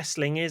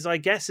wrestling is, I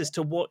guess, as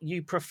to what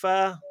you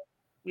prefer.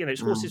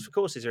 It's horses for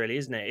courses, really,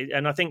 isn't it?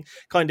 And I think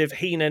kind of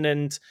Heenan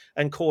and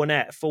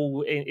Cornette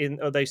fall in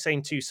those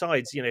same two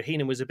sides.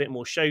 Heenan was a bit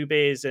more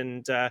showbiz,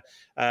 and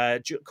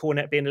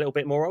Cornette being a little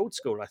bit more old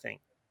school, I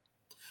think.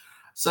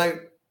 So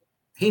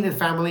Heenan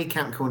family,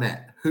 Camp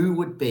Cornette, who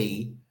would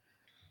be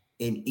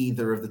in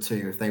either of the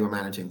two if they were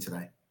managing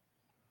today?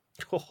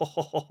 That's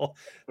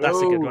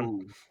a good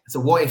one. It's a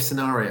what if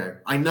scenario.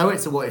 I know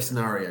it's a what if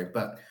scenario,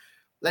 but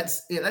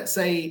let's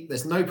say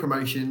there's no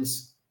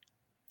promotions.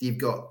 You've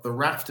got the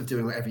raft of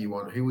doing whatever you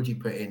want. Who would you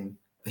put in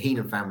the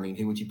Heenan family, and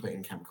who would you put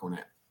in Camp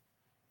Cornette?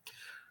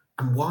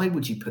 And why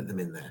would you put them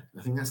in there?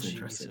 I think that's an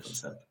interesting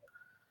concept.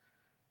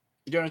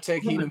 You want to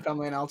take Heenan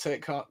family and I'll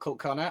take Colt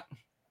Cornette?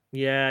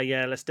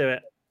 Yeah, let's do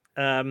it.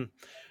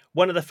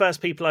 One of the first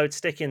people I would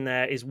stick in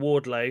there is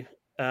Wardlow.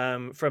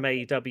 From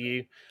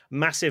AEW,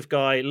 massive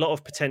guy, a lot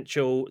of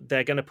potential.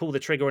 They're going to pull the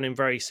trigger on him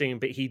very soon,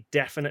 but he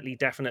definitely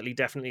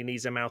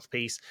needs a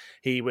mouthpiece.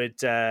 He would,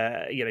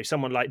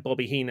 someone like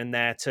Bobby Heenan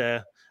there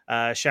to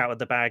shout at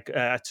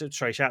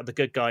the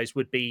good guys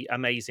would be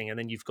amazing. And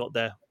then you've got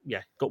got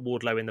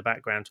Wardlow in the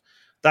background.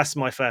 That's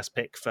my first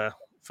pick for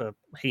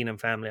Heenan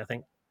family, I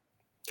think.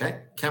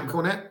 Okay, Camp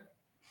Cornette.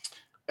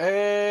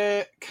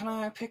 Can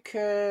I pick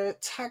a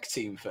tag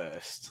team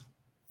first?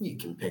 You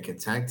can pick a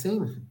tag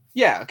team.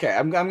 Yeah, okay.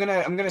 I'm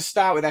gonna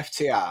start with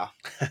FTR.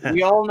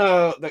 We all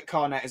know that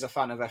Cornette is a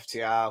fan of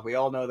FTR. We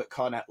all know that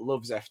Cornette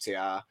loves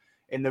FTR.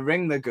 In the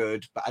ring, they're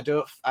good, but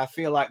I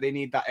feel like they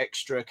need that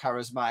extra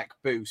charismatic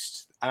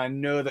boost, and I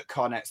know that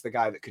Cornette's the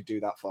guy that could do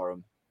that for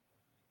them.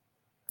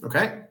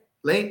 Okay,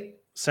 Lee.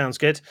 Sounds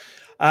good.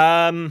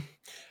 God,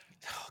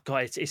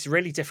 it's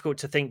really difficult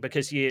to think,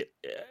 because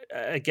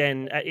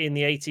again, in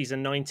the 80s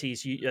and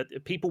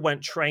 90s, people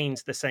weren't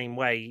trained the same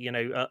way.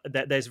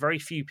 There's very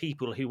few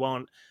people who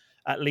aren't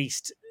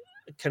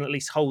can at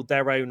least hold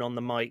their own on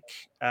the mic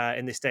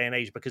in this day and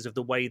age because of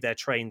the way they're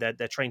trained.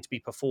 They're trained to be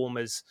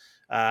performers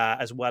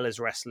as well as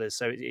wrestlers.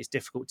 So it's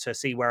difficult to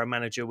see where a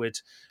manager would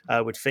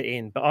fit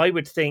in. But I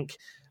would think,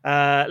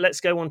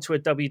 let's go on to a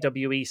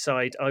WWE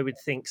side. I would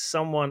think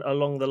someone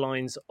along the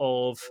lines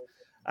of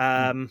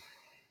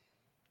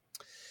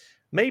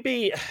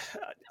maybe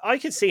I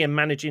could see him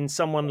managing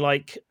someone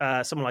like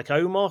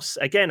Omos.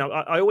 Again,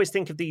 I always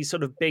think of these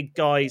sort of big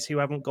guys who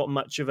haven't got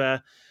much of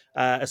a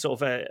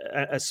sort of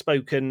a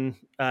spoken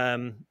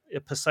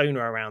persona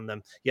around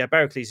them. Yeah,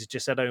 Bericles has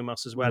just said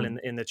Omos as well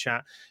in the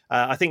chat.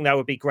 I think that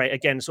would be great.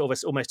 Again, sort of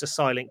almost a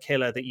silent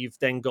killer that you've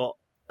then got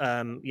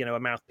a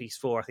mouthpiece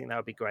for. I think that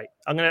would be great.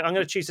 I'm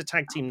gonna choose a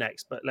tag team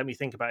next, but let me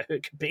think about who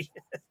it could be.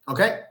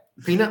 Okay,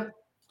 Peanut.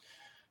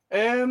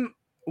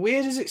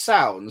 Weird as it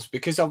sounds,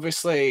 because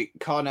obviously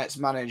Cornette's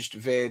managed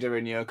Vader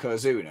and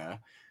Yokozuna.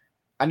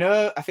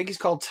 I think he's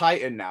called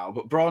Titan now,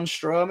 but Braun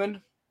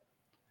Strowman.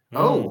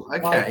 Oh,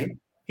 okay.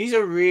 He's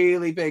a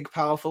really big,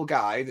 powerful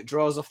guy that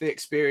draws off the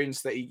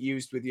experience that he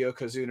used with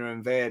Yokozuna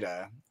and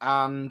Vader.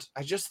 And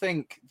I just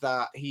think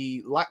that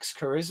he lacks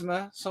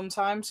charisma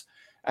sometimes.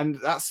 And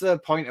that's the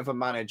point of a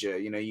manager.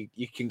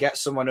 You can get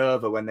someone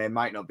over when they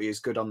might not be as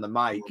good on the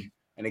mic.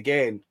 And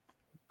again,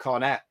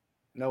 Cornette,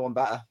 no one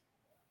better.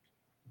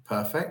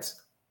 Perfect.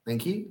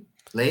 Thank you.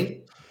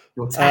 Lee,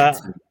 your tag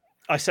team.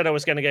 I said I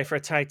was going to go for a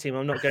tag team.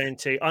 I'm not going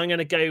to. I'm going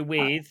to go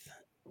with...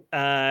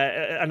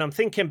 and I'm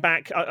thinking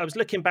back, I was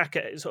looking back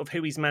at sort of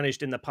who he's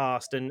managed in the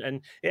past,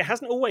 and it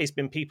hasn't always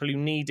been people who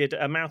needed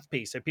a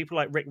mouthpiece. So people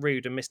like Rick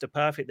Rude and Mr.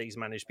 Perfect that he's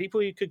managed,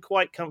 people who could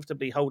quite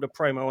comfortably hold a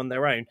promo on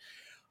their own.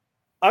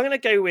 I'm going to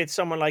go with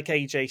someone like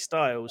AJ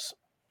Styles.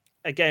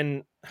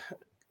 Again,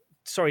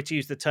 sorry to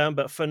use the term,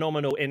 but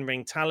phenomenal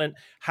in-ring talent.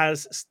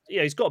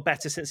 He's got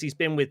better since he's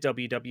been with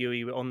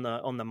WWE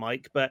on the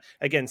mic. But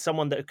again,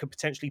 someone that could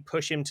potentially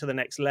push him to the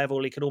next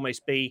level. He could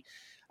almost be...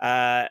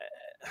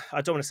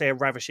 I don't want to say a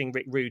ravishing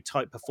Rick Rude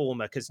type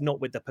performer, because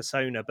not with the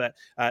persona, but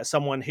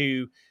someone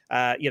who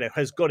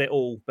has got it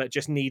all, but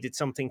just needed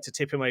something to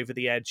tip him over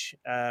the edge,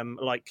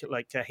 like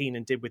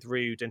Heenan did with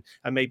Rude, and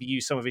maybe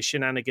use some of his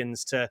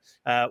shenanigans to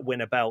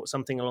win a belt,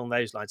 something along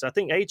those lines. I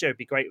think AJ would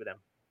be great with him.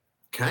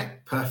 Okay,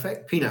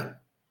 perfect. Peanut.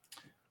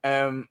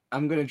 I'm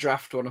going to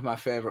draft one of my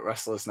favorite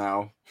wrestlers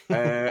now.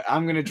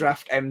 I'm going to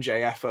draft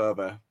MJF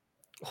over.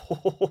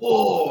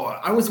 Oh,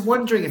 I was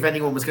wondering if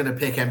anyone was going to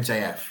pick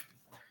MJF.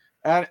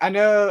 And I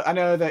know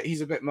that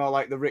he's a bit more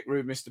like the Rick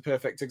Rude, Mr.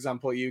 Perfect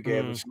example you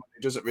gave, of someone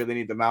who doesn't really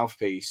need the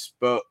mouthpiece,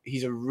 but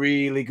he's a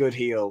really good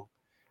heel.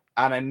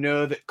 And I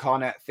know that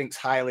Cornette thinks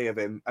highly of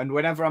him. And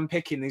whenever I'm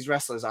picking these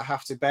wrestlers, I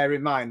have to bear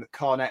in mind that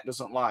Cornette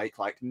doesn't like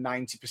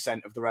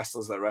 90% of the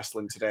wrestlers that are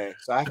wrestling today.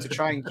 So I have to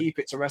try and keep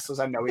it to wrestlers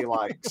I know he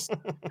likes.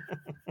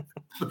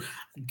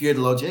 Good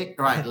logic.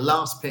 All right,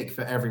 last pick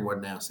for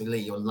everyone now. So Lee,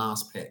 your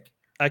last pick.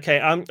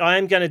 Okay, I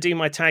am going to do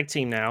my tag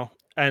team now,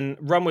 and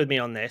run with me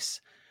on this.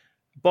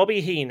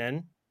 Bobby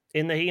Heenan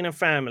in the Heenan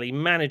family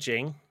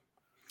managing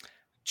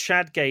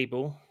Chad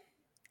Gable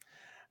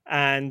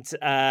and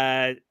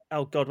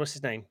oh God, what's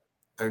his name?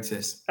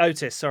 Otis.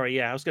 Sorry,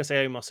 yeah, I was going to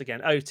say Omos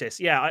again. Otis,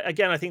 yeah.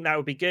 I think that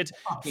would be good.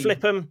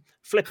 Flip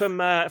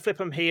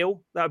him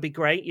heel. That would be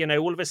great.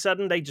 All of a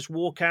sudden they just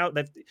walk out.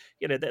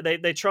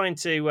 They're trying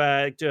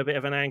to do a bit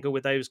of an angle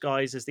with those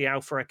guys as the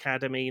Alpha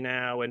Academy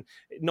now, and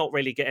not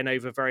really getting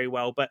over very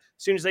well. But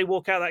as soon as they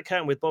walk out that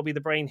curtain with Bobby the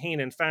Brain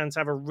Heenan, fans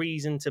have a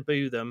reason to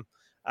boo them.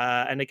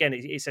 And again,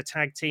 it's a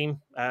tag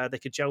team. They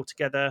could gel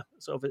together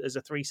sort of as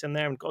a threesome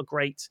there, and got a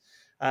great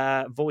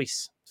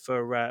voice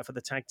for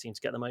the tag team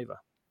to get them over.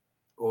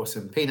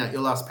 Awesome. Peanut,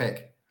 your last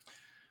pick.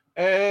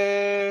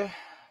 Very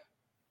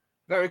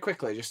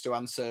quickly, just to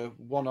answer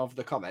one of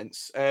the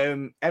comments.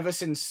 Ever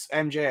since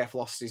MJF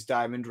lost his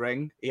diamond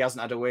ring, he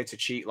hasn't had a way to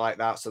cheat like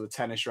that, so the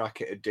tennis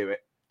racket would do it.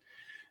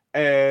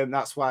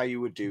 That's why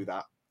you would do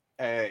that,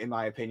 in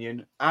my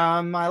opinion.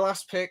 And my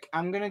last pick,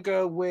 I'm going to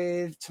go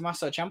with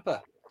Tommaso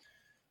Ciampa.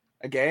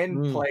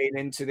 Again, playing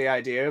into the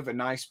idea of a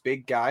nice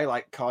big guy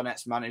like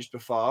Cornette's managed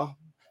before.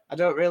 I've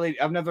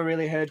never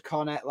really heard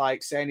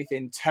Cornette say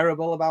anything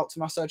terrible about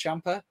Tommaso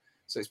Ciampa,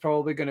 so it's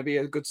probably going to be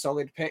a good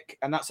solid pick.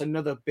 And that's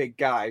another big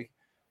guy,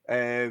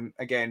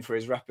 again, for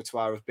his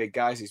repertoire of big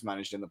guys he's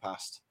managed in the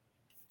past.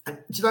 And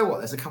do you know what?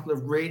 There's a couple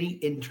of really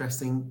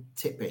interesting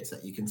tidbits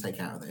that you can take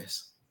out of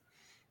this.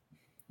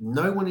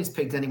 No one has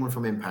picked anyone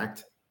from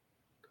Impact,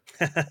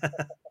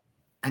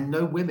 and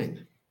no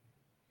women.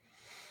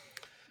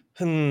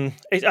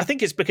 I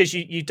think it's because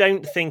you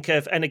don't think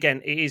of, and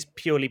again, it is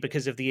purely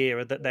because of the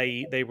era that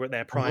they were at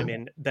their prime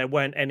in. There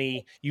weren't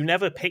any. You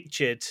never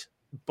pictured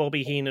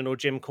Bobby Heenan or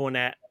Jim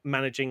Cornette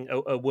managing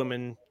a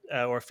woman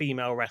or a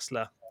female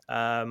wrestler.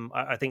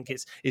 I think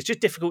it's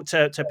just difficult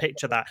to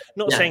picture that.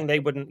 Not saying they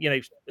wouldn't,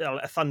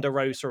 a Thunder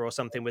Rosa or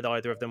something with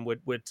either of them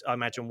would I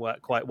imagine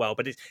work quite well,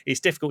 but it's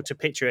difficult to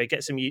picture. It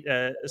gets something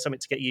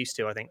to get used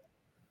to, I think.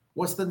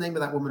 What's the name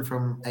of that woman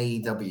from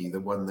AEW? The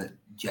one that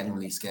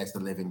genuinely scares the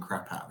living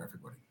crap out of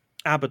everybody?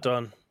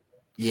 Abaddon.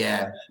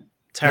 Yeah.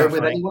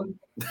 Terrifying. With anyone?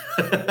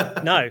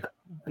 No.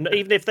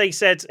 Even if they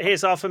said,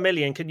 here's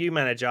 $500,000, can you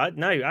manage?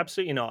 No,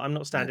 absolutely not. I'm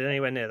not standing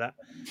anywhere near that.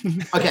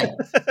 Okay.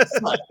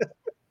 So,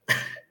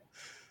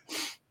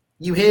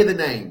 you hear the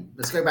name.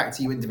 Let's go back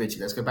to you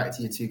individually. Let's go back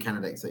to your two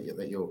candidates that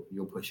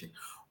you're pushing.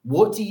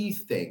 What do you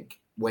think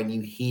when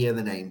you hear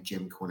the name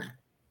Jim Cornette?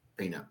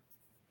 Peanut.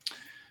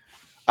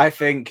 I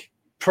think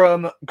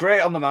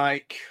great on the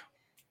mic,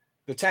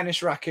 the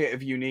tennis racket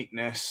of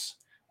uniqueness,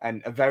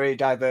 and a very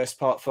diverse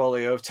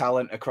portfolio of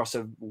talent across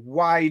a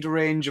wide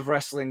range of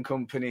wrestling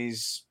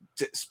companies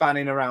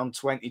spanning around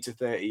 20 to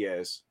 30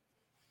 years.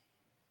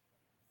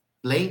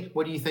 Lee,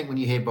 what do you think when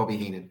you hear Bobby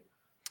Heenan?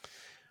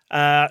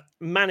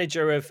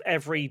 Manager of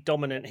every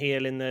dominant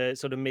heel in the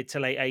sort of mid to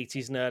late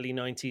 80s and early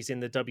 90s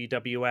in the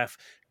WWF.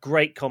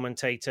 Great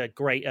commentator,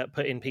 great at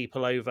putting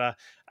people over,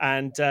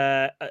 and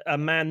a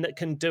man that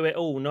can do it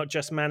all, not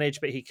just manage,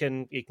 but he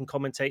can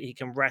commentate, he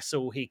can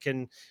wrestle, he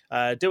can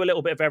do a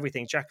little bit of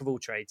everything. Jack of all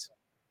trades.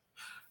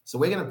 So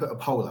we're going to put a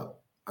poll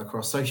up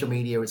across social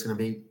media. It's going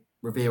to be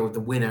revealed the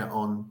winner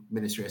on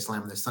Ministry of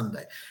Slam this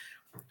Sunday.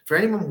 For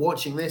anyone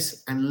watching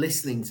this and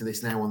listening to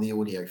this now on the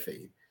audio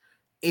feed,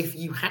 if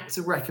you had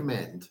to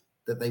recommend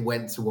that they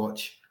went to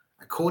watch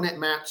a Cornette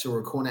match or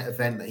a Cornette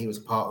event that he was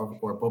a part of,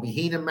 or a Bobby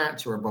Heenan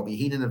match or a Bobby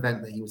Heenan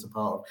event that he was a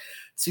part of,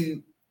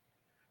 to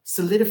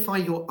solidify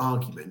your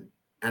argument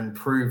and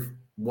prove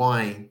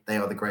why they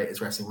are the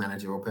greatest wrestling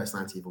manager or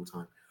personality of all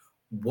time,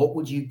 what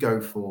would you go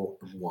for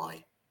and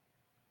why?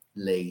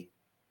 Lee?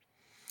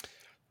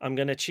 I'm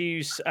going to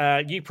choose,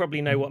 you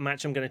probably know what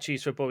match I'm going to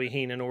choose for Bobby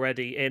Heenan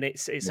already, and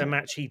it's a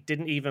match he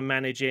didn't even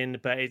manage in,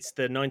 but it's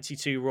the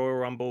 92 Royal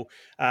Rumble.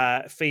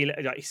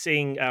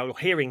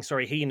 Hearing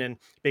Heenan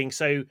being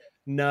so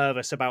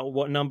nervous about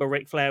what number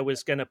Ric Flair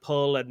was going to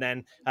pull, and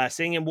then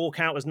seeing him walk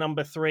out as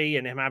number 3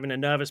 and him having a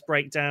nervous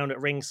breakdown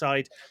at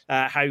ringside,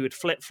 how he would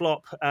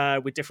flip-flop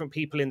with different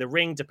people in the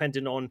ring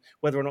depending on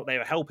whether or not they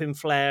were helping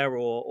Flair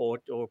or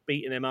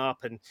beating him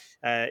up, and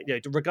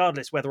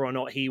regardless whether or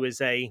not he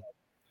was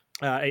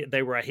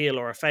they were a heel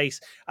or a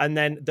face, and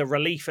then the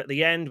relief at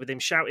the end with him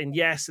shouting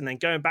yes, and then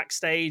going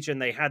backstage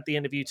and they had the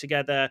interview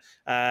together,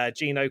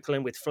 Gene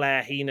Okerlund with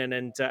Flair, Heenan,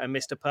 and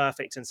Mr.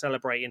 Perfect, and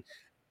celebrating.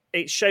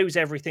 It shows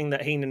everything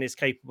that Heenan is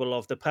capable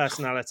of: the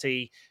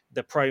personality,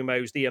 the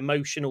promos, the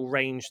emotional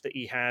range that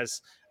he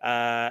has.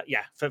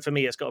 For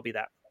me, it's got to be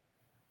that.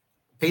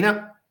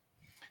 Peanut?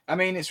 I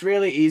mean, it's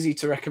really easy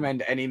to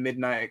recommend any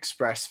Midnight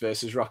Express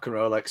versus Rock and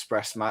Roll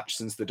Express match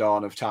since the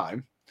dawn of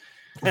time.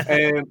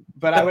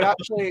 But I would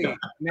actually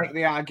make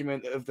the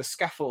argument of the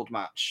scaffold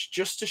match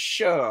just to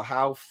show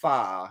how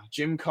far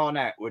Jim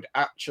Cornette would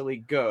actually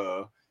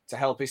go to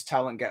help his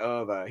talent get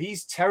over.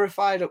 He's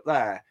terrified up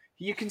there.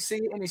 You can see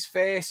it in his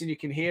face and you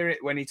can hear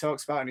it when he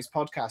talks about it in his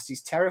podcast.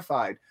 He's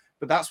terrified,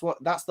 but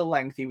that's the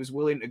length he was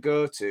willing to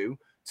go to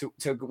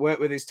work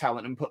with his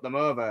talent and put them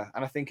over.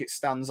 And I think it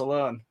stands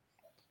alone.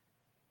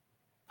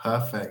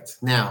 Perfect.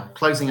 Now,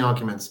 closing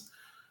arguments.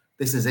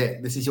 This is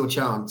it. This is your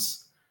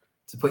chance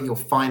to put your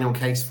final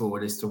case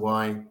forward as to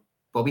why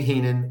Bobby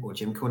Heenan or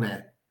Jim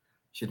Cornette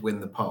should win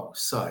the poll.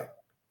 So,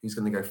 who's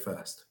going to go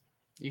first?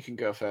 You can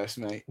go first,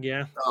 mate.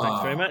 Yeah,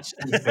 thanks very much.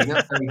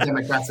 Very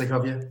democratic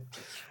of you.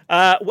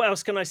 What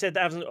else can I say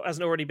that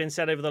hasn't already been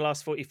said over the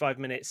last 45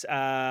 minutes?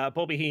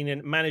 Bobby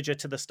Heenan, manager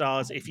to the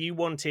stars. If you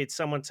wanted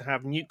someone to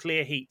have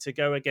nuclear heat to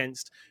go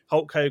against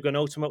Hulk Hogan,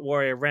 Ultimate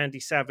Warrior, Randy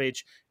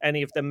Savage,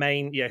 any of the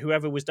main,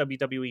 whoever was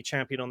WWE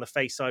champion on the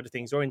face side of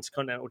things, or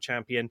Intercontinental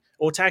champion,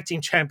 or tag team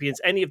champions,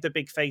 any of the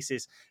big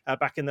faces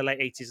back in the late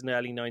 80s and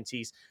early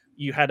 90s,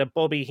 you had a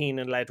Bobby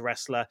Heenan-led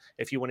wrestler.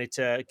 If you wanted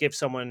to give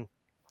someone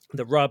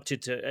the rub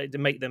to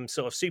make them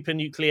sort of super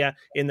nuclear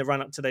in the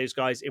run up to those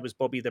guys, it was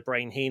Bobby the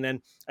Brain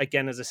Heenan.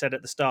 Again, as I said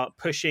at the start,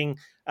 pushing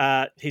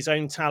his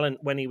own talent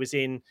when he was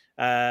in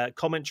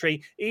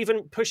commentary,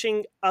 even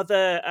pushing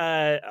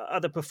other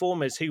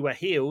performers who were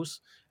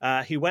heels,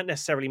 who weren't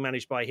necessarily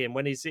managed by him.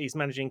 When his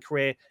managing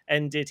career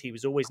ended, he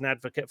was always an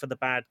advocate for the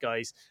bad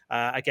guys.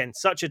 Again,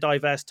 such a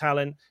diverse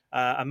talent,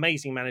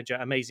 amazing manager,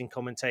 amazing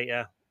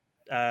commentator.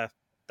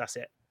 That's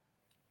it.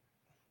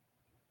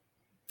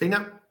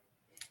 Tina?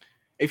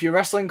 If your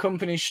wrestling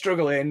company's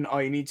struggling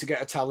or you need to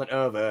get a talent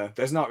over,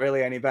 there's not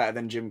really any better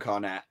than Jim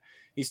Cornette.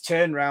 He's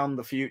turned around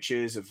the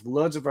futures of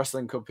loads of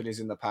wrestling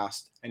companies in the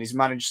past, and he's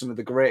managed some of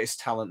the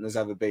greatest talent there's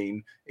ever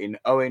been in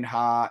Owen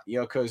Hart,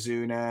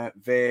 Yokozuna,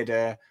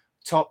 Vader,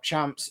 top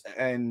champs,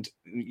 and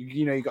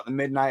you got the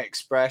Midnight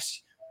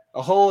Express,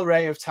 a whole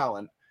array of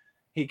talent.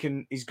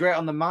 He's great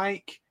on the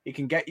mic. He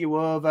can get you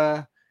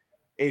over.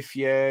 If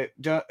you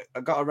got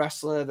a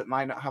wrestler that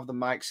might not have the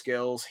mic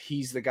skills,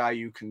 he's the guy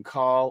you can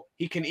call.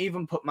 He can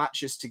even put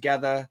matches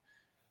together.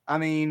 I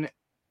mean,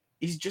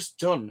 he's just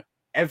done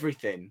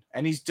everything,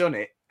 and he's done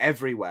it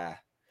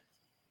everywhere.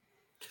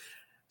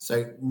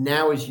 So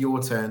now is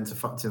your turn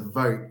to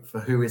vote for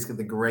who is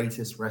the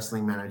greatest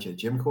wrestling manager,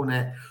 Jim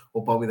Cornette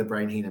or Bobby the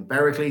Brain Heenan.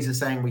 Bericles is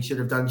saying we should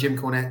have done Jim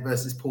Cornette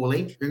versus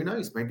Paulie. Who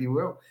knows? Maybe we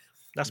will.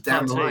 That's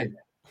down the part 2. line.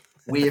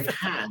 We have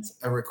had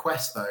a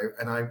request, though,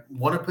 and I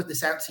want to put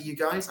this out to you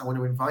guys. I want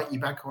to invite you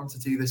back on to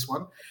do this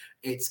one.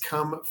 It's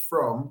come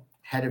from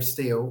Head of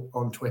Steel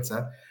on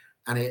Twitter,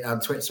 and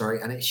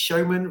and it's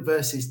showman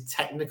versus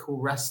technical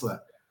wrestler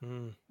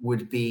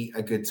would be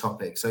a good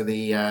topic. So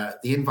the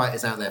invite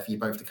is out there for you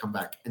both to come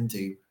back and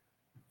do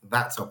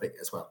that topic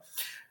as well.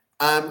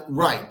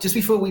 Right, just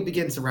before we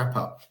begin to wrap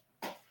up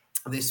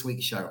this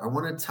week's show, I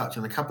want to touch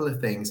on a couple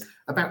of things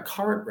about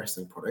current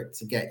wrestling product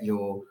to get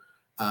your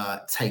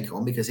take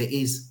on, because it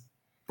is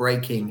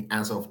breaking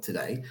as of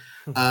today.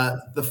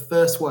 The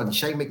first one,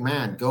 Shane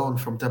McMahon gone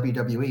from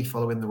WWE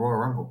following the Royal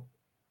Rumble.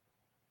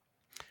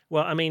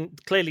 Well, I mean,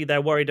 clearly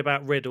they're worried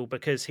about Riddle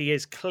because he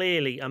is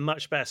clearly a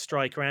much better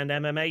striker and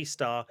MMA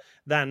star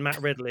than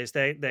Matt Riddle is.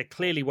 They're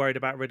clearly worried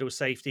about Riddle's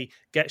safety.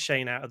 Get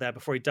Shane out of there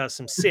before he does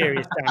some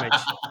serious damage.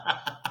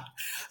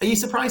 Are you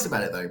surprised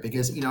about it, though?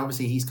 Because,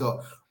 obviously he's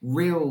got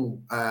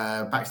real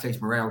backstage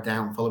morale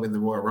down following the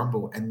Royal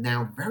Rumble, and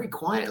now very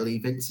quietly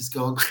Vince has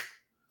gone,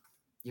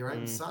 your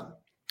own son.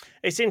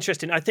 It's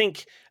interesting. I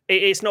think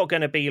it's not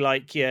going to be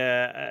like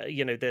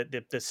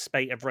the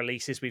spate of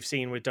releases we've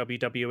seen with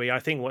WWE. I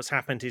think what's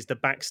happened is the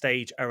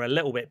backstage are a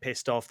little bit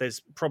pissed off.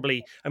 There's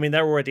probably,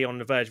 they're already on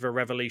the verge of a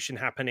revolution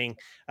happening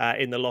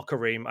in the locker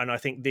room, and I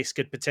think this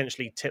could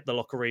potentially tip the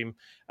locker room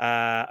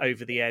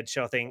over the edge.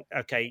 So I think,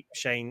 okay,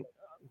 Shane,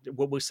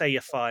 we'll say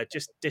you're fired.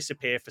 Just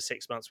disappear for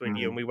 6 months with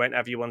you, and we won't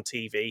have you on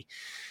TV,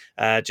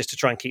 just to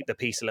try and keep the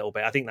peace a little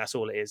bit. I think that's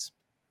all it is.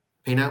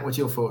 Peanut, what's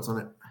your thoughts on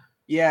it?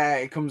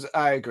 Yeah,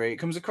 I agree. It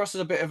comes across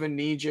as a bit of a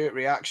knee-jerk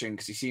reaction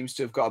because he seems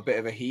to have got a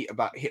bit of heat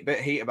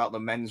about the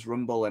men's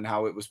rumble and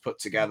how it was put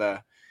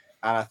together.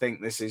 And I think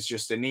this is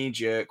just a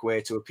knee-jerk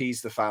way to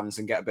appease the fans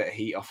and get a bit of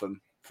heat off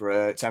them for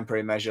a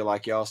temporary measure,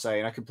 like you're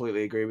saying. I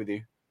completely agree with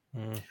you.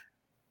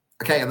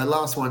 Okay, and the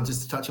last one,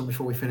 just to touch on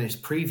before we finish,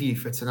 preview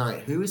for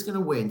tonight. Who is going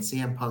to win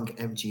CM Punk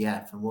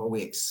MGF, and what are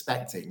we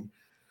expecting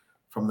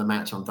from the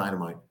match on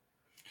Dynamite?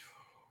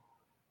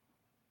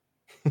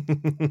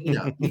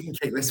 You can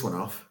kick this one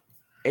off.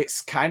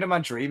 It's kind of my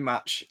dream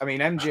match. I mean,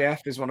 MJF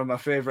is one of my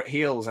favorite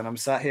heels, and I'm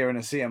sat here in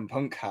a CM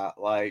Punk hat.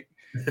 Like,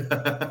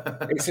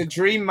 it's a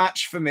dream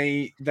match for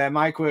me. Their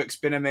mic work's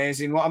been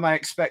amazing. What am I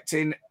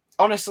expecting?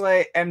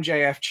 Honestly,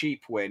 MJF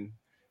cheap win.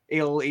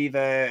 He'll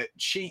either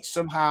cheat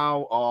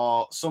somehow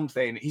or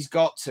something. He's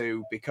got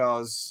to,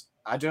 because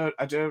I don't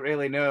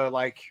really know.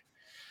 Like,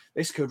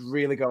 this could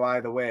really go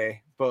either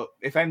way. But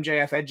if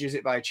MJF edges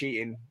it by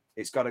cheating,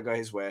 it's got to go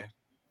his way.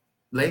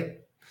 Lee?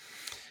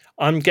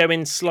 I'm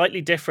going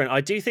slightly different.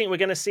 I do think we're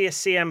going to see a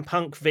CM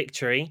Punk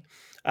victory.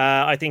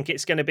 I think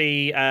it's going to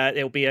be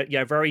it'll be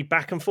a very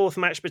back and forth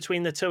match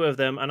between the two of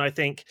them, and I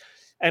think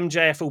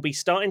MJF will be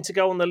starting to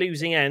go on the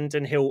losing end,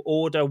 and he'll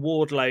order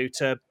Wardlow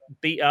to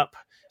beat up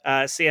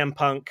CM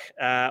Punk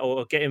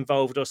or get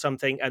involved or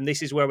something. And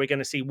this is where we're going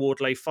to see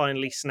Wardlow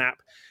finally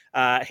snap.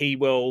 He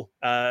will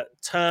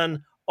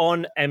turn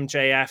on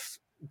MJF,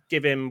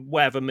 give him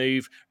whatever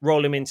move,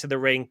 roll him into the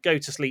ring, go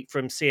to sleep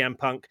from CM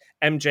Punk.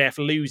 MJF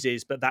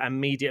loses, but that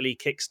immediately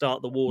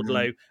kickstart the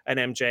Wardlow and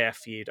MJF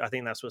feud. I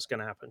think that's what's going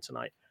to happen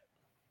tonight.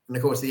 And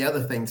of course, the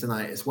other thing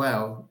tonight as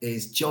well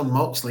is Jon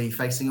Moxley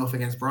facing off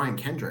against Brian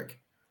Kendrick.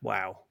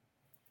 Wow.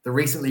 The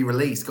recently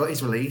released, got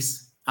his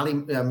release.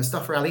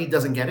 Mustafa Ali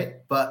doesn't get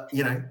it, but,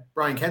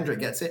 Brian Kendrick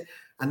gets it.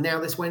 And now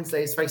this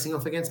Wednesday is facing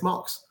off against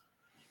Mox.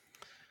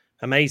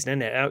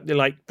 Amazing, isn't it?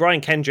 Like,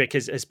 Brian Kendrick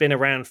has been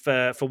around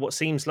for what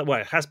seems like, well,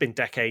 it has been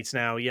decades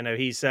now.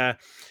 He's a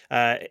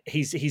guy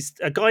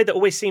that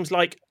always seems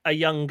like a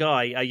young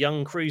guy, a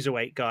young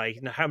cruiserweight guy.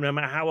 No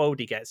matter how old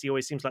he gets, he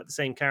always seems like the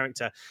same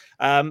character.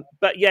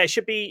 But yeah, it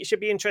should be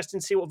interesting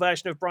to see what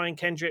version of Brian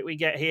Kendrick we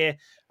get here.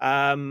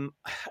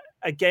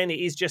 Again, it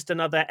is just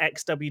another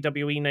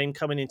ex-WWE name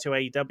coming into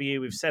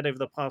AEW. We've said over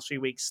the past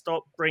few weeks,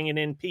 stop bringing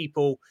in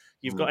people.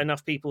 You've got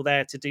enough people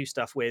there to do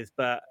stuff with,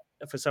 but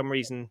for some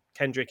reason,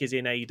 Kendrick is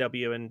in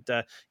AEW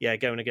and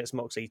going against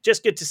Moxley.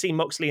 Just good to see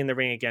Moxley in the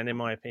ring again, in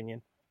my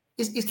opinion.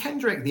 Is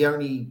Kendrick the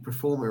only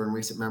performer in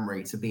recent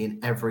memory to be in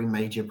every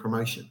major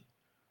promotion?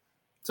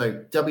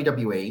 So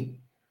WWE,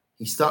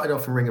 he started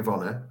off in Ring of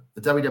Honor,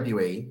 the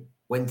WWE,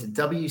 went to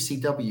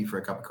WCW for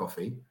a cup of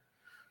coffee,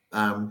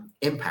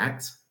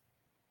 Impact,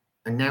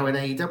 and now in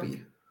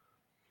AEW.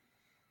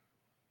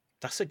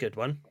 That's a good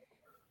one.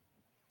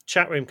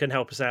 Chat room can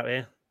help us out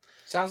here.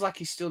 Sounds like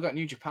he's still got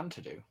New Japan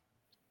to do.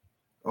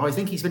 Oh, I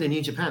think he's been in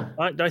New Japan.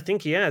 I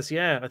think he has.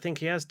 Yeah, I think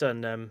he has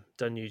done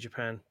New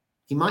Japan.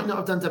 He might not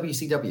have done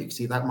WCW because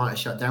that might have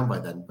shut down by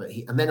then. But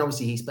then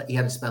obviously he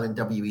had a spell in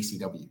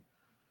WECW.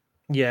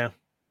 Yeah,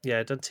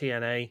 done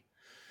TNA.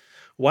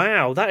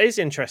 Wow, that is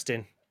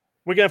interesting.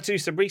 We're gonna have to do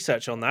some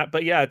research on that.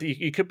 But yeah,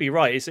 you could be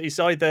right. It's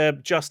either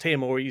just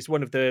him or he's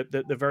one of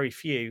the very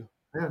few.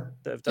 Yeah,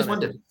 that have done just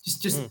wondered.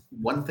 Just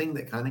one thing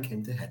that kind of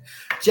came to head.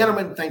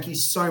 Gentlemen, thank you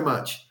so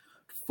much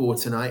for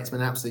tonight. It's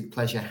been an absolute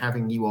pleasure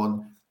having you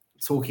on,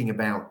 talking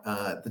about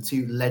the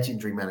two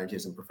legendary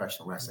managers in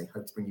professional wrestling.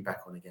 Hope to bring you back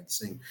on again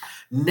soon.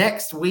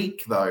 Next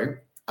week, though,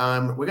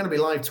 we're going to be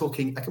live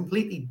talking a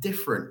completely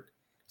different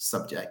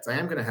subject. I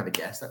am going to have a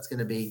guest. That's going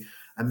to be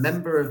a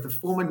member of the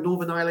former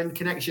Northern Ireland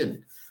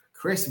Connection.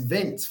 Chris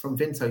Vint from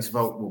Vinto's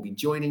Vault will be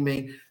joining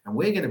me, and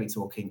we're going to be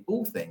talking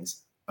all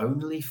things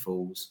Only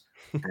Fools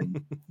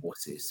and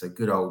Horses. So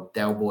good old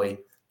Del Boy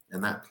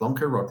and that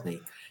Plonker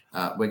Rodney.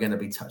 We're going to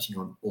be touching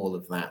on all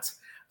of that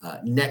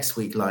next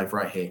week live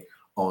right here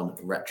on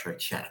Retro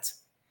Chat.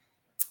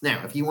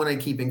 Now, if you want to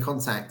keep in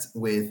contact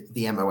with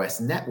the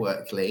MOS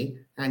Network, Lee,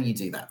 how do you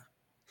do that?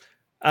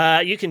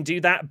 You can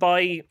do that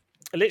by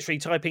literally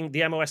typing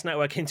the MOS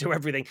Network into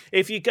everything.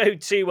 If you go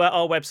to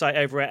our website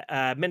over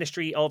at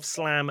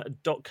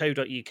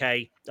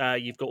ministryofslam.co.uk,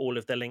 you've got all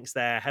of the links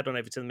there. Head on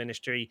over to the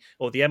Ministry,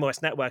 or the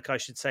MOS Network, I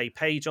should say,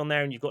 page on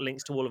there, and you've got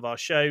links to all of our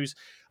shows.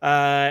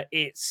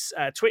 It's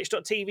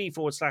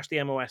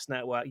twitch.tv/the MOS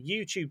Network,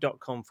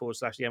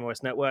 youtube.com/the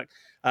MOS Network,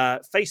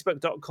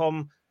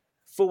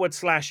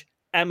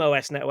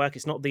 facebook.com/MOS Network.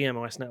 It's not the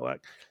MOS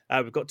Network.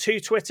 We've got 2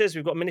 Twitters.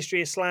 We've got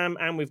Ministry of Slam,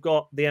 and we've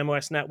got the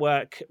MOS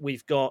Network.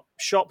 We've got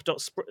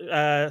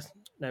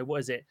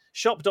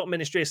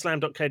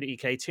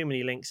shop.ministryofslam.co.uk. Too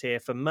many links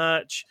here for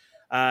merch.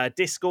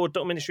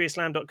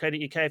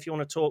 Discord.ministryofslam.co.uk. If you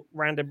want to talk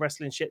random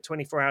wrestling shit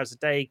 24 hours a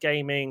day,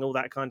 gaming, all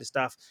that kind of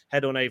stuff,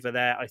 head on over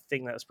there. I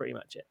think that's pretty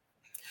much it.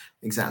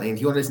 Exactly. And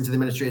if you want to listen to the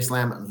Ministry of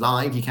Slam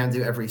live, you can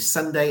do it every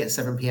Sunday at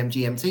 7 p.m.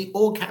 GMT,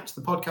 or catch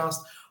the podcast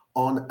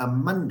on a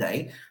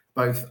Monday,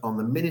 both on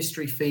the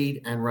Ministry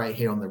feed and right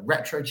here on the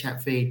Retro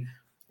Chat feed.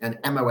 And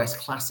MOS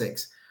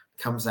Classics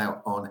comes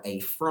out on a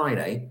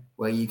Friday,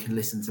 where you can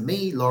listen to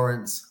me,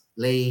 Lawrence,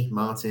 Lee,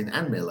 Martin,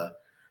 and Miller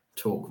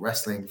talk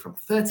wrestling from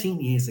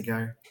 13 years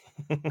ago.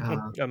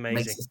 Amazing.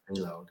 Makes us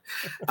feel old.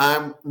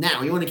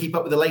 Now, you want to keep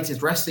up with the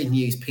latest wrestling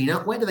news,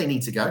 Peanut, where do they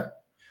need to go?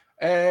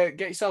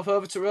 Get yourself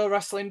over to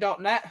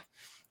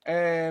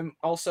realwrestling.net.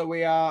 Also,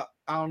 we are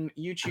on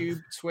YouTube,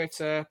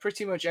 Twitter,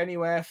 pretty much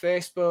anywhere,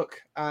 Facebook,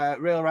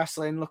 Real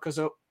Wrestling. Look us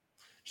up.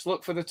 Just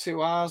look for the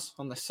 2 R's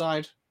on the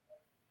side.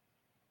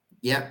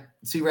 Yeah,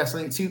 2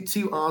 Wrestling,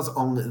 two R's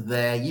on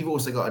there. You've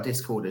also got a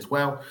Discord as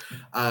well.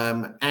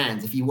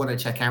 And if you want to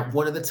check out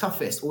one of the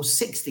toughest, or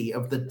 60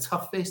 of the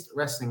toughest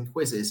wrestling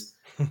quizzes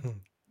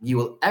you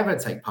will ever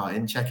take part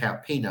in, check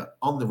out Peanut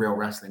on the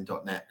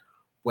realwrestling.net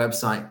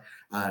website,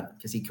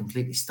 because he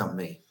completely stumped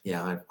me.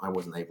 Yeah, I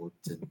wasn't able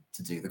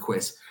to do the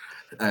quiz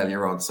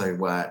earlier on. So,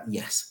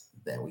 yes,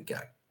 there we go.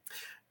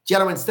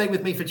 Gentlemen, stay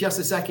with me for just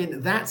a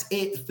second. That's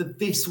it for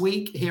this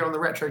week here on the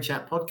Retro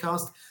Chat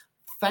podcast.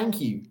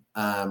 Thank you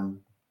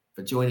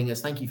for joining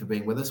us. Thank you for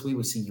being with us. We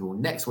will see you all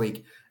next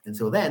week.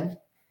 Until then,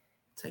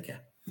 take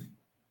care.